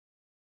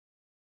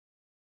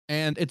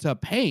 And it's a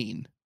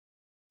pain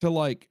to,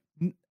 like,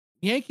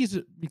 Yankees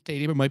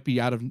Stadium, it might be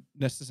out of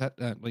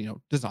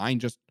design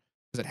just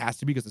because it has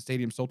to be, because the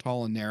stadium's so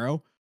tall and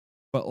narrow.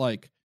 But,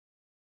 like,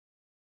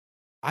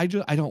 I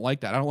don't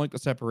like that. I don't like the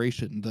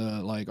separation.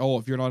 The, like,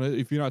 if you're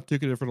not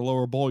ticketed for the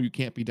lower bowl, you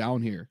can't be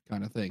down here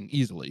kind of thing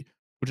easily,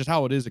 which is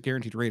how it is at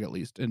Guaranteed Rate, at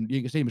least. And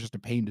Yankee Stadium is just a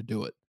pain to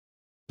do it,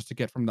 just to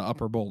get from the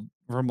upper bowl,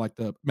 from, like,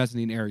 the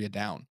mezzanine area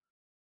down.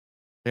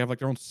 They have, like,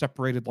 their own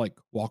separated, like,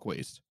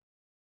 walkways.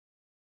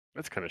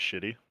 That's kind of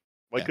shitty.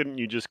 Why couldn't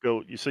you just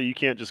go? So you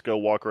can't just go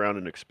walk around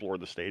and explore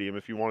the stadium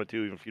if you wanted to,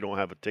 even if you don't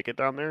have a ticket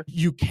down there?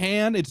 You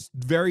can.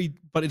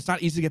 But it's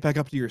not easy to get back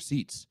up to your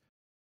seats.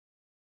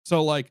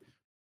 So, like,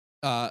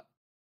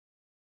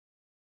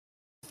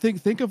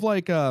 think of,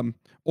 like,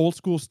 old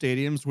school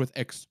stadiums with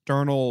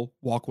external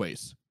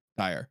walkways,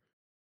 Dyer,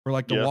 where,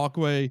 like, the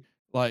walkway,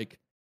 like,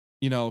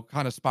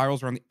 kind of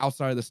spirals around the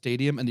outside of the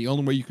stadium, and the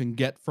only way you can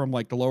get from,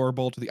 like, the lower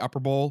bowl to the upper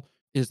bowl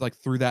is, like,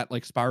 through that,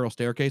 like, spiral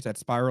staircase, that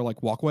spiral,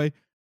 like, walkway.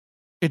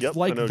 It's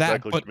like that,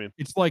 exactly, but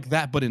it's like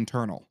that, but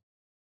internal.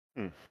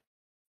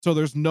 So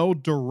there's no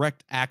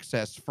direct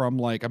access from,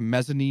 like, a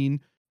mezzanine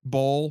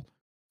bowl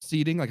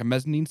seating, like a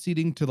mezzanine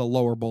seating, to the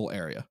lower bowl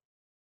area.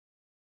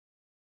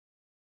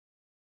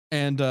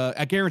 And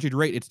at Guaranteed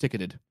Rate, it's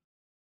ticketed.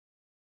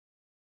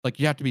 Like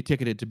you have to be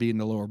ticketed to be in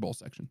the lower bowl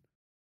section.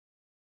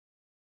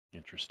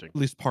 Interesting. At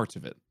least parts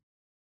of it.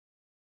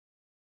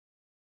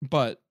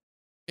 But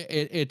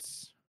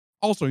it's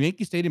also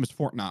Yankee Stadium is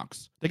Fort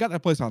Knox. They got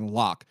that place on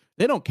lock.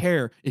 They don't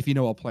care if you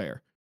know a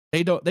player.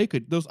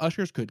 Those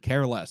ushers could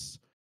care less.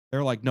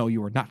 They're like, no,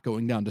 you are not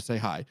going down to say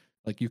hi.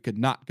 Like you could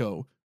not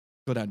go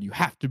down. You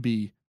have to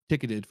be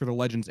ticketed for the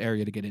Legends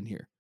area to get in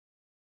here.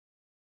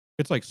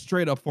 It's like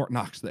straight up Fort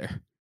Knox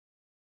there.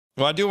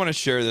 Well, I do want to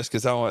share this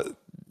because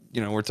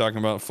we're talking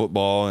about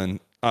football, and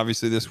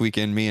obviously this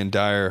weekend, me and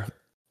Dyer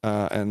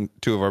and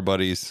three of our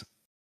buddies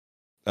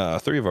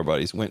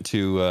went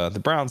to the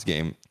Browns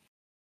game.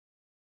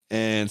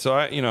 And so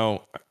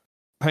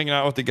hanging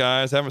out with the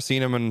guys, haven't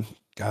seen them in,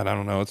 God, I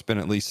don't know. It's been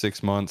at least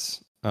 6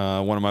 months.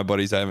 One of my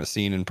buddies I haven't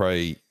seen in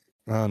probably,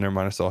 never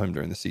mind. I saw him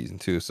during the season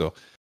too. So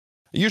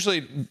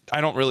usually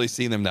I don't really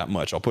see them that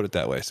much. I'll put it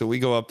that way. So we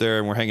go up there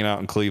and we're hanging out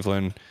in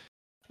Cleveland,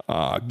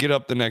 get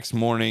up the next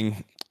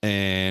morning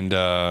and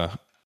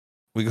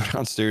we go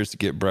downstairs to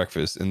get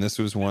breakfast. And this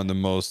was one of the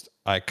most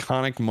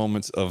iconic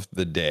moments of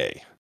the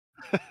day.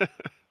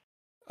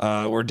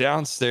 We're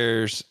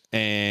downstairs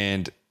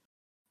and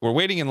we're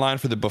waiting in line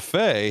for the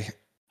buffet,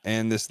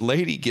 and this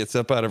lady gets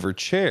up out of her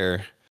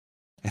chair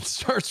and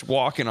starts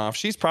walking off.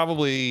 She's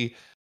probably,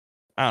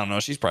 I don't know,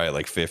 she's probably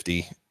like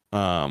 50.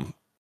 I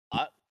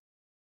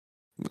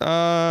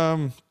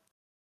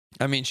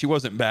mean, she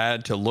wasn't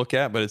bad to look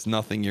at, but it's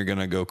nothing you're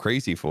gonna go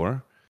crazy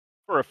for.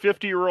 For a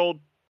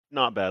 50-year-old,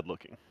 not bad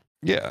looking.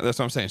 Yeah, that's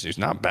what I'm saying. She's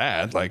not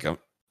bad. Like, as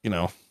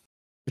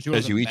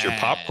you eat your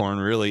popcorn,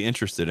 really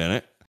interested in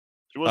it.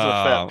 She wasn't a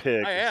fat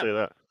pig, I'll say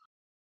that.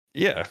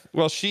 Yeah.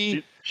 Well,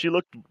 she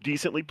looked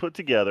decently put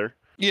together.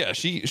 Yeah,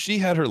 she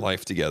had her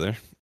life together.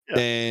 Yeah.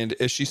 And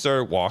as she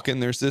started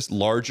walking, there's this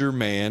larger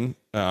man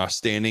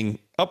standing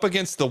up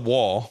against the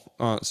wall.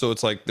 So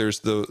it's like there's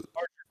the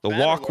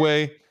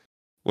walkway.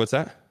 What's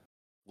that?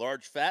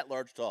 Large fat,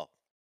 large tall.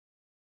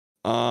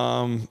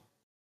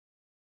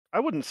 I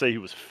wouldn't say he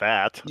was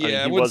fat.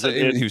 Yeah, he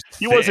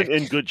wasn't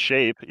in good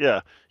shape.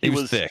 Yeah, he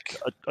was thick.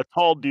 A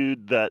tall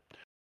dude that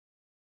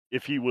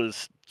if he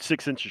was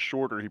 6 inches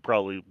shorter, he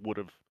probably would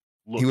have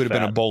looked He would have fat.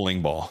 been a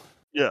bowling ball.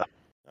 Yeah.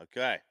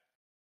 Okay.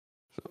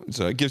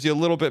 So it gives you a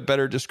little bit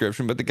better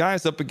description, but the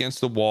guy's up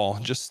against the wall,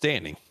 just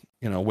standing,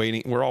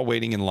 waiting. We're all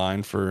waiting in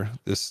line for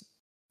this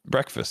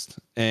breakfast.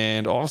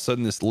 And all of a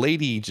sudden this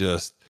lady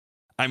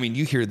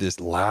you hear this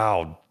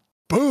loud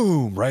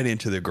boom right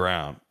into the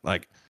ground,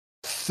 like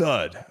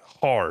thud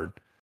hard.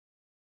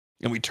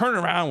 And we turn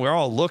around, we're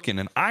all looking,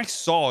 and I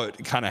saw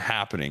it kind of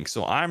happening.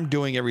 So I'm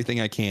doing everything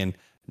I can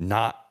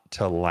not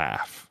to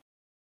laugh.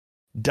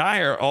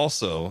 Dyer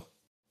also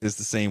is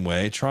the same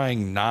way,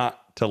 trying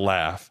not to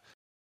laugh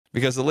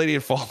because the lady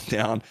had fallen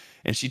down,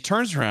 and she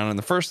turns around and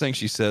the first thing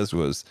she says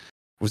was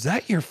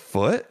that your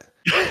foot?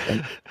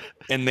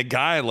 and the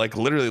guy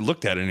literally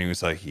looked at it and he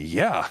was like,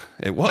 yeah,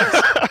 it was.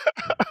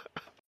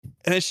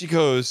 And then she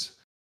goes,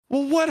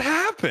 well, what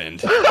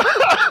happened?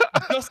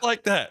 Just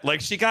like that. Like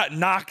she got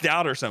knocked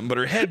out or something, but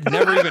her head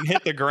never even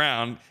hit the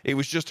ground. It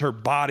was just her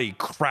body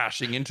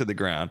crashing into the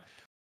ground.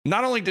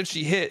 Not only did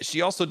she hit,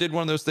 she also did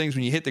one of those things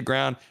when you hit the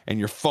ground and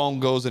your phone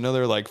goes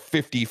another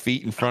 50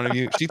 feet in front of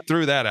you. She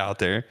threw that out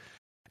there.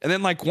 And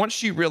then once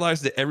she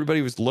realized that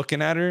everybody was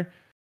looking at her,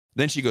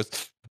 then she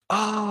goes,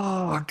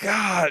 oh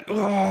God.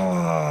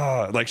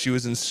 Oh. Like she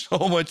was in so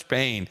much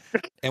pain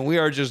and we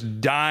are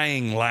just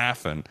dying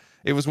laughing.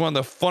 It was one of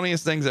the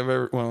funniest things I've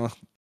ever, well,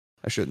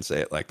 I shouldn't say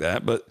it like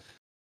that, but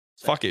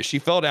fuck it. She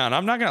fell down.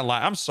 I'm not going to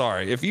lie. I'm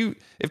sorry.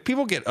 If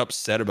people get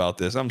upset about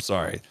this, I'm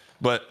sorry.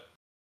 But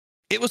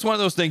it was one of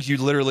those things you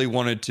literally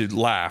wanted to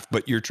laugh,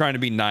 but you're trying to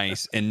be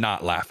nice and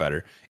not laugh at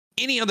her.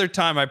 Any other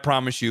time, I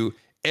promise you,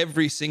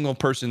 every single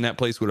person in that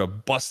place would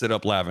have busted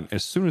up laughing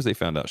as soon as they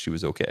found out she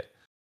was okay.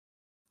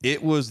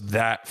 It was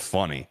that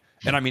funny.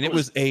 And it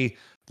was a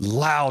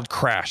loud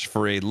crash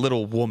for a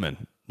little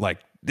woman.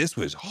 This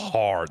was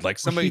hard.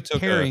 Somebody took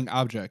carrying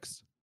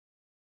objects.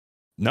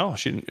 No,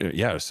 she didn't.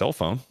 Yeah, a cell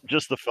phone.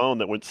 Just the phone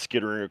that went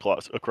skittering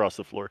across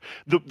the floor.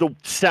 The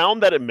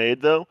sound that it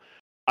made, though,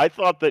 I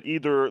thought that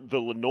either the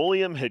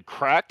linoleum had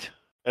cracked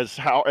as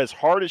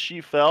hard as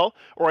she fell,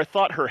 or I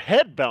thought her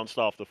head bounced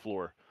off the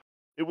floor.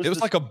 It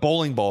was like a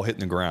bowling ball hitting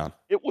the ground.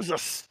 It was a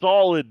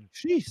solid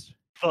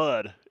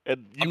thud,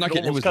 and you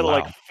could almost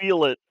kind of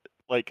feel it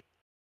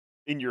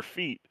in your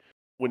feet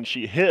when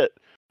she hit.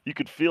 You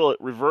could feel it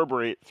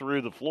reverberate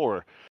through the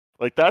floor.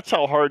 That's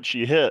how hard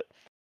she hit.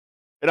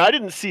 And I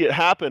didn't see it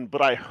happen,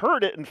 but I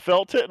heard it and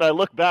felt it, and I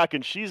look back,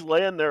 and she's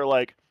laying there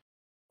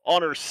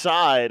on her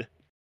side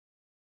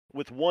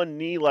with one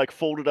knee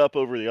folded up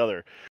over the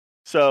other.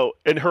 So,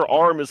 and her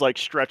arm is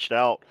stretched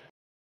out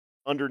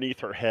underneath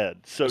her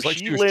head. So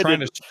she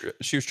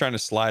was trying to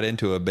slide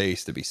into a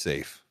base to be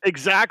safe.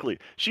 Exactly.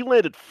 She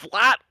landed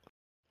flat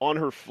on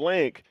her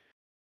flank,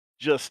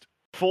 just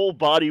full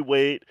body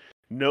weight,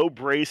 no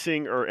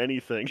bracing or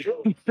anything.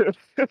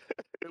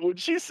 When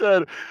she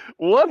said,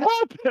 "What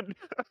happened?"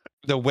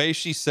 The way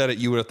she said it,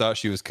 you would have thought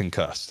she was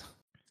concussed.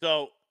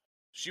 So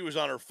she was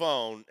on her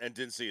phone and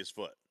didn't see his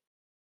foot.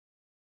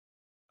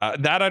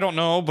 That I don't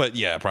know, but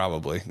yeah,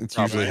 probably. It's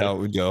usually how it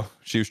would go.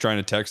 She was trying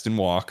to text and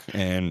walk,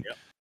 and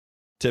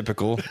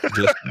typical,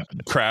 just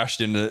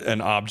crashed into an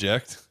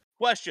object.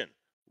 Question: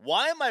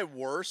 why am I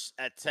worse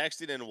at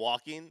texting and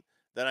walking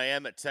than I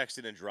am at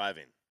texting and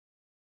driving?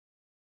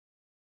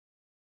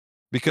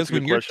 Because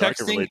when you're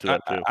texting,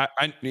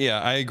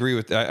 I agree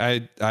with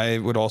that. I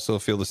would also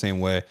feel the same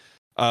way.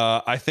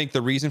 I think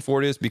the reason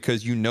for it is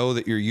because you know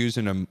that you're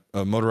using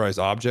a motorized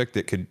object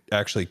that could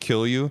actually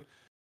kill you,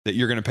 that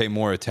you're going to pay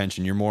more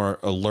attention. You're more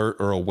alert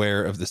or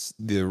aware of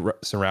the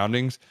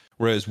surroundings.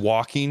 Whereas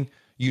walking,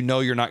 you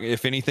know, you're not,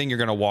 if anything, you're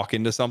going to walk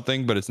into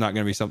something, but it's not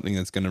going to be something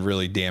that's going to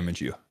really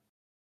damage you.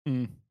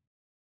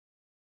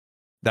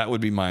 That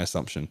would be my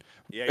assumption.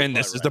 Yeah, and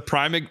this is the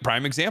prime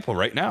example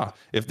right now.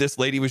 If this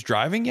lady was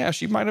driving, yeah,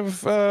 she might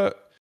have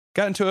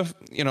got into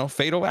a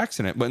fatal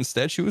accident, but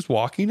instead she was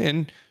walking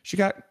and she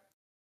got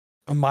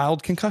a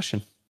mild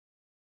concussion.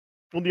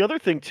 Well, the other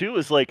thing too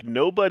is like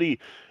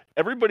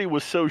everybody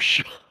was so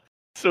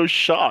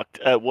shocked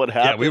at what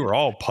happened. Yeah, we were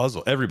all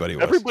puzzled.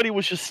 Everybody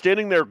was just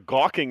standing there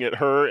gawking at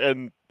her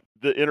and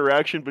the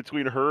interaction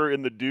between her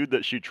and the dude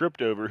that she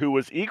tripped over, who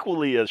was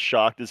equally as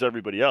shocked as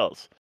everybody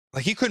else.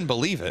 Like, he couldn't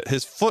believe it.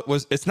 His foot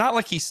it's not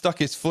like he stuck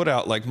his foot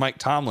out like Mike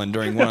Tomlin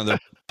during one of the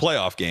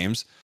playoff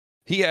games.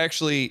 He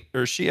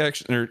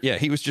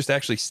was just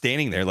actually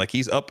standing there. Like,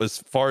 he's up as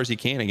far as he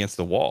can against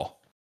the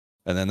wall.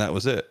 And then that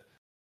was it.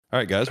 All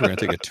right, guys, we're going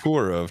to take a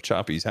tour of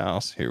Choppy's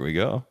house. Here we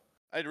go.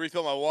 I had to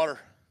refill my water.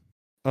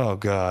 Oh,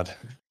 God.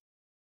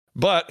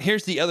 But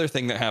here's the other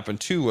thing that happened,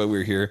 too, while we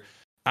were here.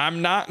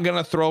 I'm not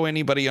going to throw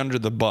anybody under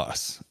the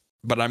bus,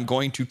 but I'm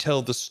going to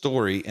tell the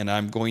story, and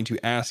I'm going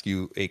to ask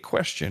you a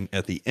question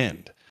at the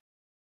end.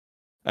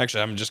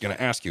 Actually, I'm just going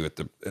to ask you at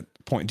the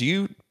point. Do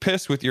you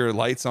piss with your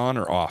lights on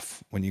or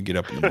off when you get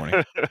up in the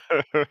morning?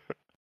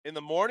 In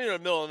the morning or the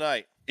middle of the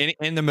night?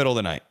 In the middle of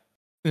the night.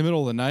 In the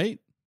middle of the night?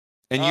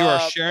 And you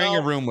are sharing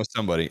a room with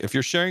somebody. If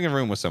you're sharing a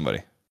room with somebody.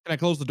 Can I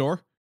close the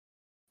door?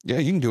 Yeah,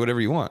 you can do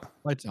whatever you want.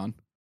 Lights on.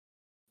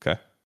 Okay.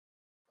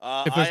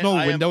 If there's no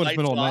window in the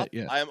middle of the night,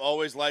 yeah. I am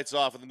always lights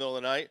off in the middle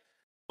of the night.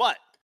 But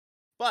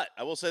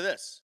I will say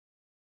this.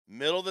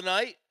 Middle of the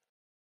night,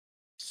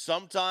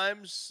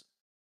 sometimes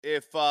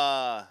if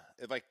I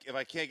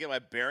can't get my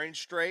bearings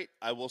straight,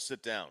 I will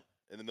sit down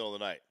in the middle of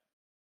the night.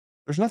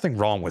 There's nothing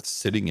wrong with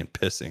sitting and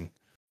pissing.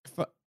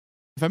 If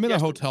I'm in a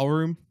hotel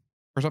room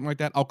or something like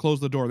that, I'll close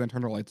the door, then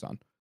turn the lights on.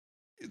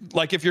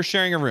 Like if you're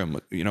sharing a room,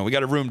 we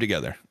got a room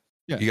together.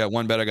 Yeah. You got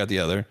one bed, I got the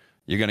other.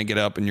 You're going to get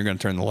up and you're going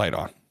to turn the light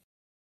on.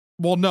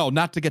 Well, no,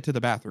 not to get to the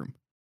bathroom.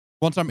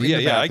 Once I'm in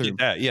the bathroom. Yeah, I get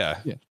that.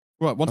 Yeah.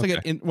 Well, once I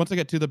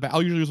get to the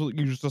I'll usually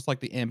use just like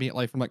the ambient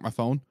light from like my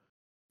phone.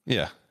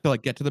 Yeah. To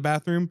like get to the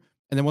bathroom.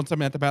 And then once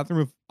I'm at the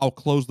bathroom, I'll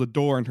close the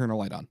door and turn the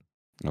light on.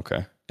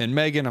 Okay. And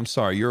Megan, I'm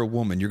sorry, you're a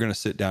woman. You're going to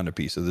sit down to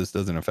pee, so this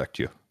doesn't affect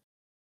you.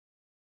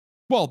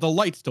 Well, the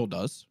light still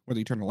does, whether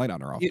you turn the light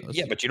on or off.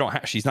 Yeah, but you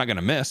don't she's not going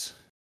to miss.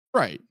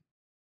 Right.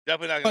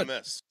 Definitely not going to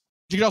miss.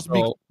 She can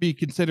also be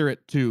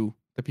considerate to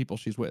the people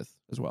she's with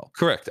as well.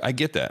 Correct. I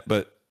get that.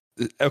 But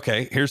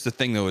okay, here's the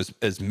thing though,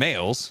 as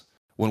males,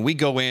 when we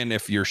go in,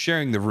 if you're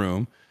sharing the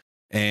room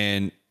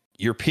and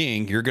you're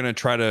peeing, you're going to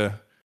try to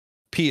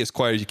pee as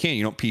quiet as you can.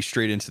 You don't pee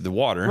straight into the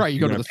water. Right. You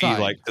go to the side.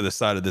 Like to the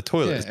side of the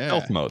toilet. It's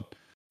stealth mode.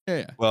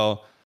 Yeah.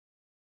 Well,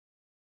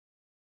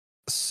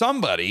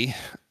 somebody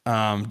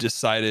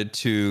decided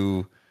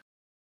to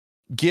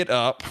get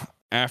up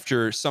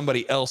after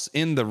somebody else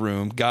in the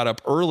room got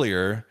up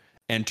earlier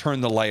and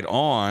turned the light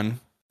on,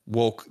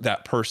 woke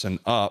that person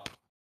up.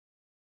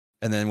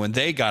 And then when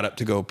they got up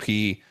to go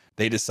pee,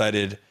 they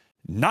decided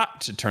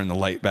not to turn the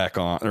light back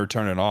on or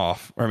turn it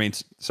off.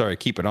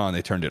 Keep it on.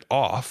 They turned it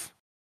off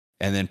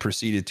and then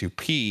proceeded to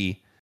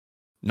pee.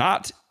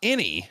 Not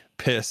any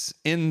piss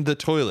in the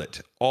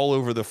toilet, all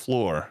over the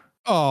floor.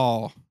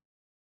 Oh.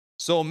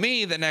 So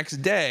me the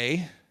next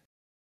day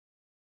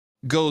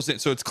goes in.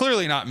 So it's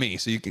clearly not me.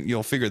 So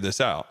you'll figure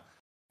this out.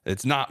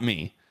 It's not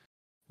me.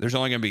 There's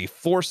only going to be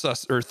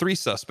 3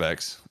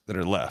 suspects that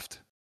are left.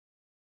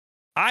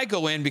 I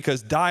go in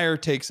because Dyer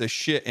takes a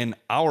shit in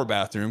our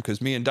bathroom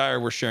because me and Dyer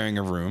were sharing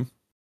a room.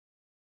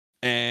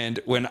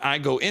 And when I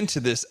go into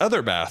this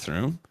other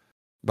bathroom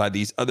by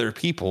these other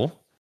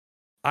people,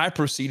 I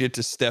proceeded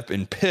to step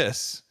and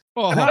piss,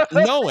 not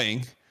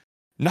knowing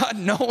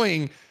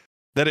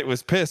that it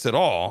was piss at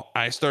all.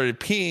 I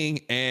started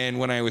peeing, and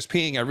when I was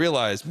peeing, I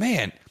realized,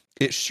 man,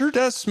 it sure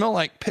does smell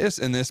like piss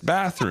in this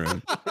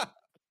bathroom.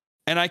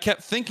 And I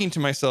kept thinking to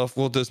myself,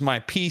 well, does my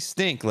pee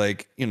stink?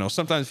 Like,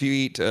 sometimes if you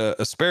eat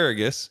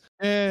asparagus,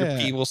 your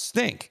pee will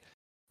stink.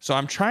 So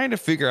I'm trying to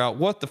figure out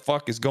what the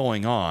fuck is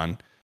going on.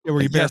 Yeah,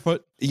 were you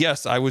barefoot?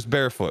 Yes, I was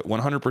barefoot,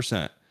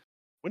 100%.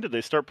 When did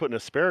they start putting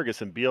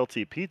asparagus in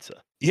BLT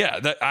pizza?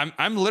 Yeah,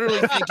 I'm literally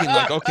thinking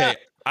like, okay,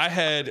 I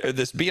had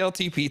this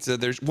BLT pizza.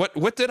 There's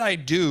what did I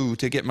do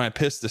to get my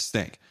piss to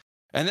stink?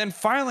 And then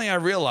finally I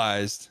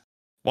realized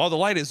while the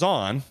light is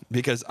on,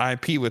 because I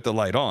pee with the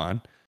light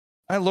on,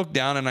 I looked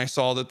down and I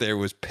saw that there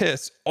was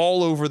piss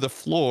all over the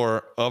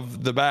floor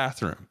of the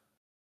bathroom.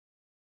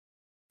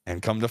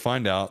 And come to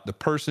find out, the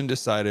person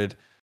decided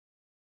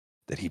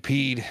that he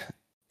peed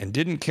and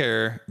didn't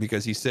care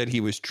because he said he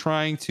was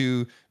trying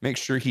to make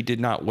sure he did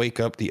not wake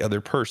up the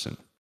other person.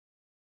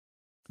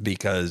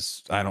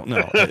 Because I don't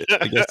know.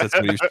 I guess that's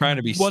what he was trying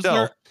to be Was stealth.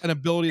 there an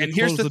ability to And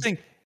here's close the thing.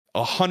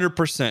 100%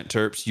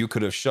 Terps, you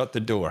could have shut the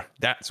door.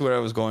 That's what I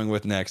was going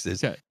with next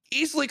is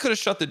easily could have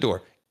shut the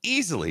door.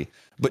 Easily,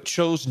 but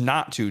chose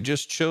not to.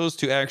 Just chose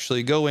to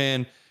actually go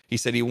in. He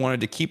said he wanted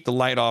to keep the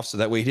light off so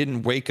that way he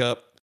didn't wake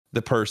up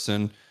the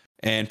person,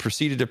 and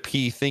proceeded to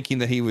pee thinking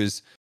that he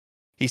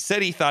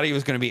said he thought he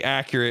was going to be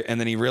accurate, and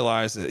then he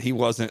realized that he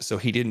wasn't, so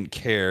he didn't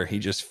care. He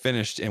just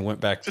finished and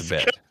went back to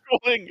bed.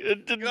 Going,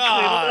 it didn't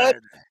God.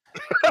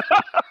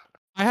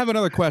 I have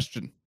another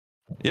question.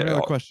 Yeah.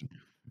 Another question.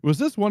 Was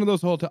this one of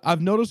those hotels?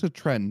 I've noticed a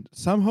trend.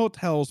 Some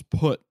hotels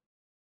put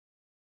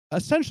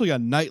essentially a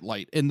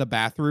nightlight in the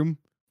bathroom.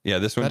 Yeah,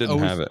 this one That didn't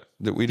always- have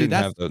it. We didn't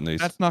have that in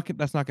these. That's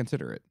not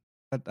considerate.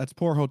 That's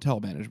poor hotel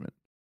management.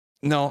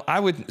 No, I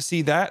would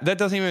see that. That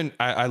doesn't even.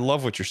 I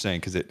love what you're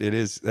saying because it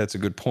is. That's a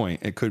good point.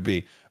 It could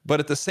be,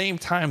 but at the same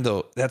time,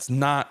 though, that's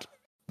not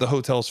the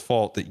hotel's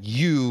fault that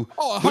you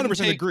 100%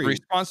 take agree.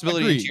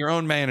 responsibility Agree. into your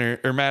own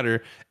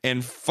matter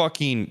and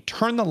fucking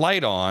turn the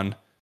light on.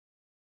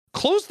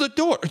 Close the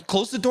door.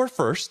 Close the door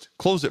first.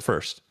 Close it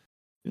first.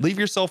 Leave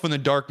yourself in the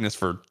darkness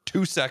for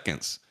 2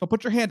 seconds. So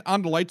put your hand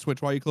on the light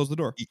switch while you close the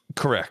door.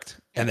 Correct.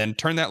 And then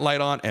turn that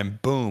light on,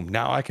 and boom!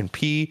 Now I can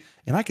pee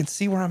and I can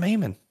see where I'm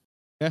aiming.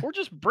 Or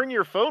just bring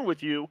your phone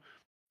with you,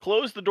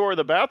 close the door of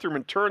the bathroom,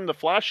 and turn the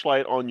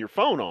flashlight on your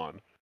phone on.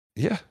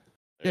 Yeah.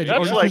 Yeah, That's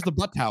or just like- use the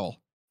butt towel.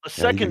 A Yeah,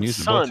 you can second use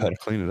the butt sun. towel to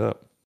clean it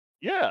up.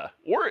 Yeah.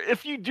 Or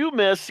if you do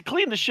miss,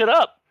 clean the shit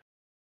up.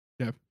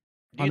 Yeah.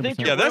 Do you think 100%.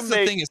 your Yeah, that's the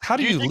roommate- thing is, how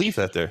do do you you think- leave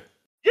that there?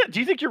 Yeah, do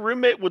you think your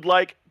roommate would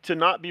like to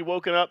not be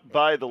woken up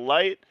by the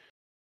light,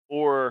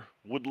 or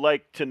would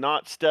like to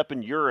not step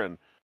in urine?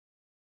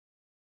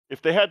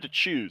 If they had to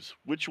choose,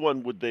 which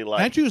one would they Can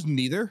I like? choose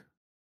neither?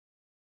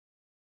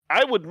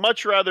 I would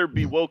much rather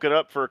be woken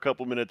up for a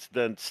couple minutes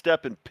than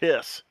step and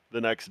piss the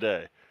next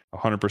day.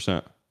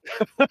 100%.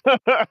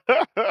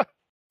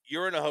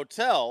 You're in a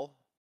hotel.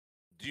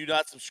 Do you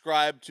not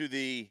subscribe to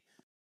the?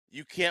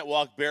 You can't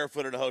walk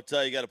barefoot in a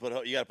hotel. You got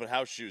to put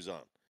house shoes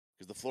on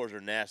because the floors are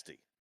nasty.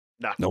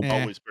 Nah, Nope.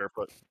 always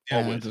barefoot.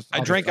 Yeah, Always.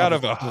 I drank out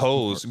of a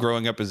hose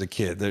growing up as a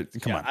kid.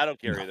 Come Yeah, on. I don't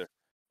care No. either.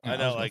 Yeah, I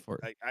know, was going like for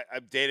it.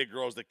 I've dated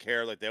girls that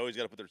care. Like they always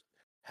got to put their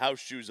house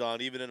shoes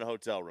on, even in a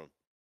hotel room.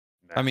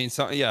 I mean,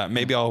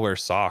 maybe I'll wear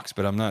socks,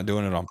 but I'm not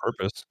doing it on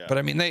purpose. Yeah. But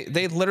I mean,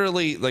 they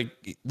literally,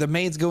 like, the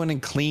maids go in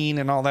and clean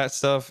and all that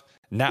stuff.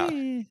 Now,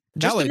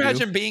 just Now they do.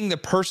 imagine being the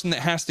person that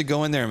has to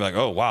go in there and be like,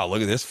 oh, wow,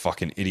 look at this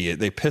fucking idiot.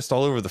 They pissed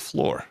all over the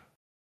floor.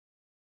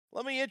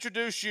 Let me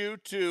introduce you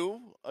to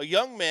a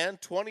young man,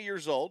 20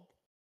 years old.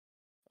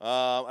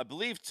 I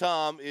believe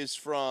Tom is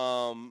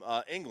from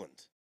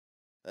England.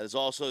 That is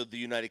also the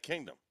United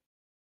Kingdom.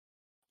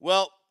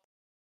 Well,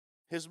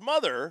 his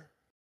mother,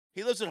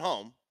 he lives at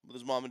home with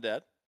his mom and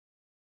dad.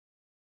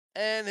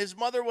 And his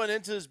mother went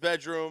into his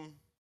bedroom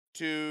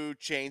to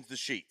change the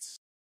sheets,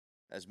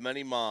 as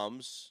many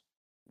moms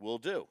will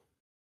do.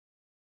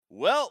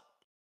 Well,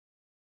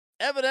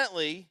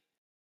 evidently,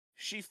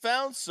 she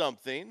found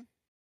something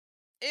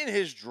in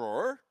his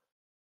drawer.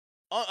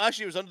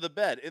 Actually, it was under the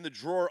bed, in the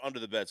drawer under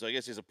the bed. So I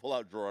guess he has a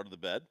pull-out drawer under the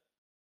bed.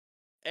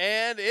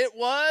 And it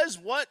was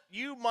what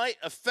you might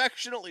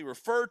affectionately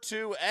refer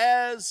to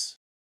as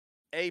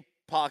a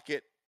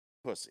pocket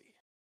pussy.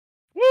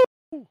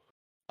 Woo!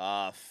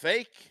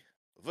 Fake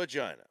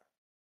vagina.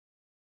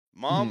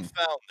 Mom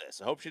found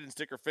this. I hope she didn't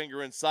stick her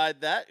finger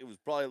inside that. It was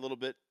probably a little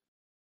bit.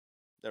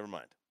 Never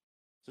mind.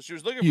 So she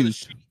was looking for the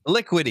Used.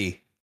 Liquidy.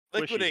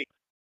 liquidate.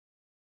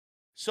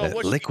 So That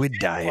what liquid she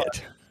did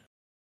diet.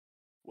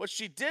 what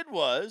she did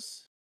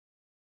was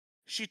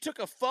she took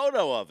a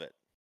photo of it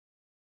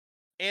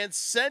and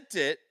sent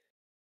it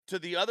to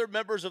the other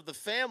members of the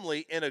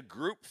family in a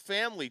group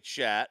family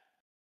chat.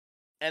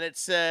 And it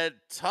said,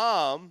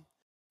 Tom,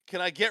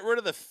 can I get rid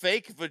of the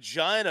fake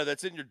vagina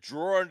that's in your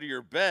drawer under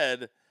your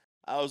bed?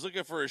 I was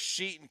looking for a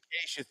sheet in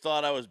case you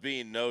thought I was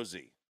being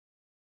nosy.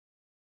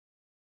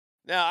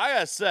 Now, I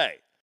gotta say,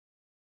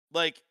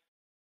 like,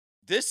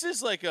 this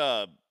is like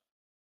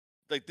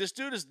this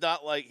dude is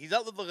not like, he's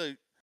not looking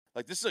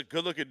like this is a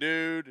good looking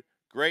dude,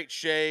 great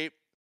shape,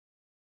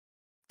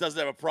 doesn't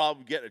have a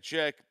problem getting a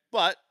chick,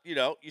 but, you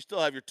know, you still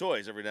have your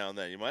toys every now and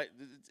then. You might,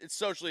 it's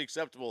socially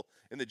acceptable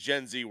in the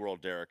Gen Z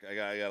world, Derek. I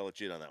gotta let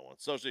you in on that one.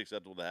 Socially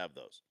acceptable to have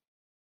those.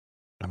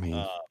 I mean,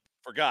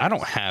 For guys. I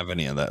don't have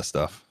any of that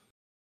stuff.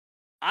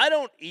 I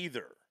don't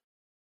either.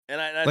 And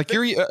I Like,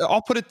 think,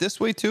 I'll put it this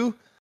way, too.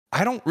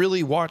 I don't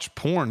really watch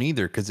porn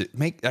either because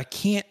I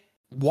can't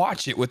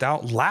watch it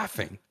without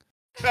laughing.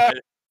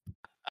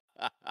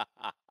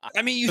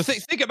 I mean, you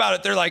think about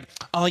it. They're like,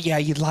 oh, yeah,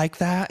 you like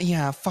that?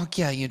 Yeah, fuck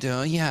yeah, you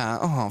do. Yeah.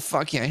 Oh,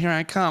 fuck yeah, here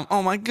I come.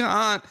 Oh, my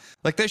God.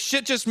 Like, that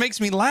shit just makes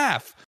me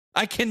laugh.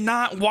 I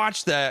cannot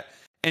watch that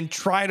and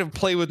try to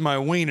play with my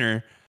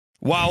wiener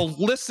while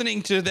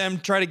listening to them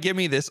try to give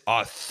me this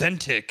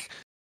authentic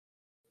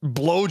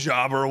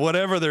blowjob or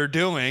whatever they're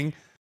doing.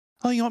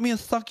 Oh, you want me to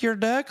suck your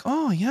dick?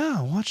 Oh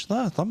yeah, watch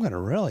this. I'm gonna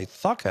really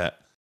suck it.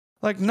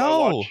 Like That's why I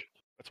no. watch-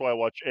 That's why I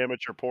watch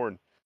amateur porn.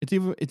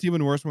 It's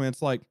even worse when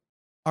it's like,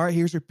 all right,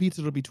 here's your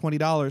pizza. It'll be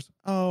 $20.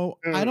 Oh,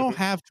 I don't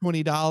have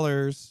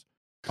 $20.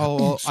 Oh,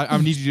 well, I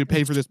need you to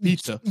pay for this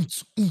pizza.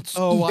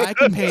 Oh, well, I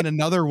can pay in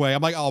another way.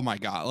 I'm like, oh my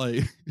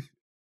god,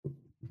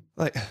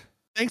 Like,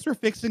 thanks for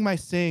fixing my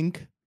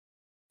sink.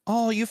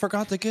 oh, you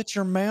forgot to get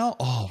your mail?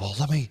 Oh, well,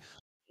 let me.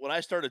 When I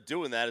started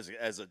doing that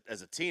as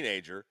a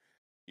teenager,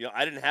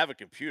 I didn't have a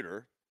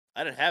computer.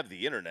 I didn't have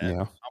the internet.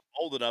 Yeah.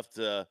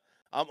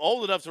 I'm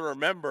old enough to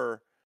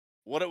remember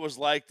what it was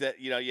like that,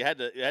 you had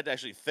to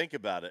actually think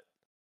about it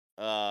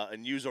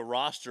and use a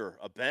roster,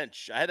 a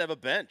bench. I had to have a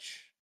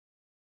bench.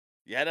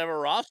 You had to have a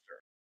roster.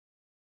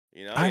 I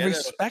you had to have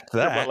respect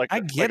Talk about that. like I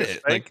a- get like a it.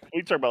 spank- Like,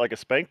 we talking about like a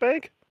spank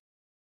bank?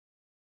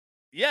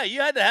 yeah,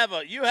 you had to have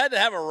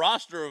a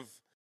roster of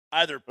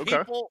either Okay.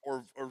 people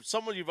or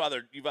someone you've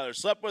either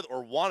slept with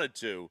or wanted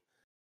to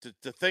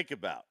think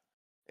about.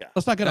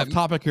 Let's not get off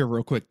topic here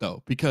real quick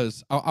though,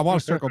 because I want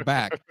to circle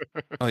back.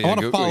 oh I yeah,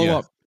 want to follow yeah.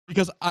 up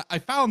because I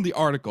found the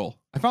article.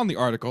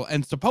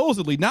 And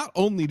supposedly not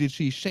only did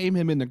she shame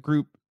him in the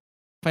group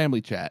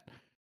family chat,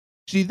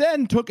 she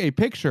then took a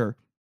picture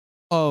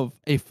of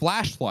a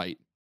flashlight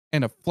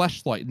and a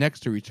fleshlight next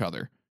to each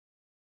other,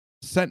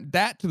 sent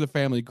that to the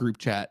family group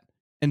chat,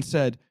 and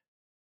said,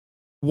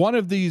 one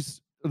of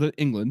these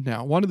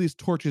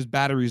torches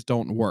batteries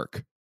don't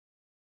work.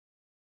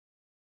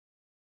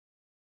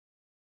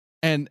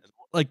 And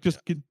like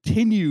just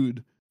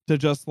continued to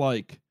just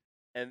like,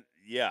 And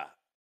yeah.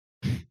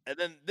 And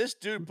then this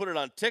dude put it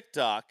on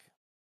TikTok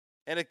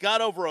and it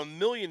got over 1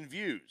 million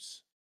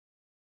views.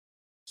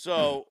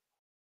 So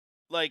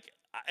like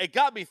it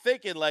got me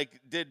thinking, like,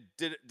 did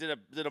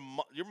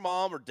your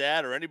mom or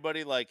dad or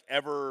anybody like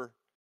ever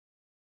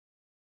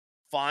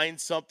find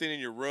something in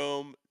your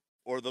room,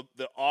 or do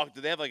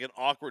they have like an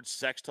awkward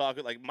sex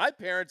talk? Like my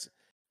parents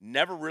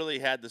never really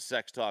had the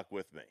sex talk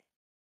with me.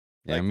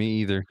 Yeah, Like, me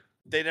either.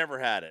 They never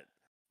had it.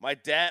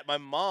 My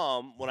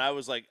mom, when I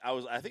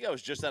think I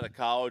was just out of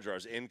college or I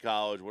was in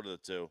college, one of the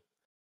two.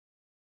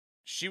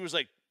 She was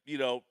like,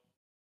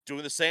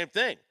 doing the same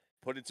thing,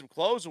 putting some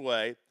clothes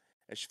away,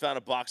 and she found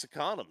a box of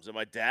condoms. And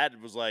my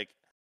dad was like,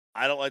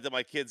 I don't like that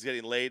my kid's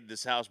getting laid in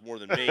this house more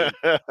than me.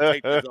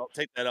 Take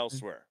that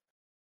elsewhere.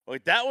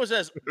 Like that was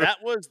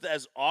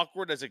as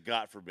awkward as it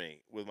got for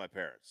me with my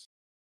parents.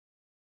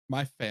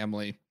 my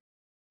family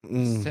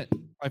Mm.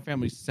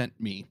 sent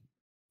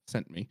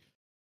me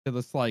to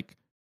this like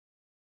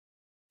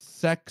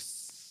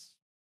sex,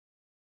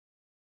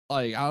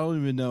 like I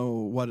don't even know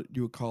what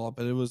you would call it,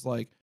 but it was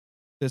like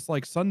this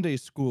like Sunday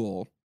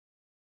school,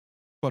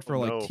 but for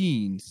like no.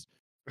 teens,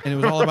 and it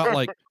was all about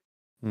like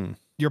Hmm.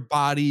 your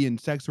body and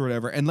sex or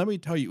whatever. And let me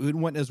tell you, it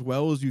went as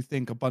well as you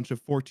think a bunch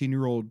of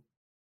 14-year-old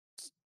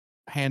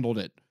handled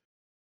it.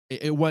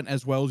 It went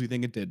as well as you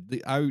think it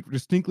did. I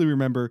distinctly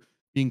remember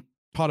being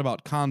taught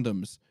about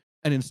condoms,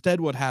 and instead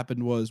what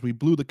happened was we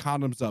blew the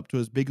condoms up to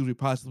as big as we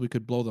possibly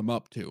could blow them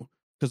up to,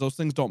 because those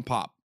things don't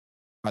pop,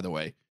 by the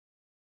way.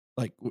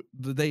 Like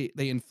they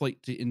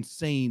inflate to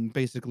insane,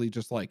 basically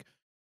just like,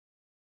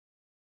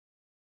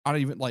 I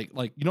don't even like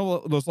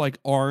those like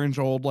orange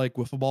old like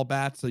wiffle ball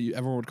bats that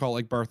everyone would call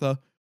like Bertha,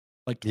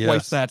 like twice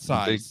Yes, that big-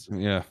 size.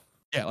 yeah.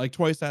 Yeah, like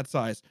twice that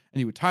size, and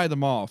you would tie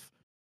them off,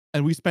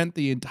 and we spent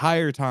the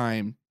entire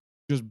time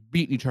just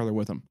beating each other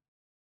with them.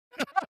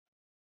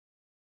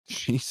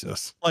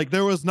 Jesus. Like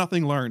there was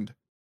nothing learned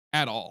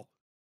at all.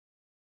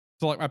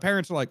 So like my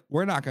parents were like,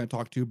 we're not going to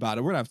talk to you about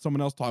it. We're going to have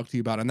someone else talk to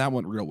you about it. And that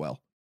went real well.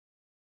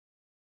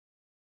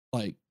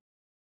 Like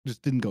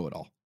just didn't go at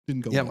all.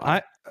 Didn't go. Yeah,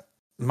 well.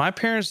 my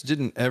parents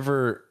didn't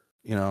ever,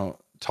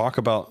 talk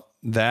about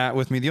that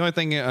with me. The only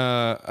thing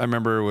I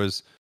remember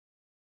was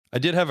I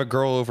did have a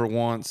girl over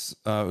once.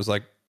 It was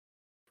like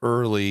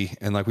early,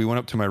 and like we went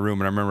up to my room,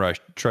 and I remember I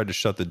tried to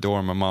shut the door,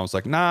 and my mom was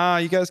like, "Nah,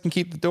 you guys can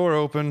keep the door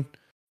open."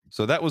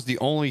 So that was the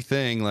only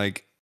thing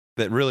like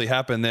that really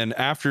happened. Then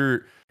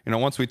after,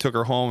 once we took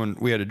her home and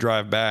we had to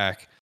drive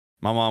back,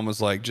 my mom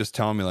was like just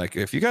telling me like,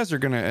 if you guys are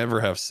gonna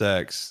ever have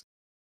sex,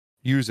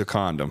 use a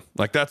condom.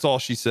 Like that's all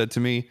she said to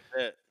me.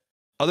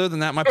 Other than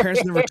that, my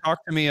parents never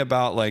talked to me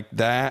about like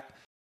that,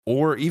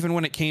 or even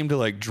when it came to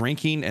like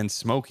drinking and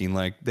smoking.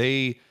 Like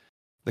the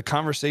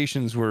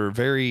conversations were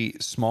very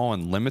small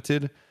and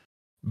limited.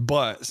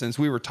 But since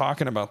we were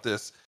talking about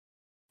this,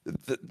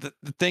 the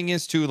thing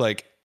is too,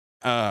 like,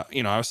 I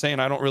was saying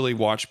I don't really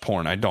watch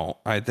porn. I don't.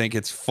 I think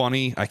it's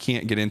funny. I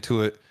can't get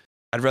into it.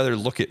 I'd rather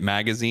look at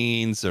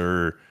magazines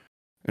or,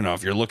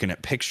 if you're looking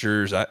at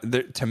pictures.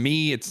 To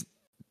me, it's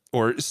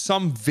or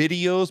some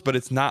videos, but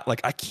it's not like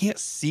I can't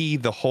see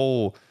the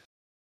whole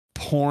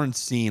porn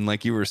scene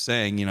like you were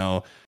saying.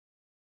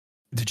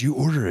 Did you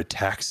order a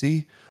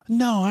taxi?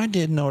 No, I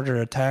didn't order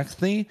a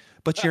taxi,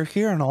 but you're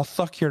here and I'll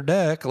suck your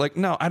dick. Like,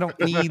 no, I don't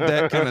need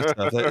that kind of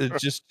stuff.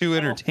 It's just too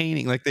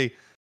entertaining. Like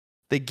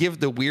they give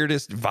the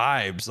weirdest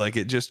vibes. Like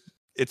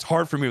it's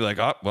hard for me to be like,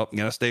 oh, well, I'm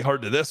gonna stay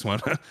hard to this one.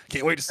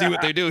 Can't wait to see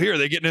what they do here. Are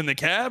they getting in the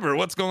cab or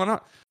what's going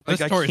on? Like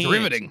This story's I can't.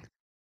 riveting.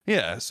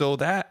 Yeah, so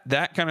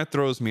that kind of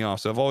throws me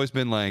off. So I've always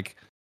been like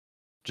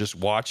just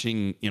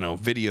watching,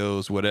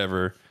 videos,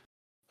 whatever.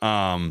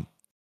 But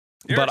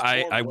Derek's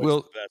I porn voice will.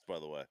 is the best, by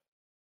the way.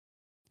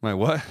 My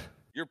what?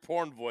 Your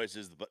porn voice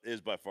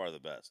is by far the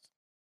best.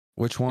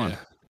 Which one? Yeah.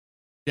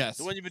 Yes.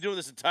 The one you've been doing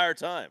this entire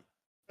time.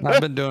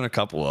 I've been doing a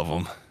couple of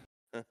them.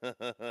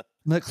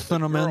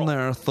 Mixing them in girl.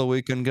 there so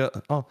we can get.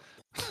 Oh,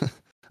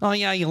 oh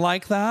yeah, you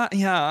like that?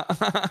 Yeah,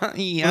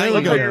 yeah. There we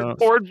Look go. how your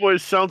porn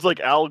voice sounds like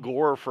Al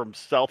Gore from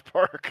South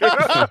Park.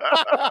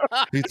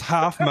 He's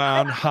half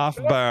man, half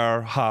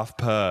bear, half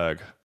pug.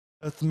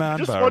 It's man,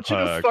 Just bear, want you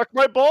to pug. suck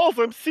my balls.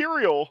 I'm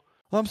cereal.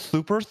 I'm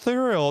super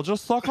cereal.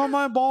 Just suck on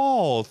my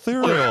balls.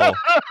 Cereal.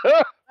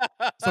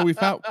 So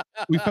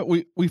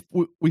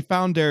we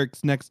found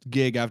Derek's next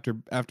gig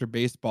after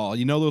baseball.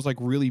 You know those like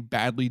really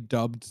badly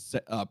dubbed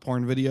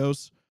porn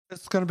videos?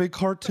 It's gonna be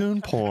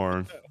cartoon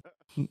porn.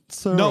 No,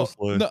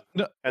 Seriously.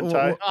 no,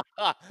 Hentai?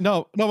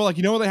 no, but like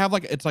you know they have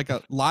like it's like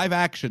a live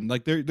action.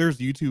 Like there's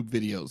YouTube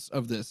videos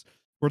of this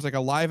where it's like a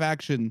live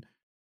action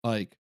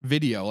like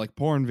video, like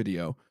porn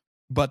video,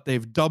 but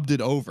they've dubbed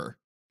it over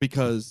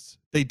because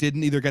they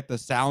didn't either get the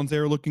sounds they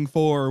were looking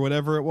for or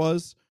whatever it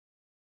was.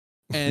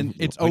 And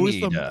it's We always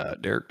need,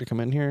 Derek to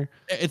come in here.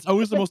 it's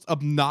always the most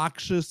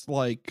obnoxious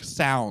like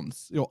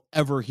sounds you'll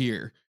ever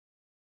hear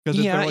because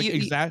Yeah, they're like you-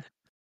 exact.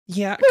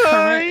 Yeah,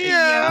 Kermit,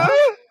 yeah.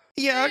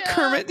 Yeah,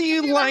 Kermit, do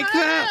you like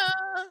that?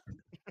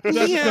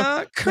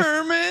 Yeah,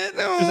 Kermit.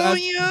 Oh,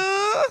 as-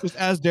 yeah. Just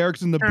as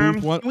Derek's in the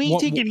booth,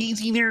 it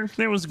easy there.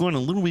 That was going a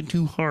little bit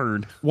too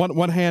hard.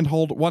 one hand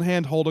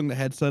holding the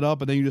headset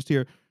up, and then you just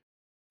hear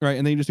right,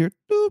 and then you just hear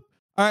boop.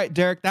 All right,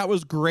 Derek, that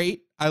was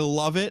great. I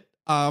love it.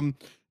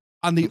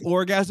 On the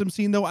orgasm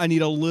scene though, I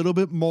need a little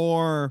bit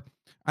more.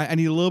 I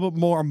need a little bit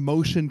more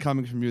emotion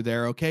coming from you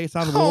there. Okay, it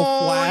sounded a little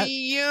flat.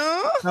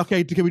 Yeah.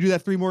 Okay, can we do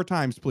that 3 more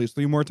times, please?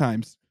 3 more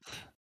times.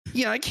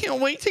 Yeah, I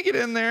can't wait to get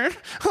in there.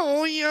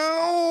 Oh,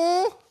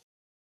 yeah.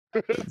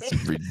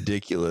 It's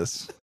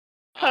ridiculous.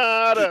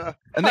 Harder.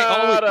 And they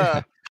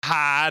always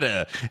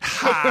Harder.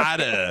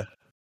 harder.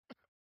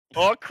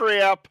 Oh,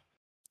 crap.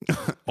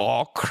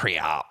 Oh,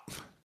 crap.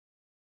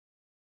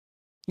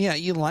 Yeah,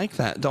 you like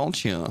that,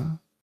 don't you?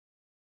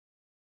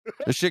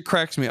 The shit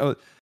cracks me up.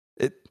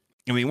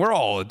 I mean, we're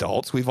all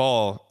adults. We've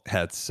all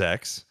had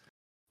sex.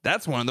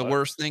 That's one of the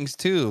worst things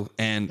too.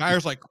 And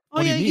Guyer's like, oh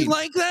what yeah, do you you mean?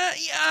 like that?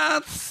 Yeah,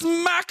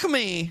 smack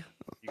me.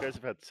 You guys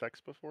have had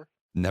sex before?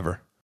 Never.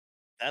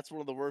 That's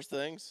one of the worst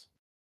things.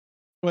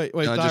 Wait,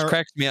 No, it just Dyer,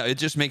 cracks me up. It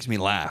just makes me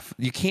laugh.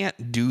 You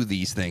can't do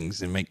these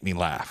things and make me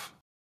laugh.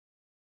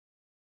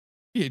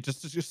 yeah,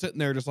 just sitting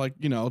there, just like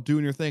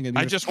doing your thing, and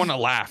I you're just want to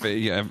laugh.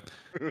 Yeah,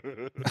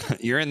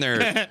 you're in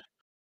there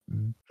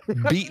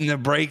beating the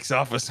brakes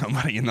off of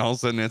somebody, and all of a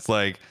sudden it's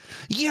like,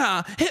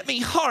 yeah, hit me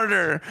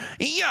harder.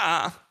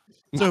 Yeah.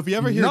 So if you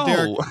ever hear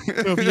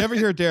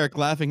No. Derek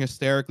laughing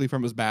hysterically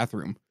from his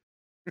bathroom,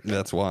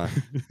 That's why.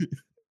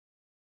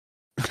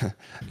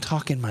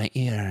 Talk in my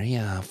ear.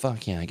 Yeah,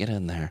 fuck yeah, get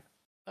in there.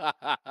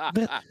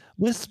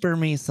 Whisper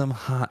me some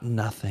hot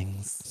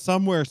nothings.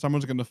 somewhere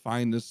someone's gonna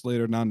find this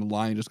later down the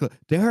line. Just go,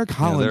 Derek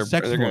Holland's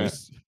sex they're gonna-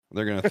 voice.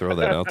 They're gonna throw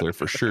that out there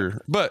for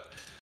sure. But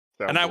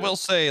and I will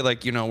say,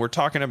 like, we're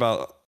talking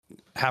about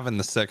having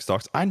the sex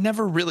talks. I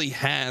never really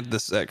had the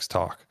sex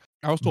talk.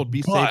 I was told,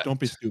 be safe, But- don't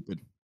be stupid.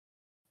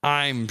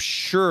 I'm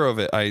sure of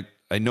it. I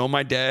know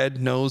my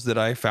dad knows that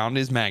I found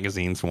his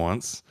magazines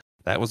once.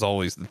 That was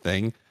always the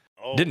thing.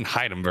 Oh, Didn't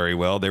hide them very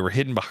well. They were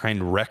hidden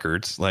behind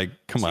records. Like,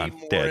 come is he on,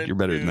 more Dad, you're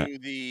better than that. into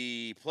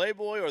the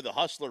Playboy or the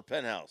Hustler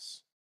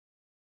Penthouse?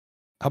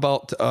 How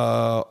about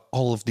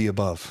all of the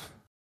above?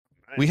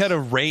 We had a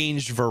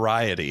ranged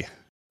variety.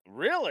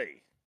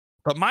 Really?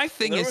 But my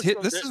thing There is, was hit.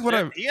 some- This there- is what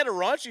there- I. He had a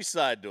raunchy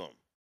side to him.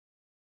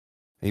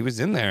 He was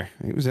in there.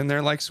 He was in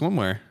there like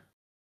swimwear.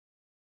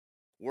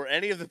 Were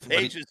any of the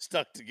pages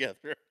stuck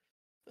together?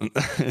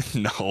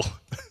 No.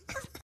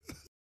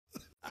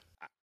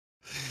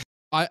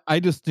 I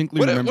distinctly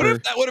What remember.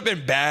 if that would have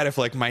been bad if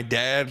like my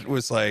dad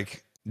was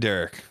like,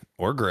 Derek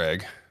or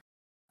Greg,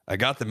 I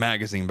got the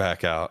magazine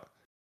back out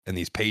and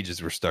these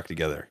pages were stuck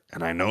together.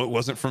 And I know it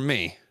wasn't from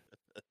me.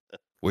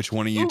 Which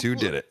one of you two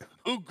did it?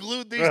 Who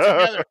glued these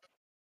together?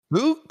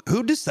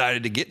 Who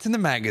decided to get to the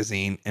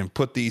magazine and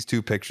put these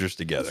two pictures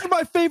together? This is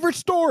my favorite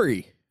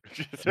story.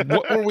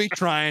 What were we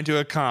trying to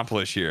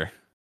accomplish here?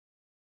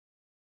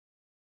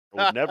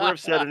 I would never have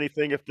said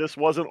anything if this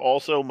wasn't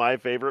also my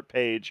favorite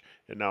page,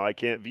 and now I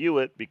can't view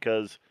it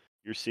because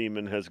your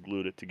semen has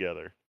glued it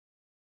together.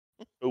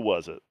 Who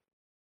was it?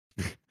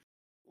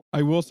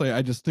 I will say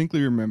I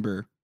distinctly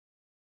remember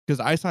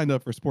because I signed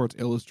up for Sports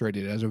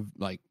Illustrated as of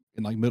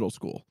in middle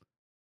school.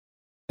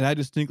 And I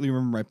distinctly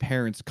remember my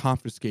parents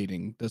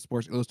confiscating the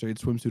Sports Illustrated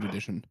swimsuit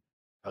edition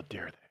How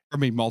dare they? for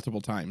me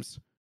multiple times.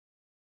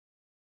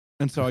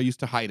 And so I used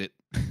to hide it.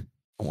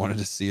 I wanted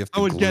to see if I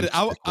would get it.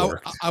 glue stick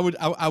worked.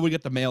 I would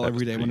get the mail That every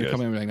was day when pretty they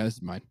good. come in. Like, this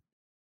is mine.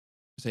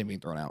 This ain't being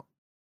thrown out.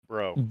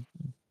 Bro.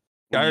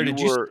 Gary, did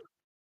you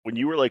When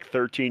you were like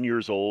 13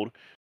 years old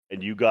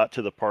and you got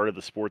to the part of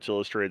the Sports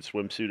Illustrated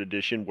swimsuit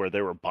edition where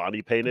they were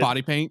body painted,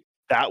 Body paint.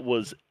 that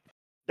was it.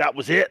 That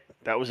was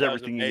That was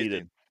everything you needed.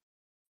 amazing.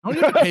 Don't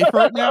you have to pay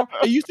for it now?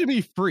 It used to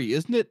be free,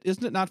 isn't it?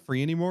 Isn't it not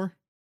free anymore?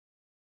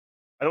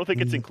 I don't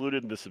think it's Mm.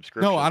 included in the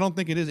subscription. No, I don't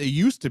think it is. It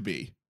used to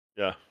be.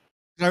 Yeah.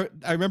 I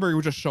remember it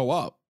would just show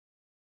up.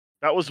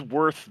 That was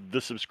worth the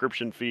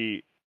subscription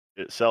fee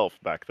itself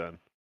back then.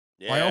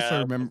 Yeah, I also that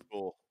was remember-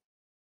 cool.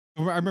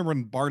 I remember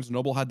when Barnes &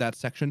 Noble had that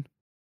section,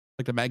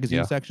 like the magazine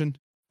Yeah. section.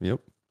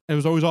 Yep. It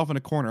was always off in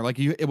a corner. Like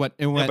it went.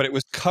 Yeah, but it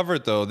was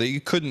covered though. That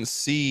you couldn't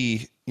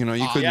see. You know,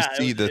 you couldn't Yeah,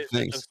 see the the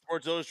things.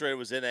 Sports Illustrated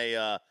was in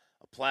a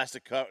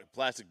plastic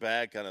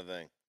bag kind of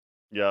thing.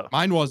 Yeah.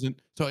 Mine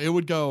wasn't. So it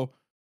would go.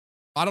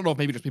 I don't know if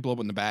maybe just people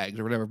open the bags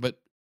or whatever, but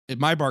at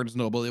my Barnes &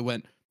 Noble, it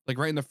went like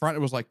right in the front. It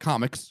was like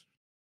comics,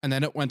 and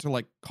then it went to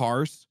like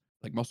cars,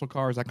 like muscle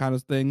cars, that kind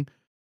of thing,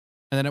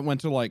 and then it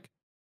went to like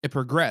it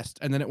progressed,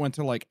 and then it went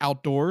to like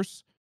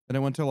outdoors, and it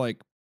went to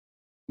like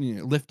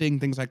lifting,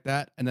 things like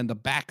that, and then the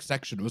back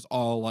section was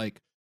all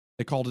like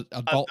they called it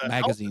adult The health and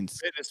magazines.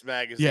 fitness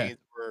magazines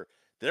were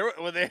there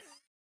when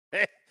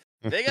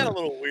they got a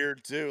little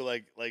weird too,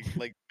 like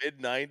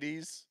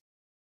mid-90s.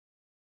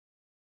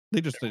 They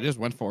just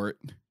went for it.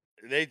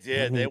 They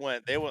did. They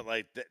went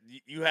like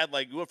you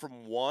went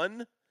from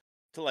 1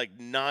 to like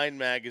 9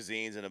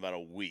 magazines in about a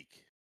week.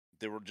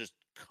 They were just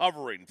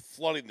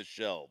flooding the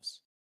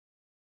shelves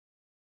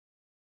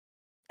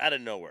out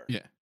of nowhere.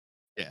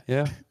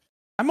 Yeah.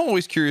 I'm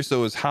always curious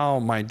though, is how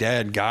my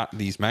dad got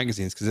these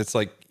magazines, because it's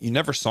like you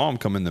never saw them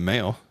come in the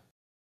mail.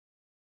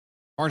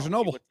 Barnes &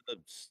 Noble.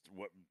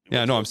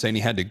 Yeah, no, I'm saying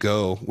he had to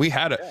go. We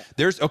had Yeah.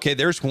 there's one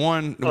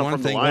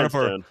From thing. the One of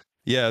our Lions Den.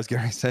 yeah, I was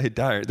gonna say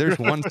Dyer. There's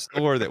one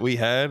store that we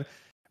had.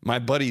 My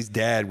buddy's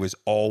dad was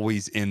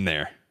always in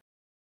there.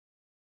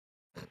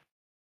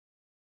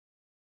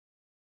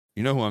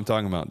 You know who I'm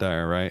talking about,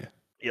 Dyer, right?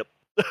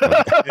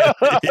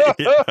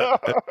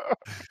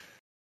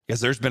 Because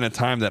there's been a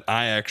time that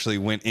I actually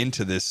went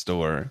into this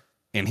store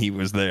and he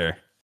was there.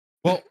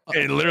 Well,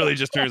 It literally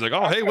just turns like,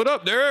 "Oh, hey, what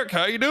up, Derek?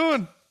 How you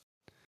doing?"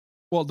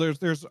 well,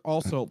 there's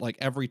also like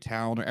every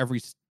town or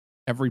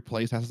every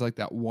place has like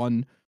that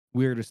one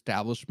weird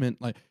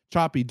establishment. Like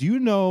Choppy, do you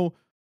know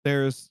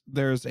there's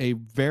a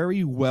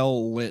very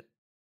well lit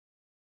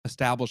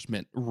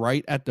establishment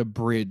right at the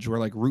bridge where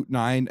like Route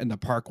 9 and the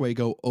Parkway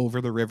go over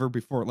the river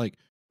before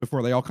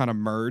they all kind of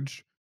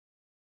merge?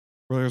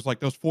 Where there's like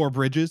those 4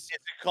 bridges. Is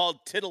it called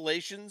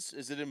Titillations?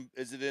 Is it in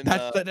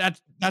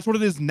That's what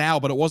it is now,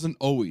 but it wasn't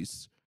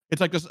always.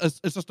 It's like this.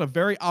 It's just a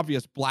very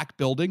obvious black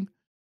building.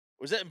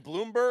 was that in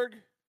Bloomberg?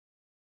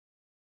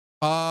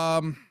 I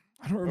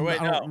don't remember.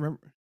 wait, I don't no. remember.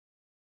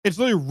 It's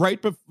literally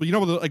right before,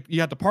 like you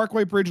had the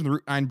Parkway Bridge and the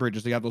Route 9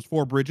 bridges. You have those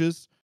 4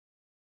 bridges,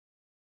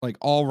 like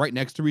all right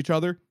next to each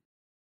other.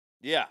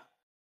 Yeah.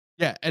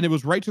 Yeah, and it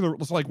was right to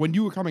the. So like when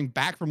you were coming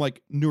back from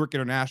like Newark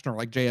International or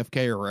like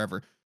JFK or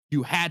wherever,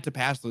 you had to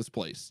pass this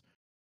place,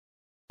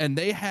 and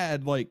they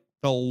had like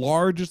the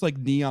largest like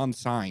neon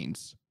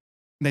signs,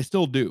 and they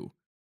still do.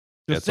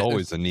 It's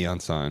always a neon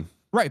sign.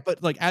 Right,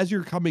 but like as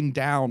you're coming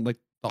down like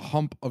the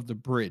hump of the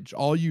bridge,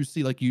 all you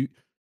see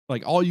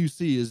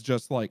is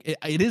just like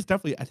it is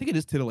definitely, I think it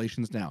is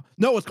Titillations now.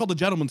 No, it's called the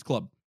Gentleman's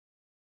Club.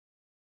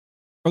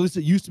 Or at least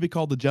it used to be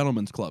called the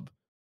Gentleman's Club.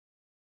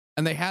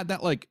 And they had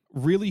that like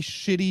really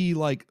shitty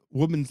like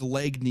woman's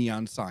leg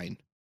neon sign.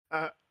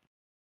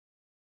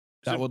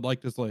 That would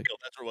like this like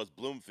That's where it was,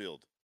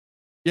 Bloomfield.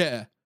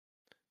 yeah.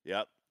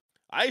 Yep.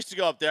 I used to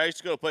go up there. I used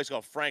to go to a place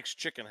called Frank's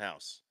Chicken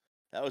House.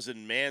 That was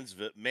in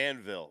Manville.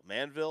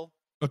 Manville?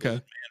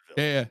 Okay.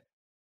 Manville.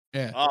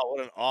 Yeah. Oh,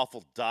 what an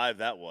awful dive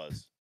that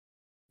was.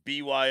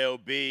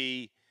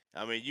 BYOB.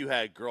 I mean, you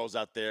had girls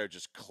out there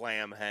just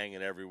clam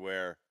hanging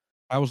everywhere.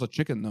 I was a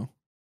chicken though.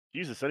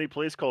 Jesus, any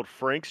place called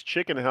Frank's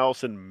Chicken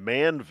House in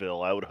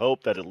Manville, I would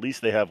hope that at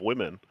least they have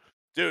women.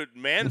 Dude,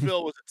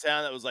 Manville was a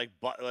town that was like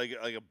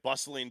a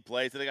bustling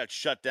place. Then they got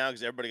shut down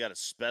because everybody got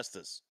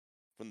asbestos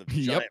from the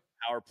Yep. giant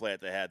power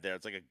plant they had there.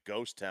 It's like a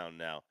ghost town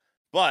now.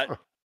 But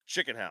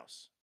chicken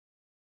house.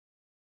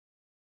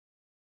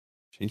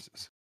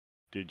 Jesus.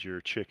 Did your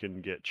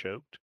chicken get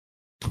choked?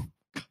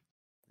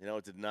 You know,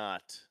 it did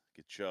not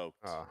get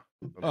choked.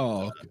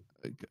 Oh.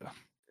 Yeah,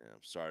 I'm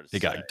sorry to They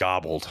say. got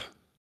gobbled.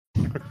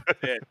 I went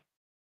in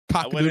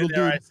Cock-a-doodle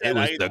there. I dude. said, It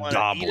was I the either want to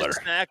eat gobbler. a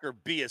snack or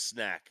be a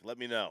snack. Let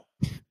me know.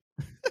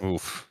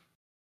 Oof.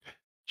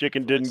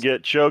 Chicken didn't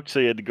get choked, so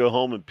you had to go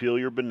home and peel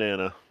your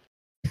banana.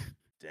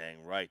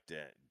 Dang right,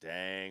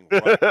 dang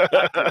right.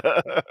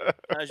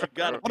 Guys, you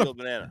got to What a- peel a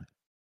banana.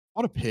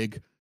 What a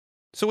pig.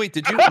 So wait,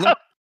 did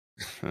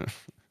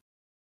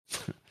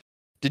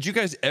you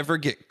guys ever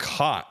get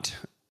caught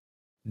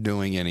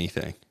doing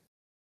anything?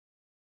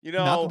 You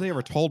Not know, that they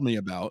ever told me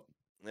about.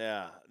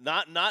 yeah,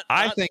 not.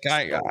 I not think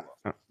I solo.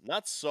 got.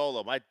 Not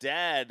solo. My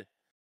dad,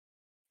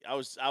 I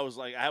was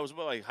with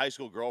my high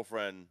school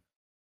girlfriend,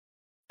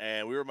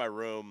 and we were in my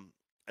room,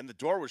 and the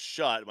door was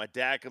shut. My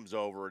dad comes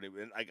over,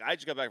 and I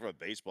just got back from a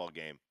baseball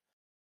game,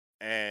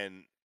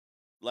 and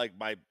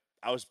I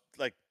was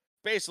like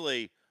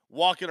basically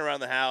walking around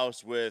the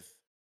house with,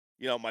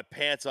 my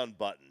pants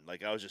unbuttoned.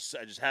 Like I just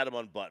had them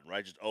unbuttoned,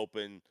 right, just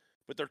open,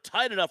 but they're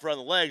tight enough around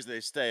the legs that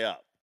they stay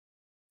up.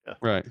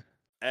 Right.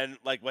 And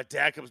like my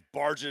dad comes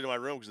barging into my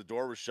room because the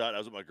door was shut. I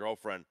was with my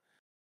girlfriend,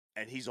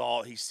 and he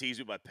sees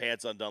me with my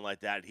pants undone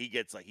like that, and he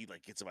gets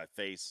in my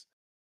face.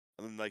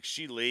 And then like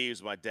she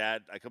leaves, I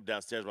come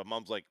downstairs, my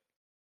mom's like,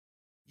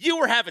 "You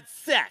were having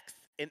sex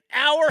in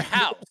our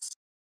house."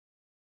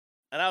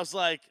 And I was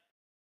like,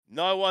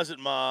 "No, I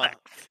wasn't, Ma.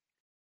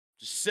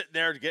 Just sitting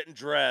there getting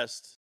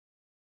dressed."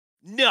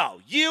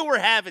 "No, you were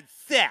having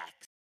sex."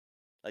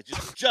 Like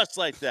just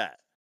like that.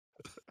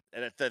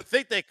 And if they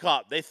think they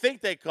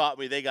caught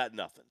me, they got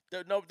nothing.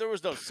 There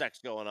was no sex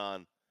going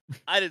on.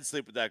 I didn't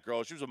sleep with that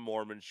girl. She was a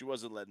Mormon. She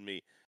wasn't letting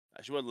me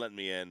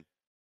in.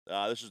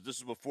 This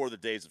was before the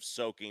days of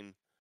soaking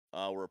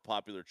were a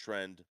popular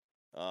trend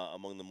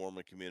among the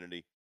Mormon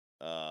community.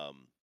 So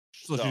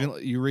she didn't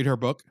let you read her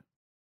book?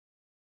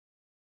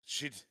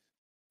 She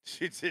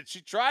did.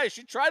 She tried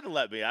to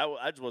let me.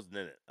 I just wasn't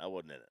in it. I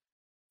wasn't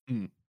in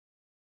it.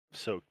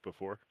 Soaked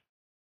before.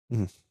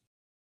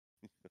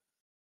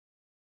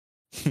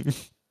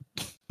 This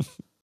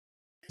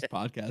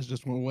podcast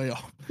just went way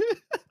off.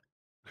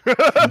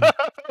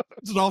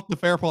 This is off the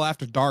fair pole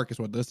after dark is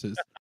what this is.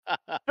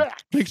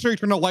 Make sure you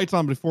turn the lights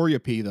on before you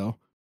pee, though.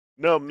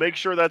 No, make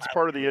sure that's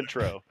part of the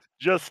intro.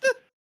 Just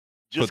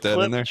Put that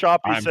clip in there.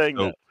 Choppy I'm saying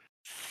soaked.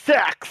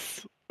 that.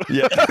 Sex.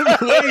 Yeah,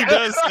 he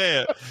does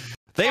say it.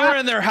 They were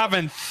in there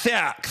having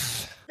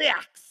sex.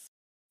 Sex.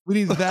 We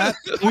need that.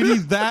 We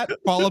need that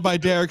followed by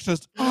Derek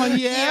just, "Oh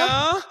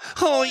yeah,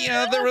 Oh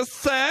yeah, there was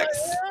sex.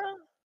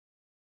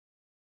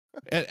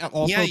 And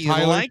also, Yeah, you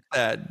Tyler, like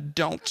that,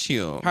 don't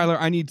you? Tyler,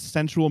 I need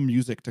sensual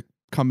music to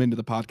come into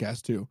the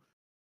podcast too,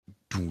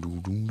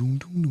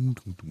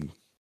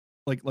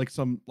 like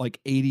some like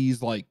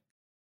 80s like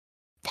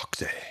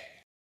Foxy.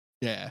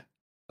 yeah,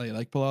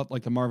 like pull out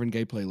like the Marvin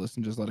Gaye playlist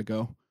and just let it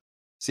go.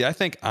 See, I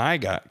think I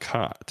got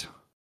caught.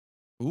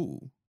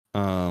 Ooh,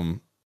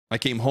 I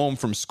came home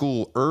from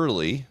school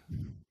early,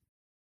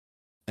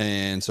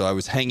 and so I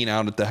was hanging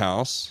out at the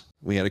house.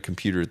 We had a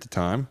computer at the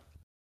time,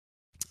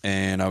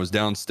 and I was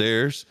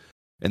downstairs.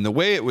 And the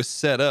way it was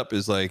set up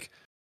is like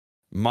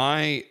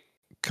my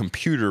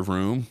computer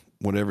room,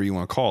 whatever you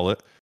want to call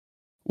it,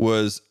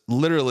 was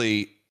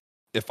literally,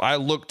 if I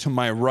looked to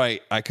my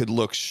right, I could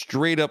look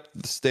straight up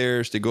the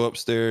stairs to go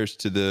upstairs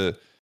to the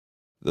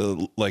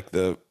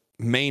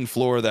main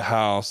floor of the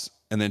house.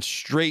 And then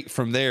straight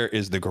from there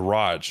is the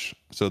garage.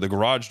 So the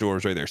garage door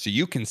is right there. So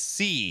you can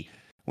see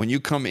when you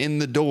come in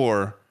the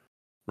door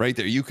right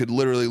there, you could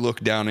literally look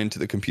down into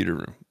the computer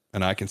room,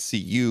 and I can see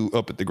you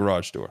up at the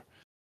garage door.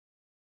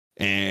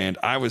 And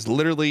I was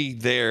literally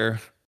there,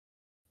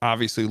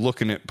 obviously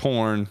looking at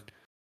porn,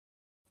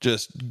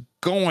 just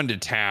going to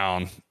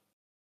town.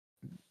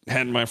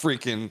 Had my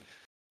freaking,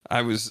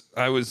 my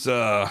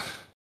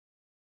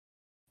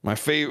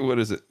favorite, what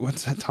is it?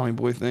 What's that Tommy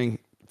Boy thing?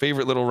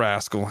 Favorite Little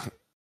Rascal.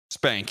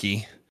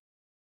 Spanky.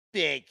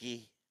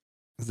 Spanky.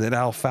 Is it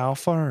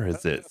alfalfa or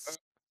is it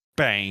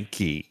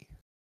Spanky?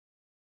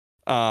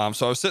 So I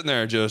was sitting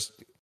there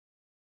just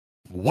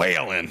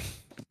wailing,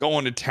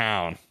 going to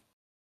town.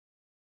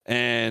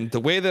 And the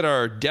way that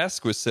our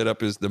desk was set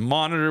up is the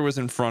monitor was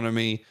in front of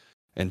me,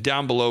 and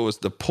down below was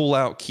the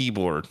pull-out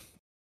keyboard.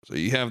 So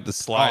you have the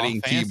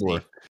sliding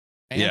keyboard.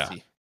 Yeah.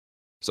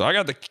 So I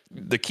got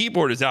the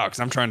keyboard is out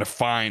because I'm trying to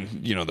find,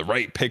 the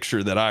right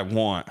picture that I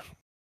want.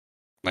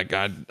 Like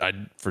I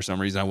for some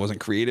reason I wasn't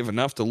creative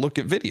enough to look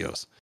at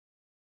videos.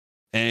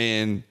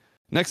 And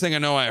next thing I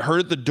know, I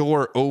heard the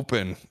door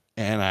open,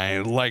 and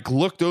I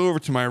looked over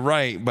to my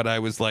right, but I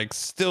was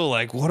still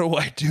what do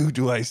I do?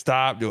 Do I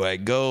stop? Do I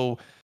go?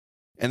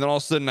 And then all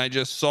of a sudden I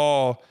just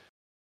saw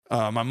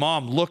my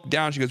mom look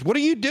down. She goes, "What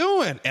are you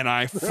doing?" And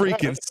I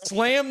freaking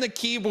slammed the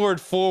keyboard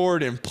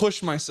forward and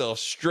pushed myself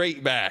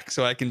straight back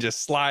so I can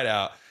just slide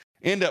out.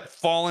 End up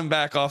falling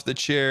back off the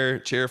chair.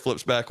 Chair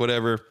flips back,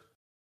 whatever.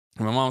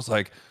 And my mom's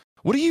like,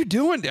 "What are you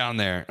doing down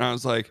there?" And I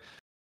was like,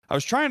 "I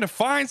was trying to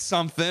find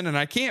something and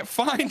I can't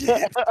find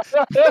it."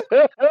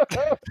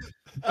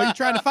 What are you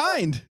trying to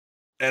find?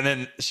 And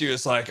then she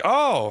was like,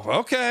 "Oh,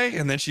 okay."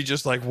 And then she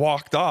just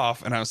walked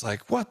off. And I was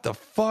like, "What the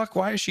fuck?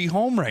 Why is she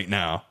home right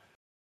now?"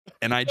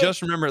 And I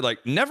just remember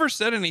never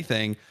said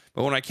anything.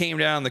 But when I came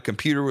down, the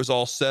computer was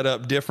all set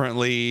up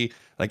differently.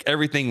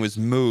 Everything was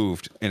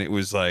moved. And it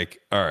was all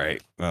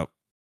right, well,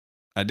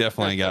 I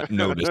definitely got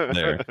noticed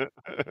there.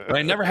 But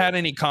I never had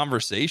any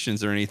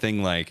conversations or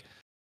anything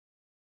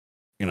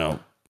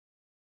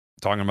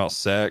talking about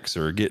sex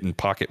or getting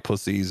pocket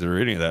pussies or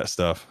any of that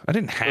stuff. I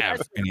didn't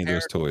have any of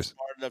those toys.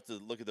 Smart enough to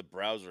look at the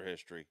browser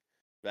history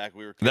back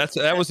we were.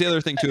 That was the other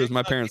thing too, is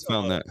my parents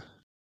found that.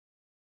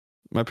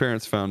 My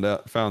parents found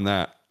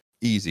that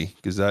easy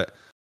because I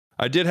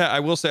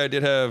will say I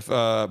did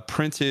have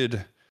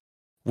printed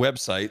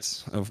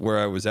websites of where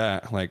I was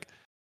at.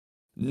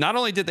 Not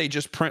only did they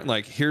just print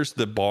here's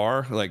the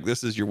bar,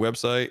 this is your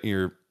website,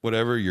 your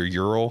whatever, your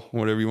URL,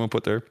 whatever you want to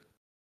put there.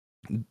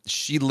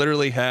 She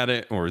literally had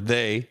it, or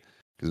they,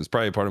 because it's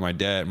probably part of my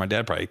dad. My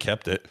dad probably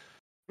kept it.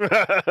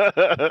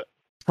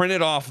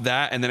 Printed off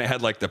that, and then it had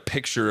the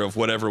picture of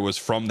whatever was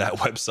from that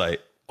website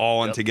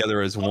all in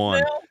together as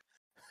one.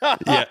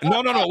 Yeah.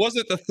 No. It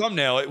wasn't the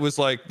thumbnail. It was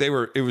like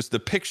it was the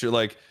picture.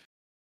 Like,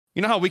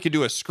 you know how we could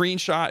do a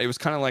screenshot? It was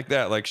kind of like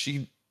that. Like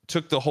she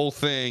took the whole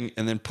thing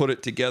and then put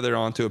it together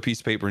onto a piece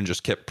of paper and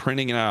just kept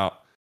printing it out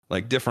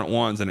like different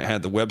ones. And it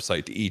had the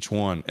website to each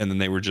one. And then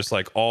they were just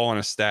like all on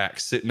a stack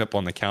sitting up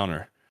on the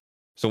counter.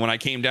 So when I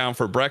came down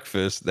for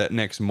breakfast that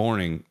next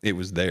morning, it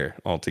was there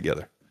all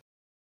together.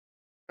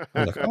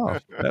 I was like, oh,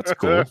 that's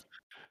cool.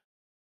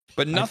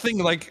 But nothing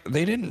like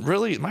they didn't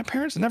really, my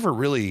parents never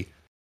really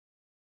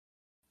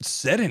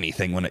said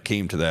anything when it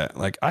came to that.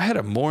 Like I had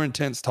a more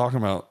intense talking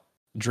about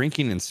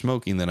drinking and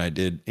smoking than I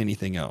did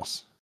anything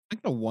else. I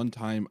think the one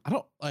time I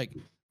don't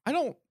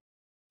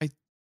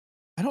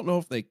know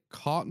if they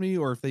caught me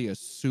or if they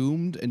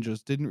assumed and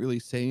just didn't really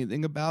say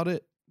anything about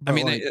it. I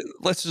mean,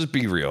 let's just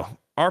be real.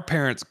 Our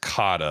parents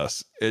caught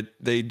us.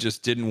 They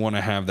just didn't want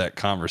to have that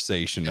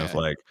conversation of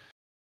like,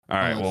 all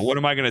right, well, what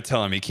am I going to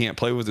tell him? He can't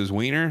play with his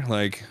wiener?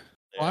 Like,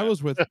 well, I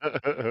was with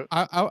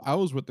I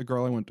was with the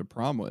girl I went to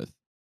prom with,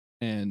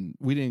 and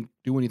we didn't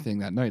do anything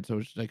that night. So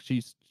it's like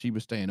she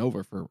was staying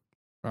over for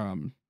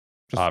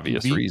just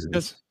obvious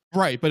reasons.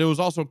 Right, but it was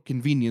also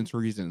convenience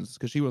reasons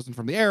because she wasn't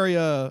from the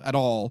area at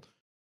all.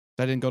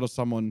 I didn't go with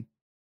someone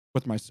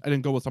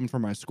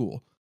from my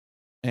school.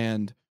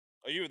 And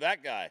you were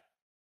that guy?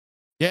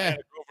 Yeah. I had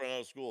a girlfriend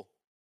out of school.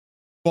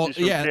 Well,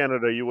 She's from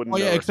Canada, you wouldn't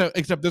know her.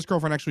 Except this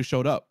girlfriend actually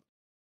showed up.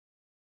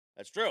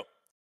 That's true.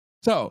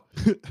 So,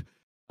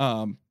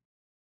 but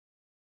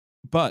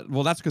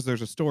that's because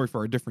there's a story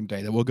for a different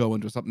day that we'll go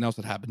into something else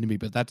that happened to me,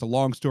 but that's a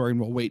long story and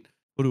we'll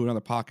do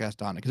another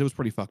podcast on it because it was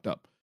pretty fucked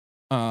up.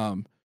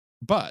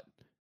 But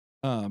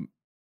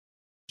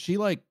she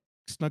like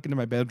snuck into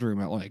my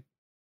bedroom at like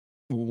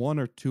 1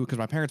 or 2 because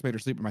my parents made her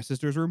sleep in my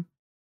sister's room,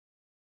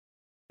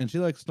 and she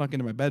like snuck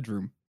into my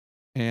bedroom,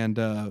 and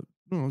the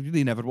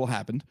inevitable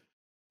happened.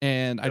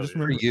 And I just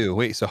remember you.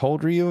 Wait, so how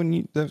old were you?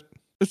 And this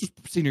was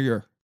senior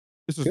year.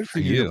 This was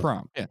senior year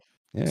prom. Yeah.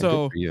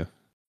 So good for you.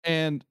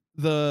 And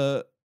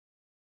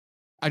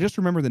I just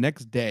remember the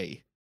next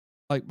day,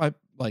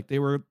 like they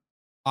were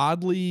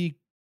oddly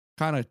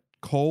kind of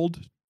cold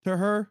to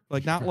her,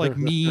 like not like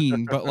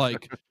mean, but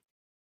like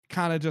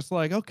kind of just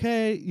like,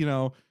 okay,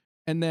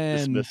 and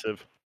then dismissive,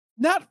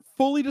 not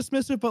fully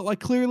dismissive, but like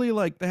clearly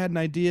like they had an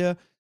idea.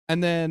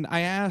 And then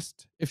I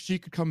asked if she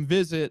could come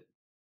visit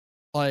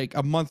like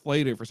a month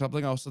later for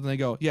something else. And they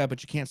go, yeah,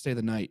 but you can't stay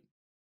the night.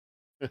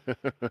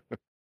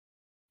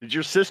 Did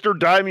your sister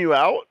dime you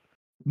out?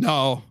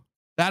 No,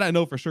 that I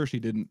know for sure she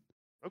didn't.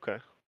 Okay.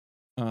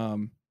 Wow.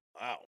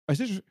 My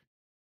sister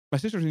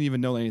didn't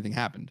even know that anything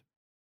happened, to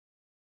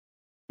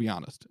be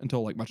honest,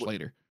 until like much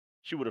later.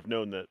 She would have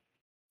known that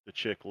the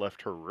chick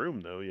left her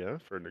room though, yeah,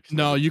 for an extended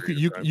No, you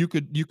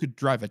period could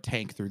drive a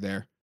tank through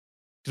there.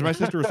 Because my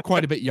sister was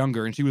quite a bit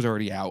younger and she was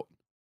already out.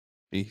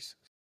 Jeez.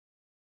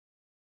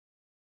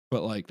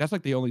 But like that's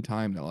like the only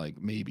time that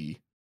like maybe.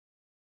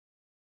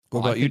 What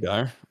about you,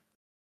 Dyer?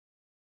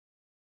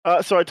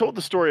 So I told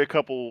the story a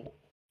couple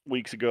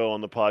weeks ago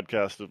on the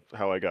podcast of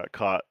how I got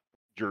caught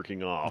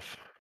jerking off.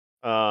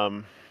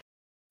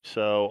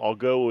 So I'll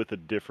go with a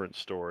different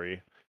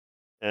story.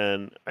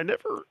 And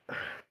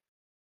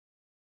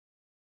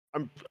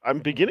I'm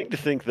beginning to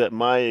think that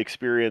my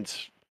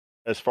experience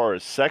as far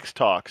as sex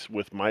talks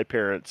with my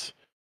parents,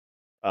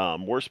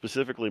 more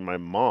specifically my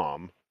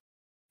mom,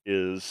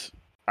 is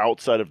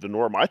outside of the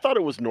norm. I thought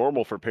it was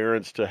normal for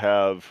parents to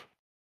have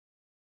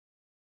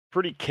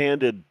pretty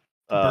candid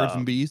birds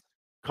and bees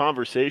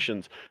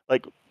conversations.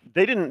 Like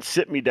they didn't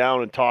sit me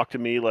down and talk to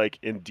me like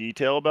in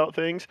detail about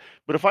things,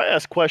 but if I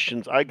asked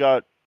questions, I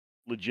got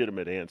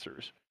legitimate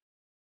answers.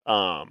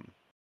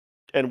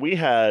 And we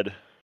had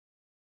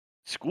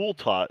school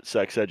taught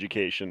sex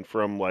education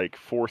from like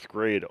 4th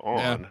grade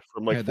on,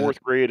 from like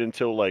 4th grade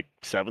until like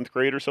 7th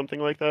grade or something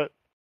like that.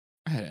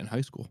 I had it in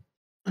high school.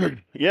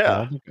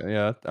 Yeah.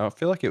 I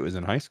feel like it was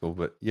in high school,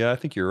 but yeah, I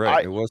think you're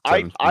right. It was.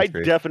 I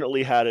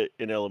definitely had it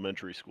in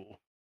elementary school.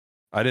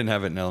 I didn't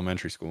have it in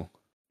elementary school.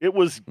 It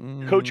was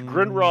Coach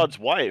Grinrod's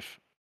wife.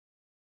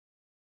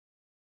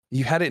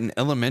 You had it in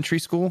elementary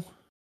school?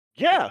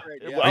 Yeah.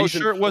 Are you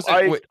sure it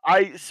wasn't?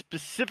 I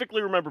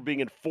specifically remember being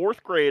in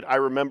 4th grade. I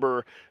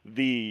remember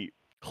the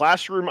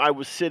classroom I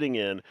was sitting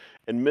in,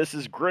 and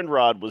Mrs.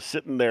 Grinrod was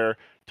sitting there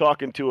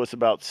talking to us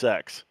about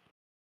sex.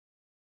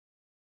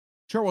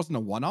 Sure it wasn't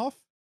a one-off?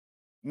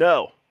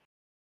 No.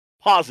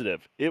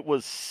 Positive. It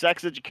was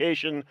sex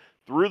education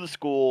through the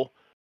school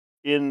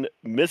in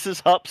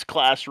Mrs. Hupp's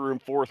classroom,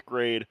 4th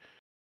grade,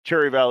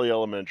 Cherry Valley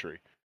Elementary.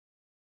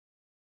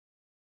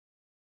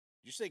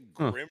 Did you say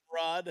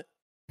Grimrod?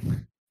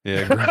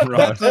 Yeah,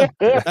 Grimrod.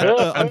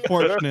 That's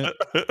unfortunate.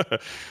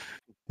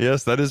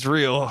 Yes, that is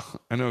real.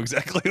 I know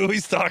exactly who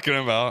he's talking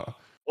about.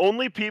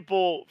 Only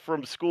people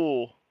from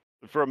school,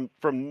 from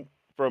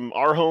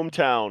our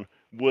hometown,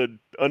 would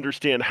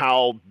understand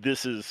how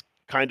this is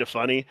kind of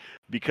funny,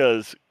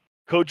 because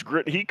Coach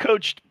Grit, he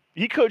coached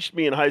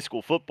me in high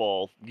school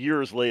football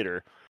years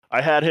later.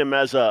 I had him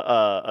as he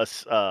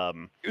was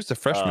a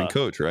freshman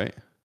coach, right?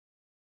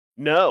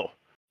 No,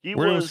 he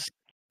was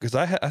because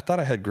I thought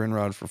I had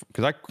Grinrod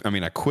because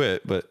I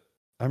quit, but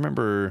I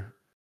remember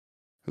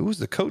who was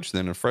the coach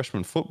then in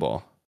freshman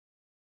football.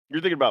 You're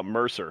thinking about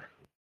Mercer.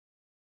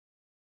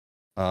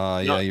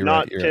 Yeah, you're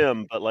not right.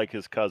 Tim, but like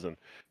his cousin.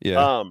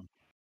 Yeah.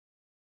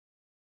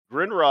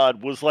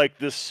 Grinrod was like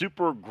this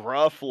super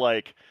gruff,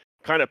 like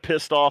kind of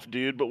pissed off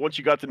dude. But once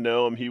you got to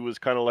know him, he was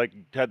kind of like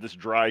had this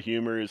dry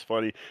humor. He was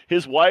funny.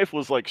 His wife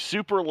was like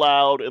super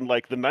loud and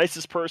like the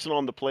nicest person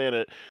on the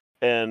planet,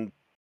 and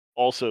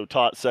also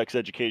taught sex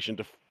education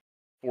to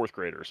fourth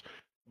graders.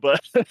 But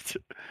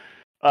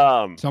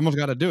Someone's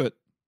got to do it.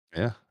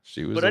 Yeah,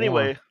 she was. But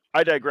anyway,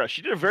 I digress.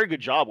 She did a very good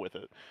job with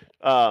it.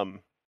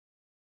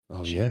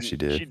 She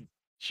did.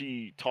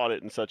 She taught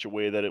it in such a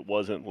way that it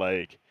wasn't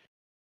like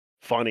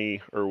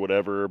funny or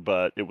whatever,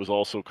 but it was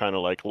also kind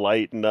of like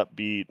light and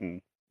upbeat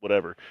and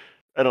whatever.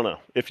 I don't know.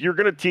 If you're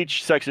going to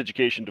teach sex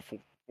education to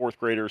fourth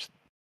graders,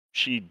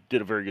 she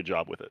did a very good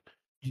job with it.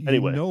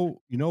 Anyway,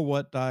 you know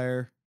what,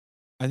 Dyer?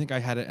 I think I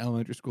had it in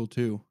elementary school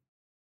too.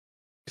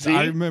 See?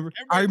 I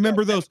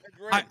remember those.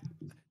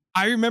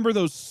 I remember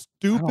those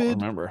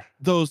stupid.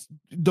 Those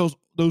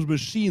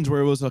machines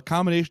where it was a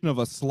combination of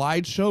a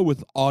slideshow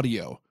with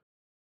audio.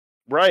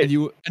 Right. And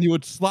you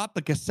would slot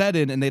the cassette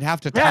in, and they'd have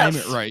to time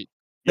it right.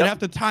 They'd have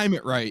to time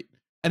it right.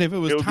 And if it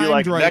was timed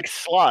like right,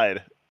 next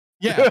slide.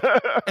 Yeah.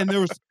 And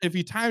if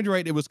you timed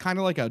right, it was kind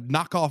of like a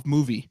knockoff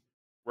movie.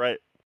 Right.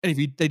 And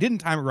if they didn't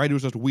time it right, it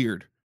was just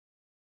weird.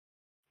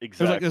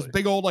 Exactly. It was like this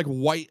big old like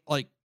white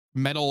like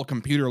metal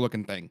computer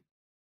looking thing.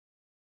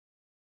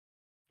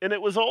 And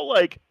it was all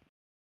like,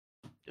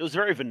 it was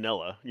very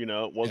vanilla, you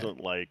know. It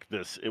wasn't like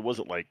this. It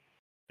wasn't like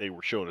they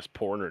were showing us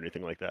porn or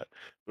anything like that.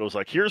 But it was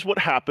like, here's what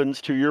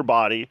happens to your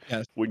body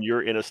when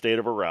you're in a state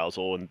of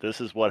arousal, and this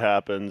is what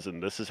happens,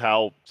 and this is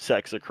how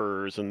sex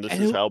occurs, and this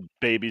is how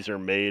babies are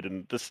made,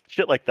 and this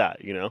shit like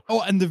that, you know.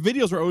 Oh, and the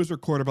videos were always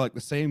recorded by like the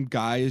same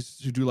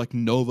guys who do like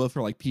Nova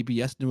for like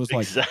PBS, and it was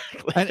like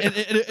exactly, and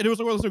it was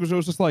one of those things. It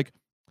was just like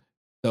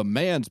the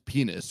man's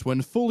penis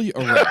when fully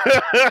erect.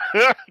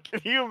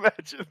 Can you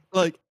imagine?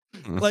 Like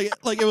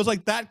it was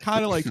like that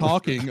kind of like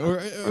talking, or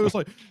it was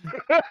like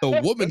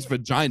the woman's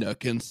vagina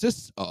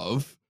consists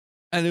of,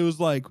 and it was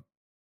like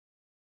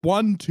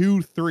 1,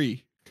 2,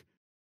 3.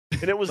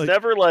 And it was like,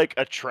 never like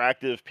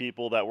attractive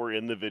people that were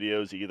in the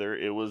videos either.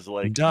 It was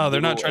like, no,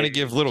 they're not trying to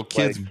give little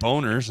kids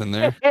boners in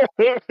there.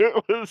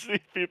 It was these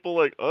people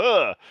like,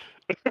 ugh.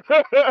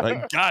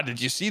 Like, God,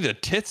 did you see the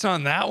tits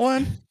on that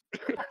one?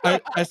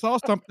 I saw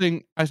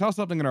something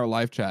in our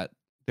live chat,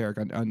 Derek,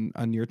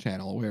 on your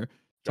channel where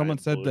someone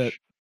said that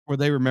where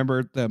they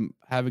remembered them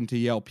having to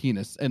yell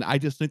penis, and I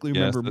distinctly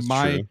remember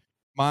my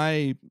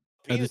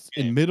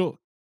in middle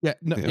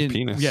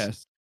penis.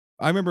 Yes,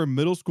 I remember in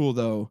middle school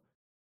though.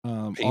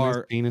 Penis,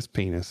 our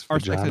vagina,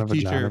 sex ed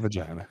teacher,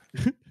 vagina.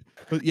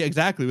 But yeah,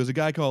 exactly. It was a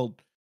guy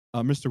called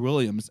Mr.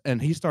 Williams,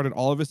 and he started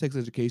all of his sex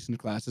education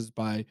classes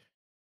by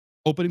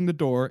opening the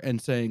door and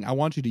saying, "I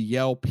want you to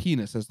yell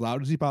penis as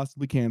loud as you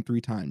possibly can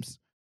 3 times.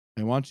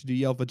 I want you to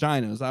yell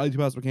vagina as loud as you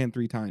possibly can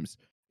 3 times."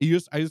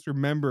 I just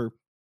remember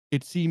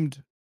it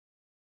seemed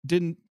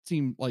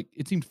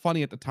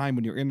funny at the time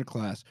when you're in the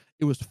class.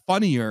 It was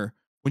funnier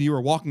when you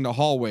were walking the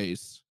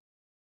hallways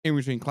in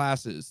between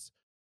classes.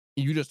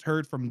 You just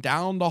heard from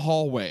down the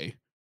hallway.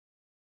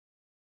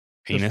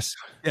 Penis.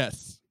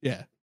 Yes.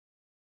 Yeah.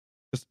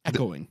 Just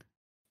echoing.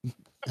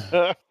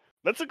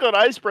 That's a good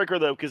icebreaker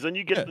though, because then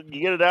you get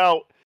it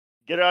out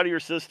of your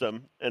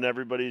system, and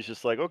everybody's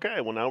just like, okay,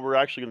 well now we're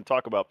actually going to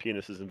talk about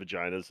penises and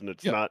vaginas, and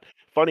it's not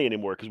funny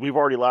anymore because we've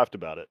already laughed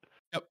about it.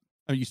 Yep.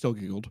 Oh, you still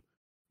giggled.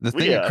 The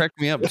thing that cracked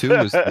me up too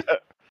was,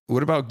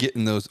 what about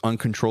getting those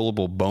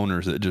uncontrollable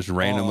boners that just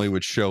randomly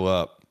would show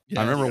up? Yes.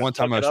 I remember one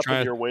time I was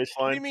trying. Your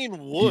waistline? What do you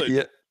mean would?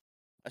 Yeah.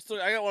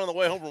 I got one on the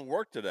way home from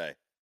work today.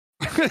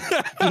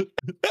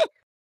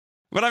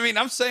 But I mean,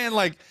 I'm saying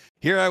like,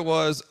 here I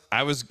was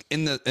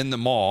in the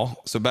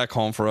mall. So back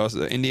home for us,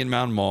 the Indian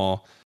Mountain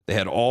Mall, they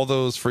had all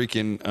those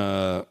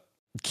freaking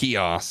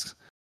kiosks,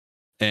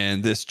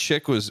 and this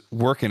chick was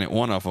working at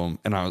one of them,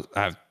 and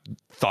I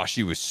thought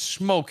she was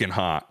smoking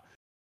hot.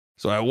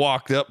 So I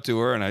walked up to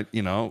her, and I,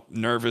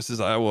 nervous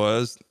as I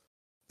was,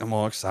 I'm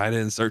all excited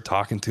and start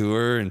talking to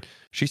her, and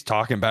she's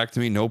talking back to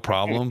me, no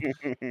problem.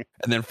 And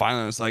then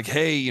finally I was like,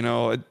 hey,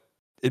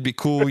 it'd be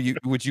cool.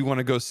 Would you want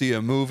to go see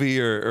a movie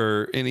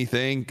or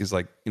anything? Because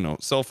like,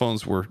 cell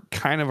phones were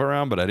kind of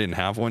around, but I didn't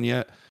have one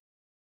yet.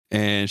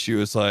 And she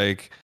was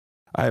like,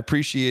 I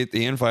appreciate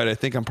the invite. I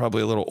think I'm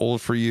probably a little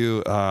old for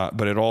you,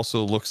 but it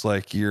also looks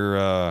like you're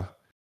a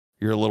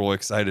little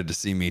excited to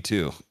see me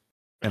too.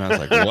 And I was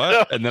like,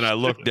 what? And then I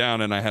looked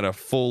down and I had a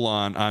full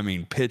on,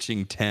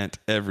 pitching tent,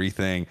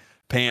 everything,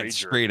 pants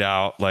straight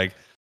out, like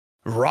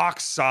rock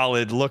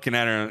solid looking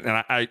at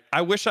her. And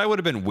I wish I would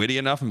have been witty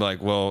enough and be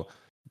like, well,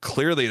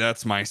 clearly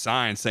that's my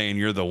sign saying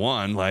you're the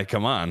one, like,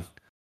 come on.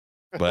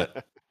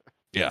 But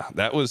yeah,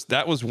 that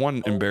was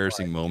one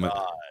embarrassing moment.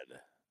 God.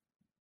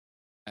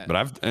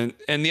 But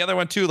and the other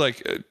one too,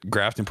 like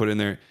Grafton put in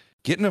there,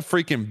 getting a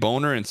freaking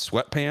boner in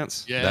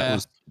sweatpants. Yeah.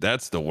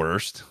 That's the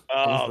worst.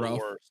 Oh, the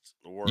worst.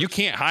 The worst. You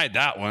can't hide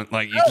that one.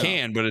 Like you No.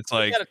 can, but it's You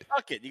like gotta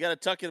tuck it. You gotta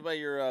tuck it by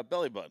your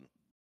belly button.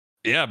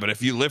 yeah. But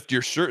if you lift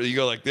your shirt, you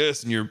go like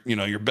this, and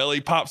your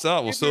belly pops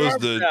out. Well, Keep so your does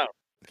arms the down.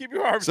 Keep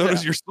your arms so down.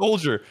 does your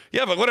soldier.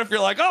 Yeah, but what if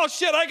you're like, oh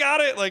shit, I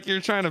got it? Like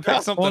you're trying to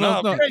pick something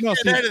up. You ain't No,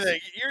 getting see- anything.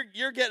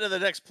 You're getting to the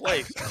next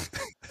place.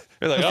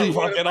 You're like, See, oh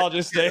fuck it, I'll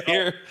just stay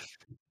here.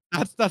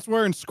 That's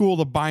where in school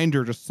the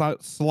binder just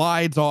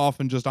slides off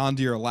and just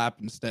onto your lap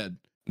instead.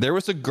 There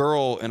was a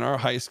girl in our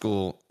high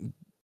school.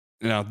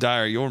 Now,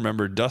 Dyer, you'll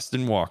remember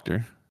Dustin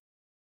Walker.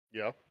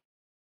 Yeah.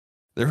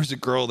 There was a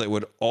girl that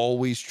would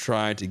always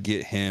try to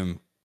get him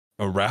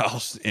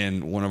aroused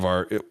in one of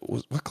our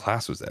what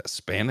class was that?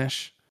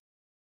 Spanish?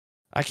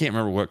 I can't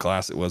remember what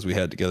class it was we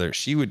had together.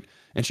 She'd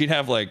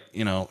have like,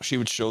 she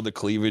would show the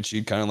cleavage.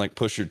 She'd kind of like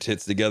push her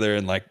tits together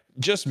and like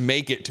just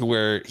make it to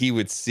where he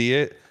would see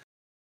it.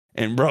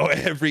 And bro,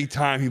 every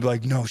time he'd be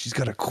like, no, she's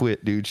got to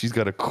quit, dude. She's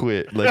got to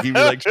quit. Like he'd be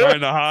like trying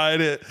to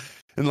hide it.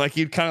 And like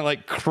he'd kind of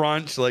like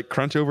crunch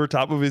over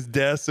top of his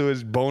desk so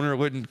his boner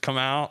wouldn't come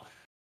out.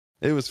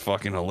 It was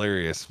fucking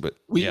hilarious. But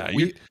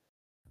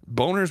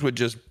boners would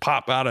just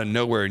pop out of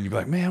nowhere and you'd be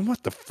like, man,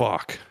 what the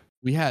fuck?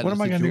 What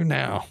am I going to do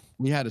now?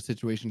 We had a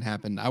situation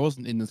happen. I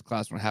wasn't in this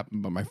class when it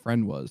happened, but my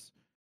friend was.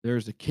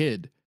 There's a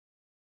kid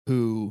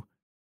who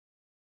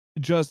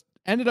just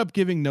ended up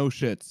giving no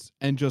shits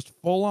and just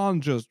full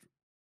on just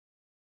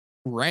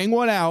rang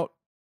one out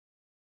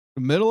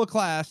in the middle of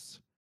class.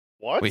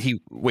 What?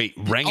 Wait,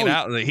 rang it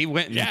out. He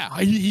went. Yeah,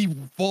 he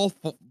full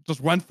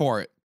just went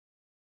for it.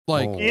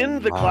 Like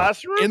in the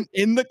classroom?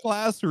 In the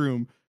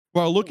classroom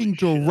while looking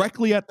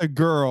directly at the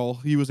girl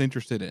he was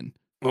interested in.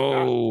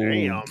 Oh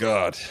damn.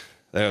 God.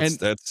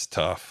 That's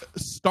tough.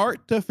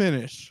 Start to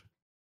finish.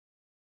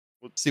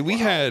 See, we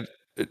had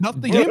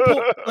nothing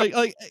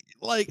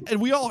and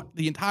we all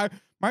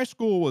my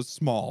school was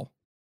small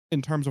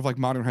in terms of like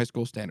modern high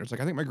school standards.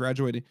 Like I think my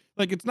graduating,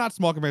 like it's not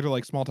small compared to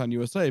like small town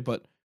USA,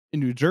 but in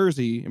New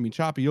Jersey, I mean,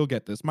 Choppy, you'll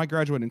get this. My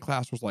graduating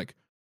class was like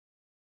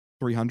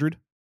 300.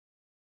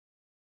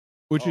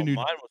 Which mine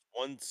was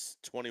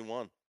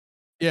 121.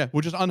 Yeah,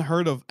 which is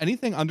unheard of.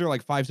 Anything under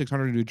like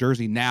 500-600 in New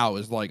Jersey now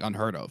is like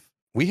unheard of.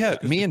 We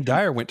had me and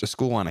Dyer went to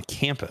school on a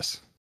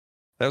campus.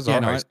 That was our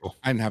high school.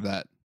 I didn't have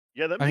that.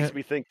 Yeah, that makes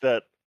me think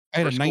that I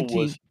had a school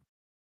was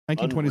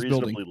 1920s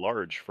building.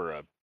 large for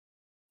a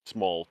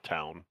small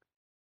town.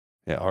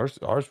 Yeah, ours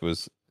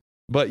was.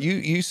 But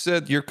you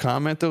said your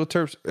comment though,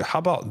 Terps. How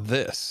about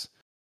this?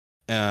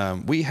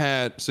 We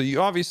had, so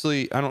you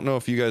obviously, I don't know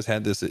if you guys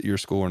had this at your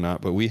school or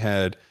not, but we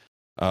had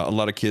a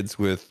lot of kids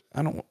with,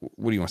 what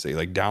do you want to say,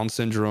 like Down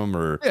syndrome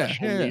or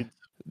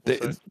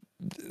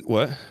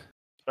what?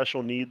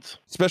 Special needs.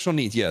 Special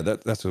needs. Yeah,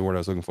 that's the word I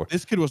was looking for.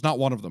 This kid was not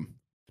one of them.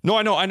 No,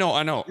 I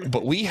know.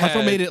 But we had. That's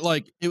what made it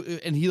like,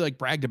 and he like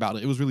bragged about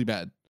it. It was really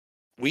bad.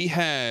 We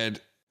had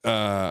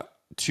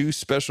 2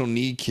 special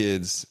need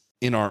kids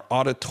in our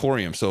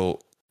auditorium. So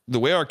the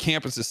way our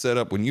campus is set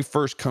up, when you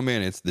first come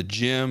in, it's the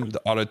gym,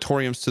 the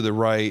auditorium's to the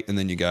right, and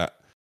then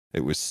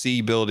it was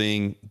C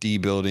building, D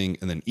building,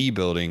 and then E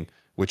building,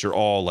 which are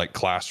all like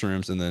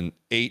classrooms. And then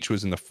H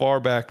was in the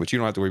far back, but you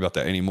don't have to worry about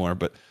that anymore.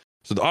 But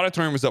so the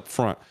auditorium was up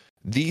front.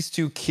 These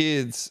 2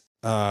 kids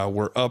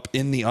were up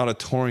in the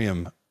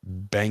auditorium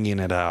banging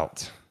it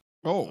out.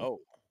 Oh.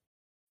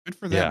 Good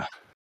for them.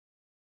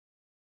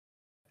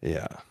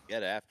 Yeah.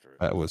 Get after it.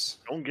 That was.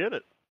 Don't get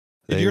it.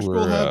 Did your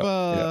school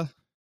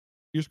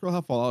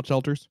have fallout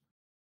shelters?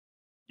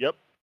 Yep.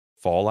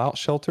 Fallout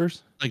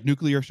shelters? Like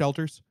nuclear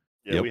shelters?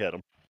 Yeah, Yep. we had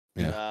them.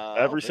 Yeah.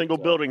 Every single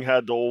building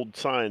had the old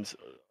signs.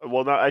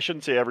 Well, I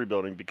shouldn't say every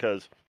building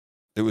because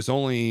it was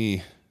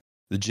only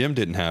the gym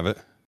didn't have it.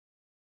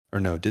 Or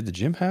no, did the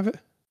gym have it?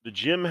 The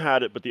gym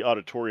had it, but the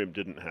auditorium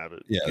didn't have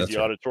it. Yeah,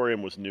 the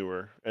auditorium was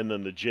newer, and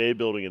then the J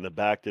building in the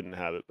back didn't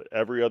have it, but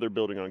every other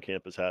building on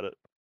campus had it.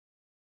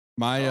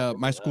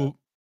 My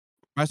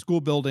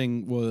school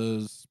building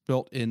was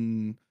built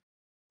in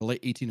the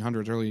late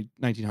 1800s, early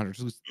 1900s.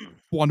 At least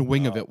one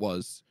wing of it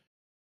was,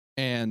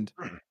 and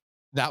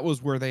that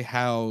was where they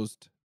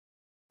housed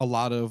a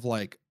lot of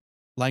like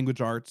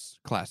language arts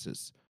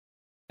classes.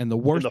 And the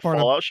worst part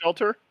of Fallout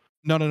shelter?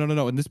 No.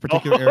 In this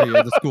particular area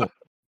of the school,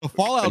 the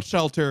Fallout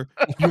shelter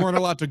you weren't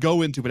allowed to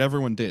go into, but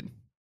everyone did.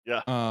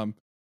 Yeah.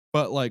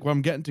 But like what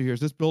I'm getting to here is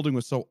this building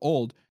was so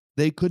old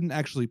they couldn't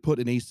actually put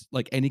an AC,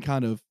 like any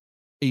kind of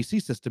AC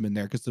system in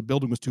there because the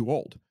building was too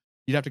old.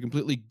 You'd have to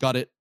completely gut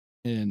it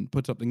and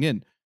put something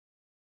in.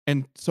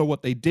 And so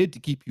what they did to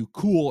keep you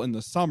cool in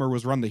the summer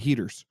was run the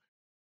heaters.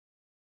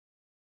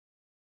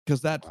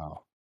 Because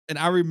and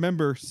I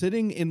remember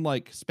sitting in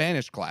like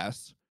Spanish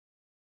class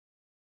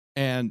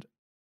and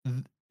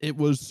it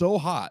was so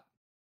hot.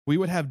 We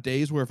would have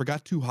days where if it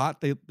got too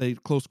hot, they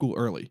closed school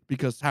early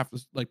because half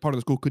part of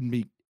the school couldn't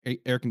be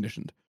air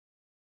conditioned.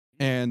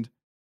 And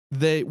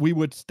we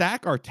would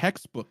stack our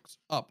textbooks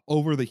up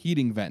over the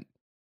heating vent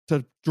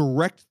to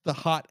direct the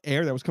hot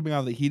air that was coming out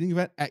of the heating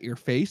vent at your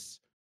face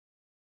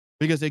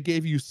because it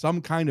gave you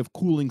some kind of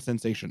cooling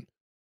sensation.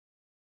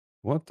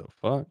 What the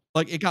fuck?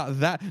 Like it got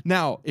that.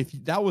 Now, if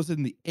that was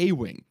in the A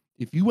wing,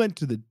 if you went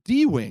to the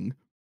D wing,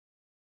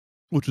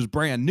 which was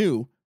brand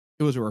new,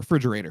 it was a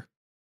refrigerator.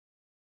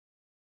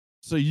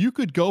 So you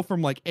could go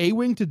from like A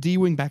wing to D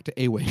wing back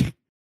to A wing.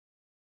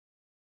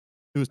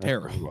 It was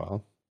terrible.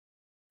 Wow.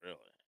 Really?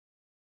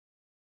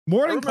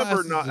 Morning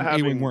remember classes not in A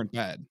wing having- weren't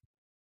bad.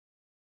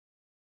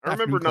 I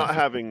remember Afternoon not classes.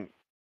 having.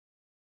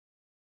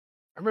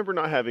 I remember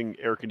not having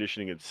air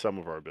conditioning in some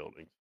of our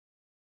buildings.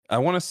 I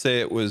want to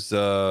say it was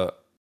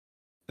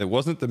it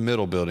wasn't the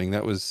middle building.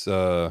 That was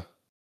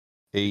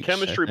H.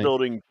 Chemistry I think.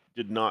 building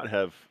did not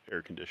have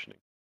air conditioning.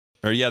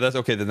 Or yeah, that's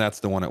okay. Then that's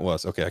the one it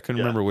was. Okay, I couldn't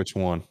Yeah. remember which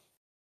one.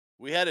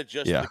 We had it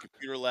just in Yeah. the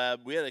computer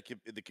lab. We had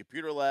the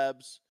computer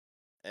labs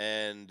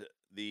and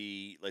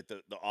the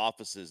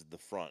offices in the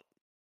front,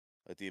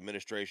 like the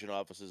administration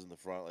offices in the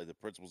front, like the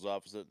principal's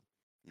office,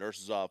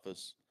 nurse's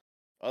office.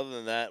 Other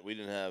than that, we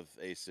didn't have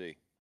AC.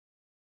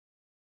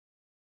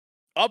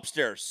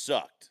 Upstairs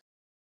sucked.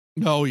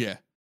 Oh yeah.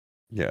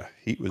 Yeah,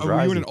 heat was Were you in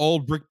rising. an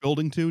old brick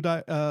building too,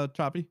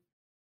 Choppy?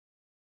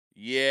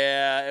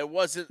 Yeah, it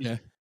wasn't. Yeah.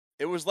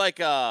 It was like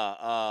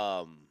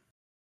a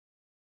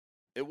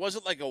It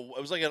wasn't like it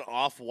was like an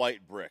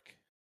off-white brick.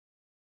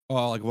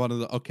 Oh, like one of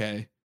the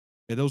okay.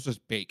 Yeah, those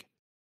just bake.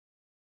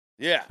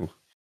 Yeah. Ooh.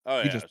 Oh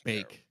yeah. You it just was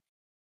terrible. bake.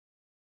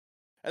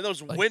 And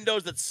those Like-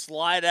 windows that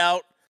slide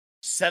out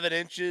 7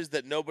 inches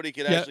that nobody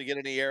can Yeah. actually get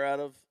any air out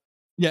of.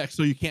 Yeah,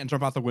 so you can't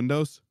jump out the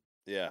windows.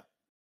 Yeah.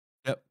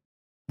 Yep.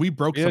 We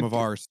broke Yeah, some of d-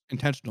 ours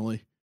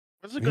intentionally.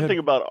 That's a We good had- thing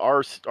about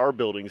our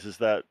buildings is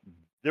that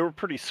they were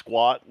pretty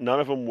squat. None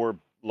of them were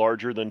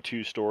larger than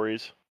 2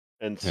 stories,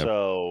 and Yep.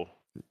 so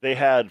they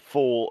had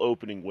full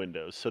opening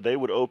windows. So they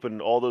would open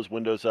all those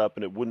windows up,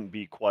 and it wouldn't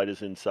be quite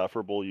as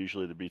insufferable.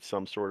 Usually, there'd be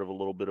some sort of a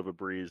little bit of a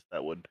breeze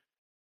that would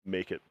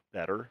make it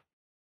better.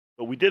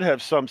 But we did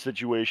have some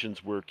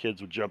situations where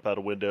kids would jump out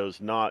of windows,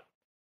 not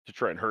to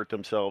try and hurt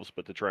themselves,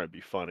 but to try and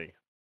be funny.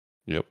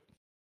 Yep.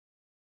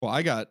 Well,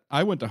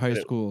 I went to high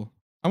It school.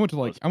 I went to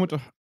like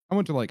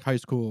high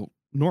school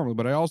normally,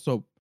 but I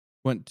also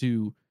went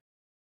to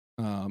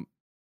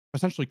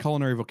essentially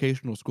culinary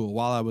vocational school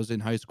while I was in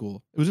high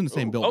school. It was in the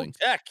same Ooh. building.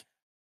 Oh, tech.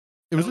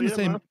 It was Hell in the yeah,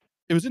 same man.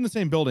 it was in the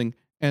same building,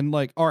 and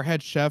like our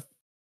head chef,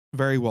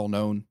 very well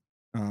known.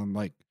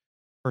 Like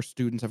her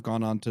students have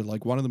gone on to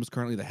like one of them is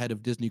currently the head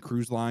of Disney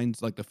Cruise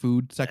Lines, like the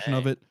food section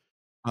of Dang. it.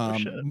 Oh,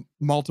 shit.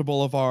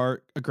 Multiple of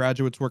our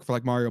graduates work for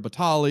like Mario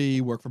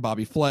Batali, work for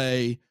Bobby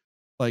Flay.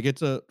 Like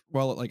it's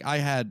like I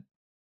had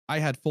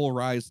full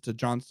rise to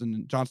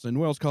Johnson and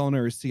Wales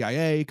Culinary,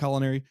 CIA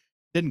Culinary.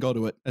 Didn't go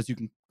to it, as you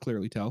can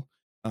clearly tell,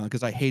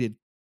 because I hated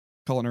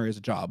culinary as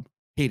a job.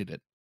 Hated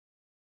it.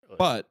 Really?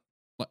 But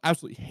like,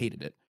 absolutely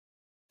hated it.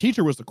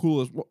 Teacher was the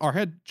coolest. Our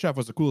head chef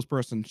was the coolest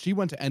person. She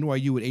went to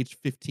NYU at age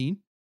 15.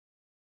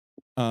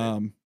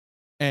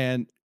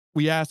 And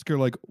we asked her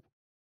like,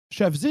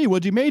 Chef Z,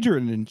 what'd you major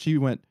in? And she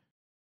went,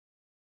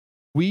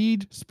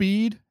 weed,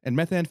 speed, and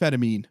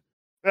methamphetamine.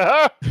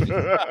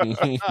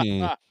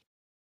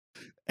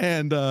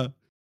 And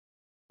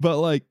but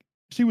like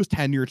she was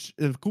tenured.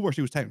 The cool part,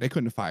 she was tenured. They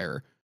couldn't fire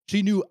her.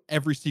 She knew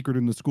every secret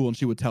in the school, and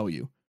she would tell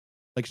you.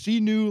 Like she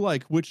knew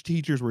like which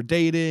teachers were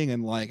dating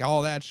and like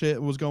all that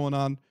shit was going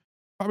on.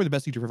 Probably the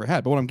best teacher I've ever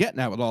had. But what I'm getting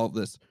at with all of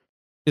this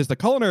is the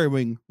culinary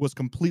wing was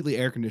completely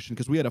air conditioned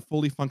because we had a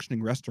fully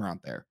functioning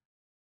restaurant there,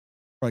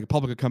 where like the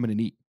public could come in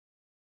and eat.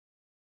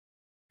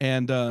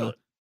 And Really?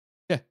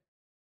 yeah,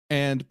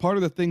 and part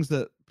of the things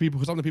that some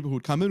of the people who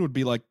would come in would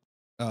be like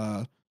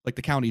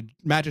the county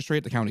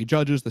magistrate, the county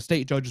judges, the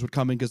state judges would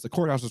come in because the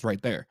courthouse is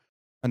right there,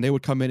 and they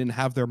would come in and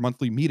have their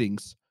monthly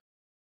meetings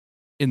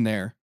in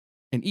there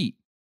and eat.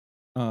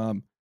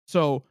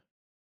 So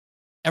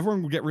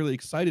everyone would get really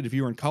excited if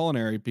you were in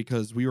culinary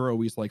because we were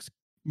always like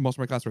most of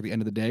my classes were at the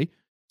end of the day,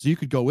 so you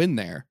could go in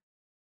there,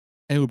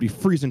 and it would be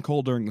freezing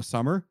cold during the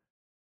summer,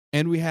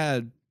 and we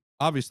had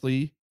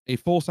obviously a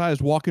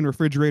full-size walk-in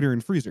refrigerator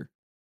and freezer,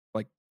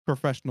 like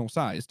professional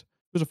sized.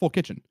 It was a full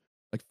kitchen,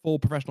 like full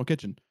professional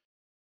kitchen.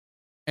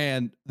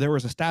 And there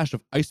was a stash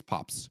of ice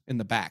pops in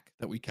the back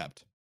that we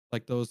kept.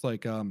 Like those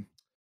like I don't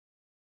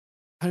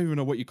even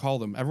know what you call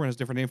them. Everyone has a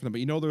different name for them, but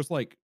you know there's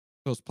like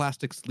those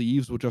plastic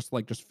sleeves with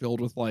just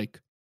filled with like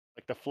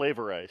Like the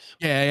flavor ice.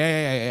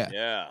 yeah.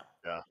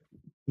 Yeah.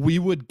 We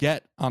would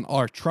get on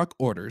our truck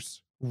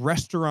orders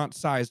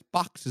restaurant-sized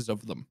boxes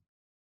of them.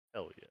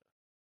 Hell yeah.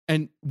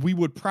 And we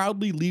would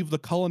proudly leave the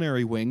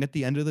culinary wing at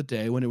the end of the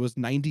day when it was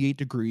 98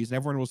 degrees and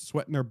everyone was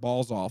sweating their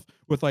balls off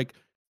with like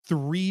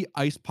 3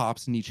 ice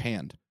pops in each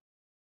hand.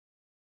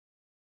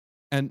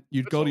 And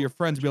you'd That's go to all your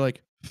friends and be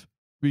like,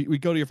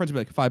 we'd go to your friends and be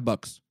like,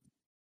 $5.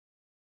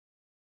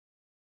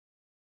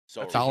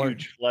 So That's Dollar. a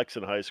huge flex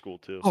in high school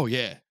too. Oh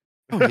yeah.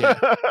 Oh yeah.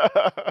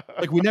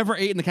 Like we never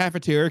ate in the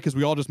cafeteria because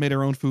we all just made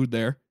our own food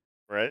there.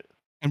 Right?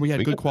 And we had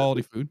We good got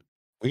quality food.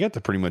 We got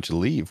to pretty much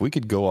leave. We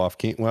could go off.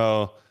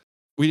 Well,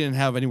 We didn't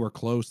have anywhere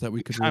close that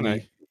we could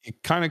really. you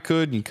kind of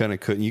could, and you kind of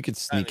couldn't. You could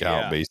sneak Kinda,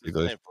 out yeah.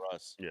 basically. Same for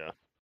us. Yeah.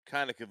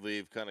 Kind of could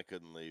leave, kind of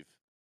couldn't leave.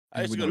 Yeah,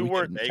 I used to go we to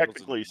weren't bagels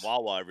technically and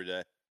Wawa every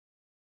day.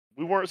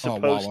 We weren't Oh,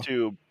 supposed Wawa.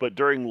 to, but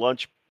during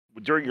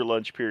your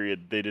lunch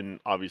period, they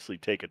didn't obviously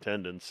take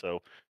attendance,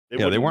 so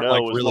Yeah, they weren't,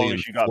 like, as really long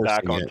as you got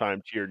back enforcing on it.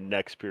 time to your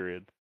next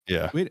period.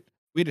 Yeah. We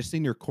had a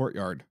senior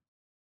courtyard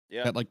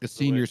Yeah. that like the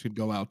absolutely. seniors could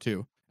go out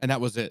to, and that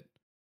was it.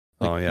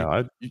 Like, Oh yeah,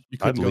 I'd you I'd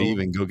couldn't go. leave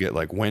and go get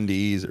like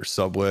Wendy's or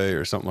Subway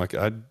or something like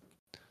that.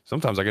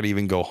 Sometimes I could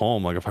even go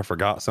home. Like if I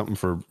forgot something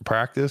for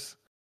practice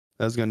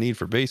I was gonna need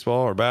for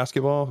baseball or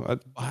basketball, I'd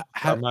drive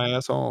Have, my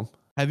ass home.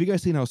 have you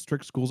guys seen how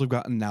strict schools have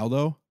gotten now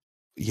though?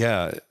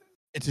 Yeah.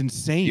 It's Do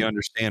insane. you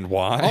understand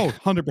why? Oh,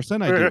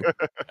 100% I do.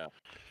 Yeah.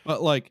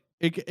 But like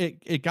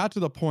it got to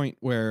the point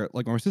where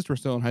like when my sister was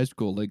still in high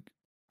school, like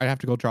I'd have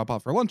to go drop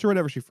off for lunch or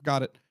whatever, she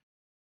forgot it.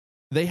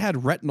 They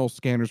had retinal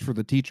scanners for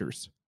the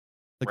teachers.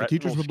 Like the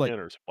teachers would like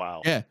scanners.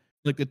 Wow. yeah,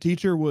 like the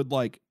teacher would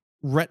like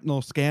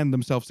retinal scan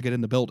themselves to get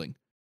in the building.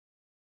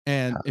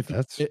 And if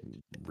That's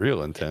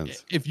real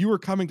intense. if you were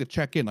coming to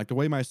check in, like the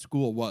way my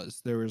school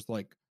was, there was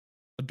like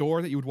a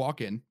door that you would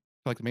walk in,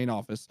 like the main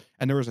office,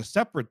 and there was a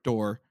separate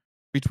door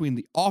between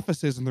the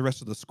offices and the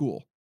rest of the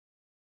school.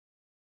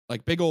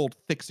 Like big old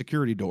thick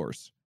security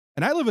doors.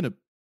 And I live in a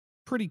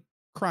pretty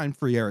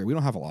crime-free area. We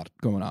don't have a lot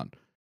going on.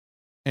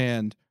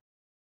 And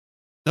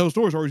those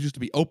doors always used to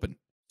be open.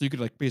 So you could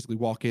like basically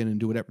walk in and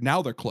do whatever.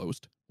 Now they're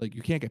closed. Like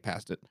you can't get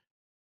past it.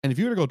 And if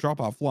you were to go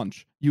drop off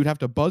lunch, you would have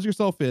to buzz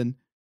yourself in,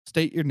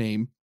 state your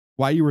name,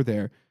 why you were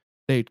there.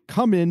 They'd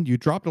come in, you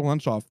drop the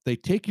lunch off, they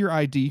take your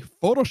ID,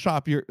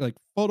 Photoshop your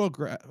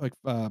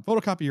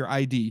photocopy your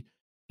ID,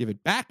 give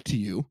it back to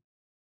you,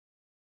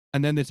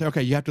 and then they say,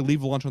 okay, you have to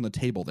leave the lunch on the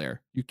table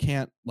there. You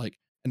can't like,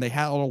 and they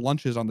had all the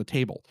lunches on the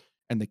table,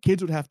 and the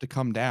kids would have to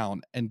come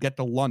down and get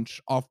the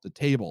lunch off the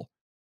table,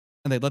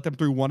 and they'd let them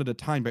through one at a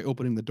time by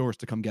opening the doors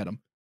to come get them.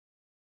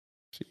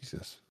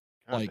 Jesus.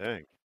 God like,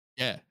 dang.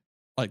 Yeah,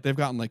 like they've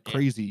gotten like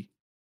crazy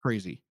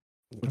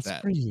with That's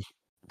that. pretty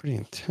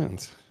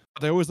intense.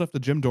 But they always left the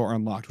gym door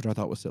unlocked, which I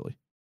thought was silly.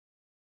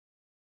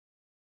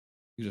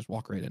 You just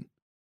walk right in.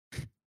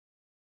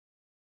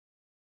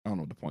 I don't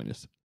know what the point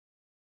is.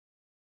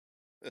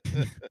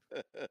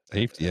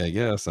 Safety, I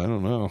guess. I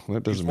don't know.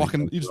 That doesn't make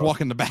sense You just at all.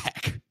 walk in the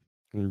back.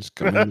 You just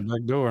come in the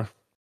back door.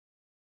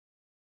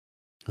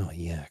 Oh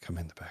yeah, come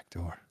in the back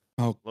door.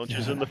 Oh, Lunch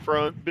is yeah. in the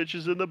front,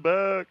 bitches in the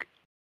back.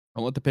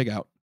 Don't let the pig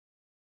out.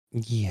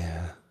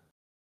 Yeah.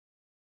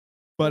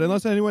 But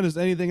unless anyone has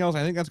anything else,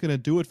 I think that's going to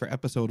do it for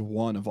episode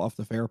 1 of Off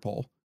the Fair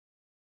Poll.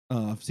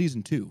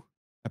 Season 2,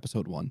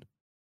 episode 1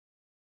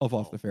 of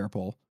Off the Fair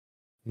Poll.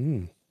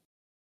 Mm.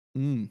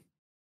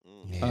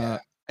 Yeah.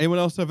 Anyone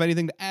else have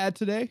anything to add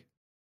today?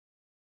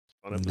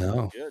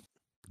 No. Good.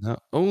 No.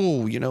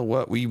 Oh, you know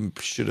what? We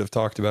should have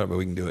talked about it, but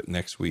we can do it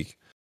next week.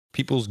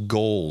 People's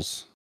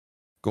goals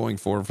going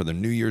forward for their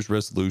New Year's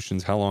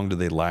resolutions. How long do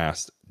they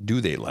last? Do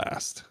they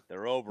last?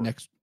 They're over.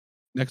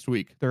 Next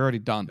week. They're already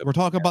done. We're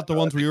talking about the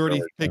ones we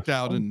already picked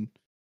out, and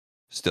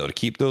Still, to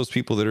keep those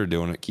people that are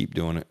doing it, keep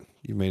doing it.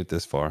 You made it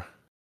this far.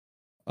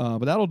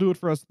 but that'll do it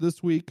for us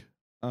this week.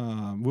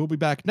 We'll be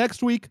back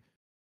next week.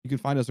 You can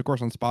find us, of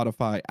course, on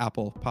Spotify,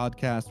 Apple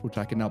Podcasts, which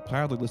I can now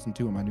proudly listen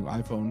to on my new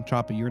iPhone.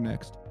 Choppy, you're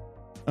next.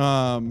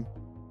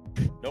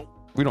 Nope.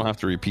 We don't have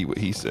to repeat what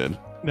he said.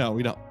 No,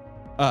 we don't.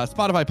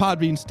 Spotify,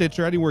 Podbean,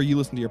 Stitcher, anywhere you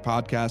listen to your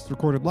podcasts.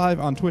 Recorded live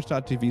on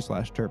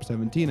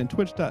twitch.tv/terp17 and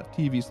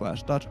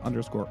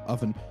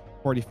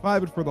twitch.tv/Dutch_oven45.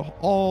 But for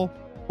all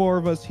 4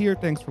 of us here,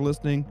 thanks for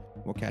listening.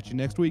 We'll catch you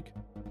next week.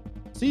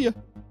 See ya.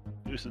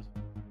 Deuces.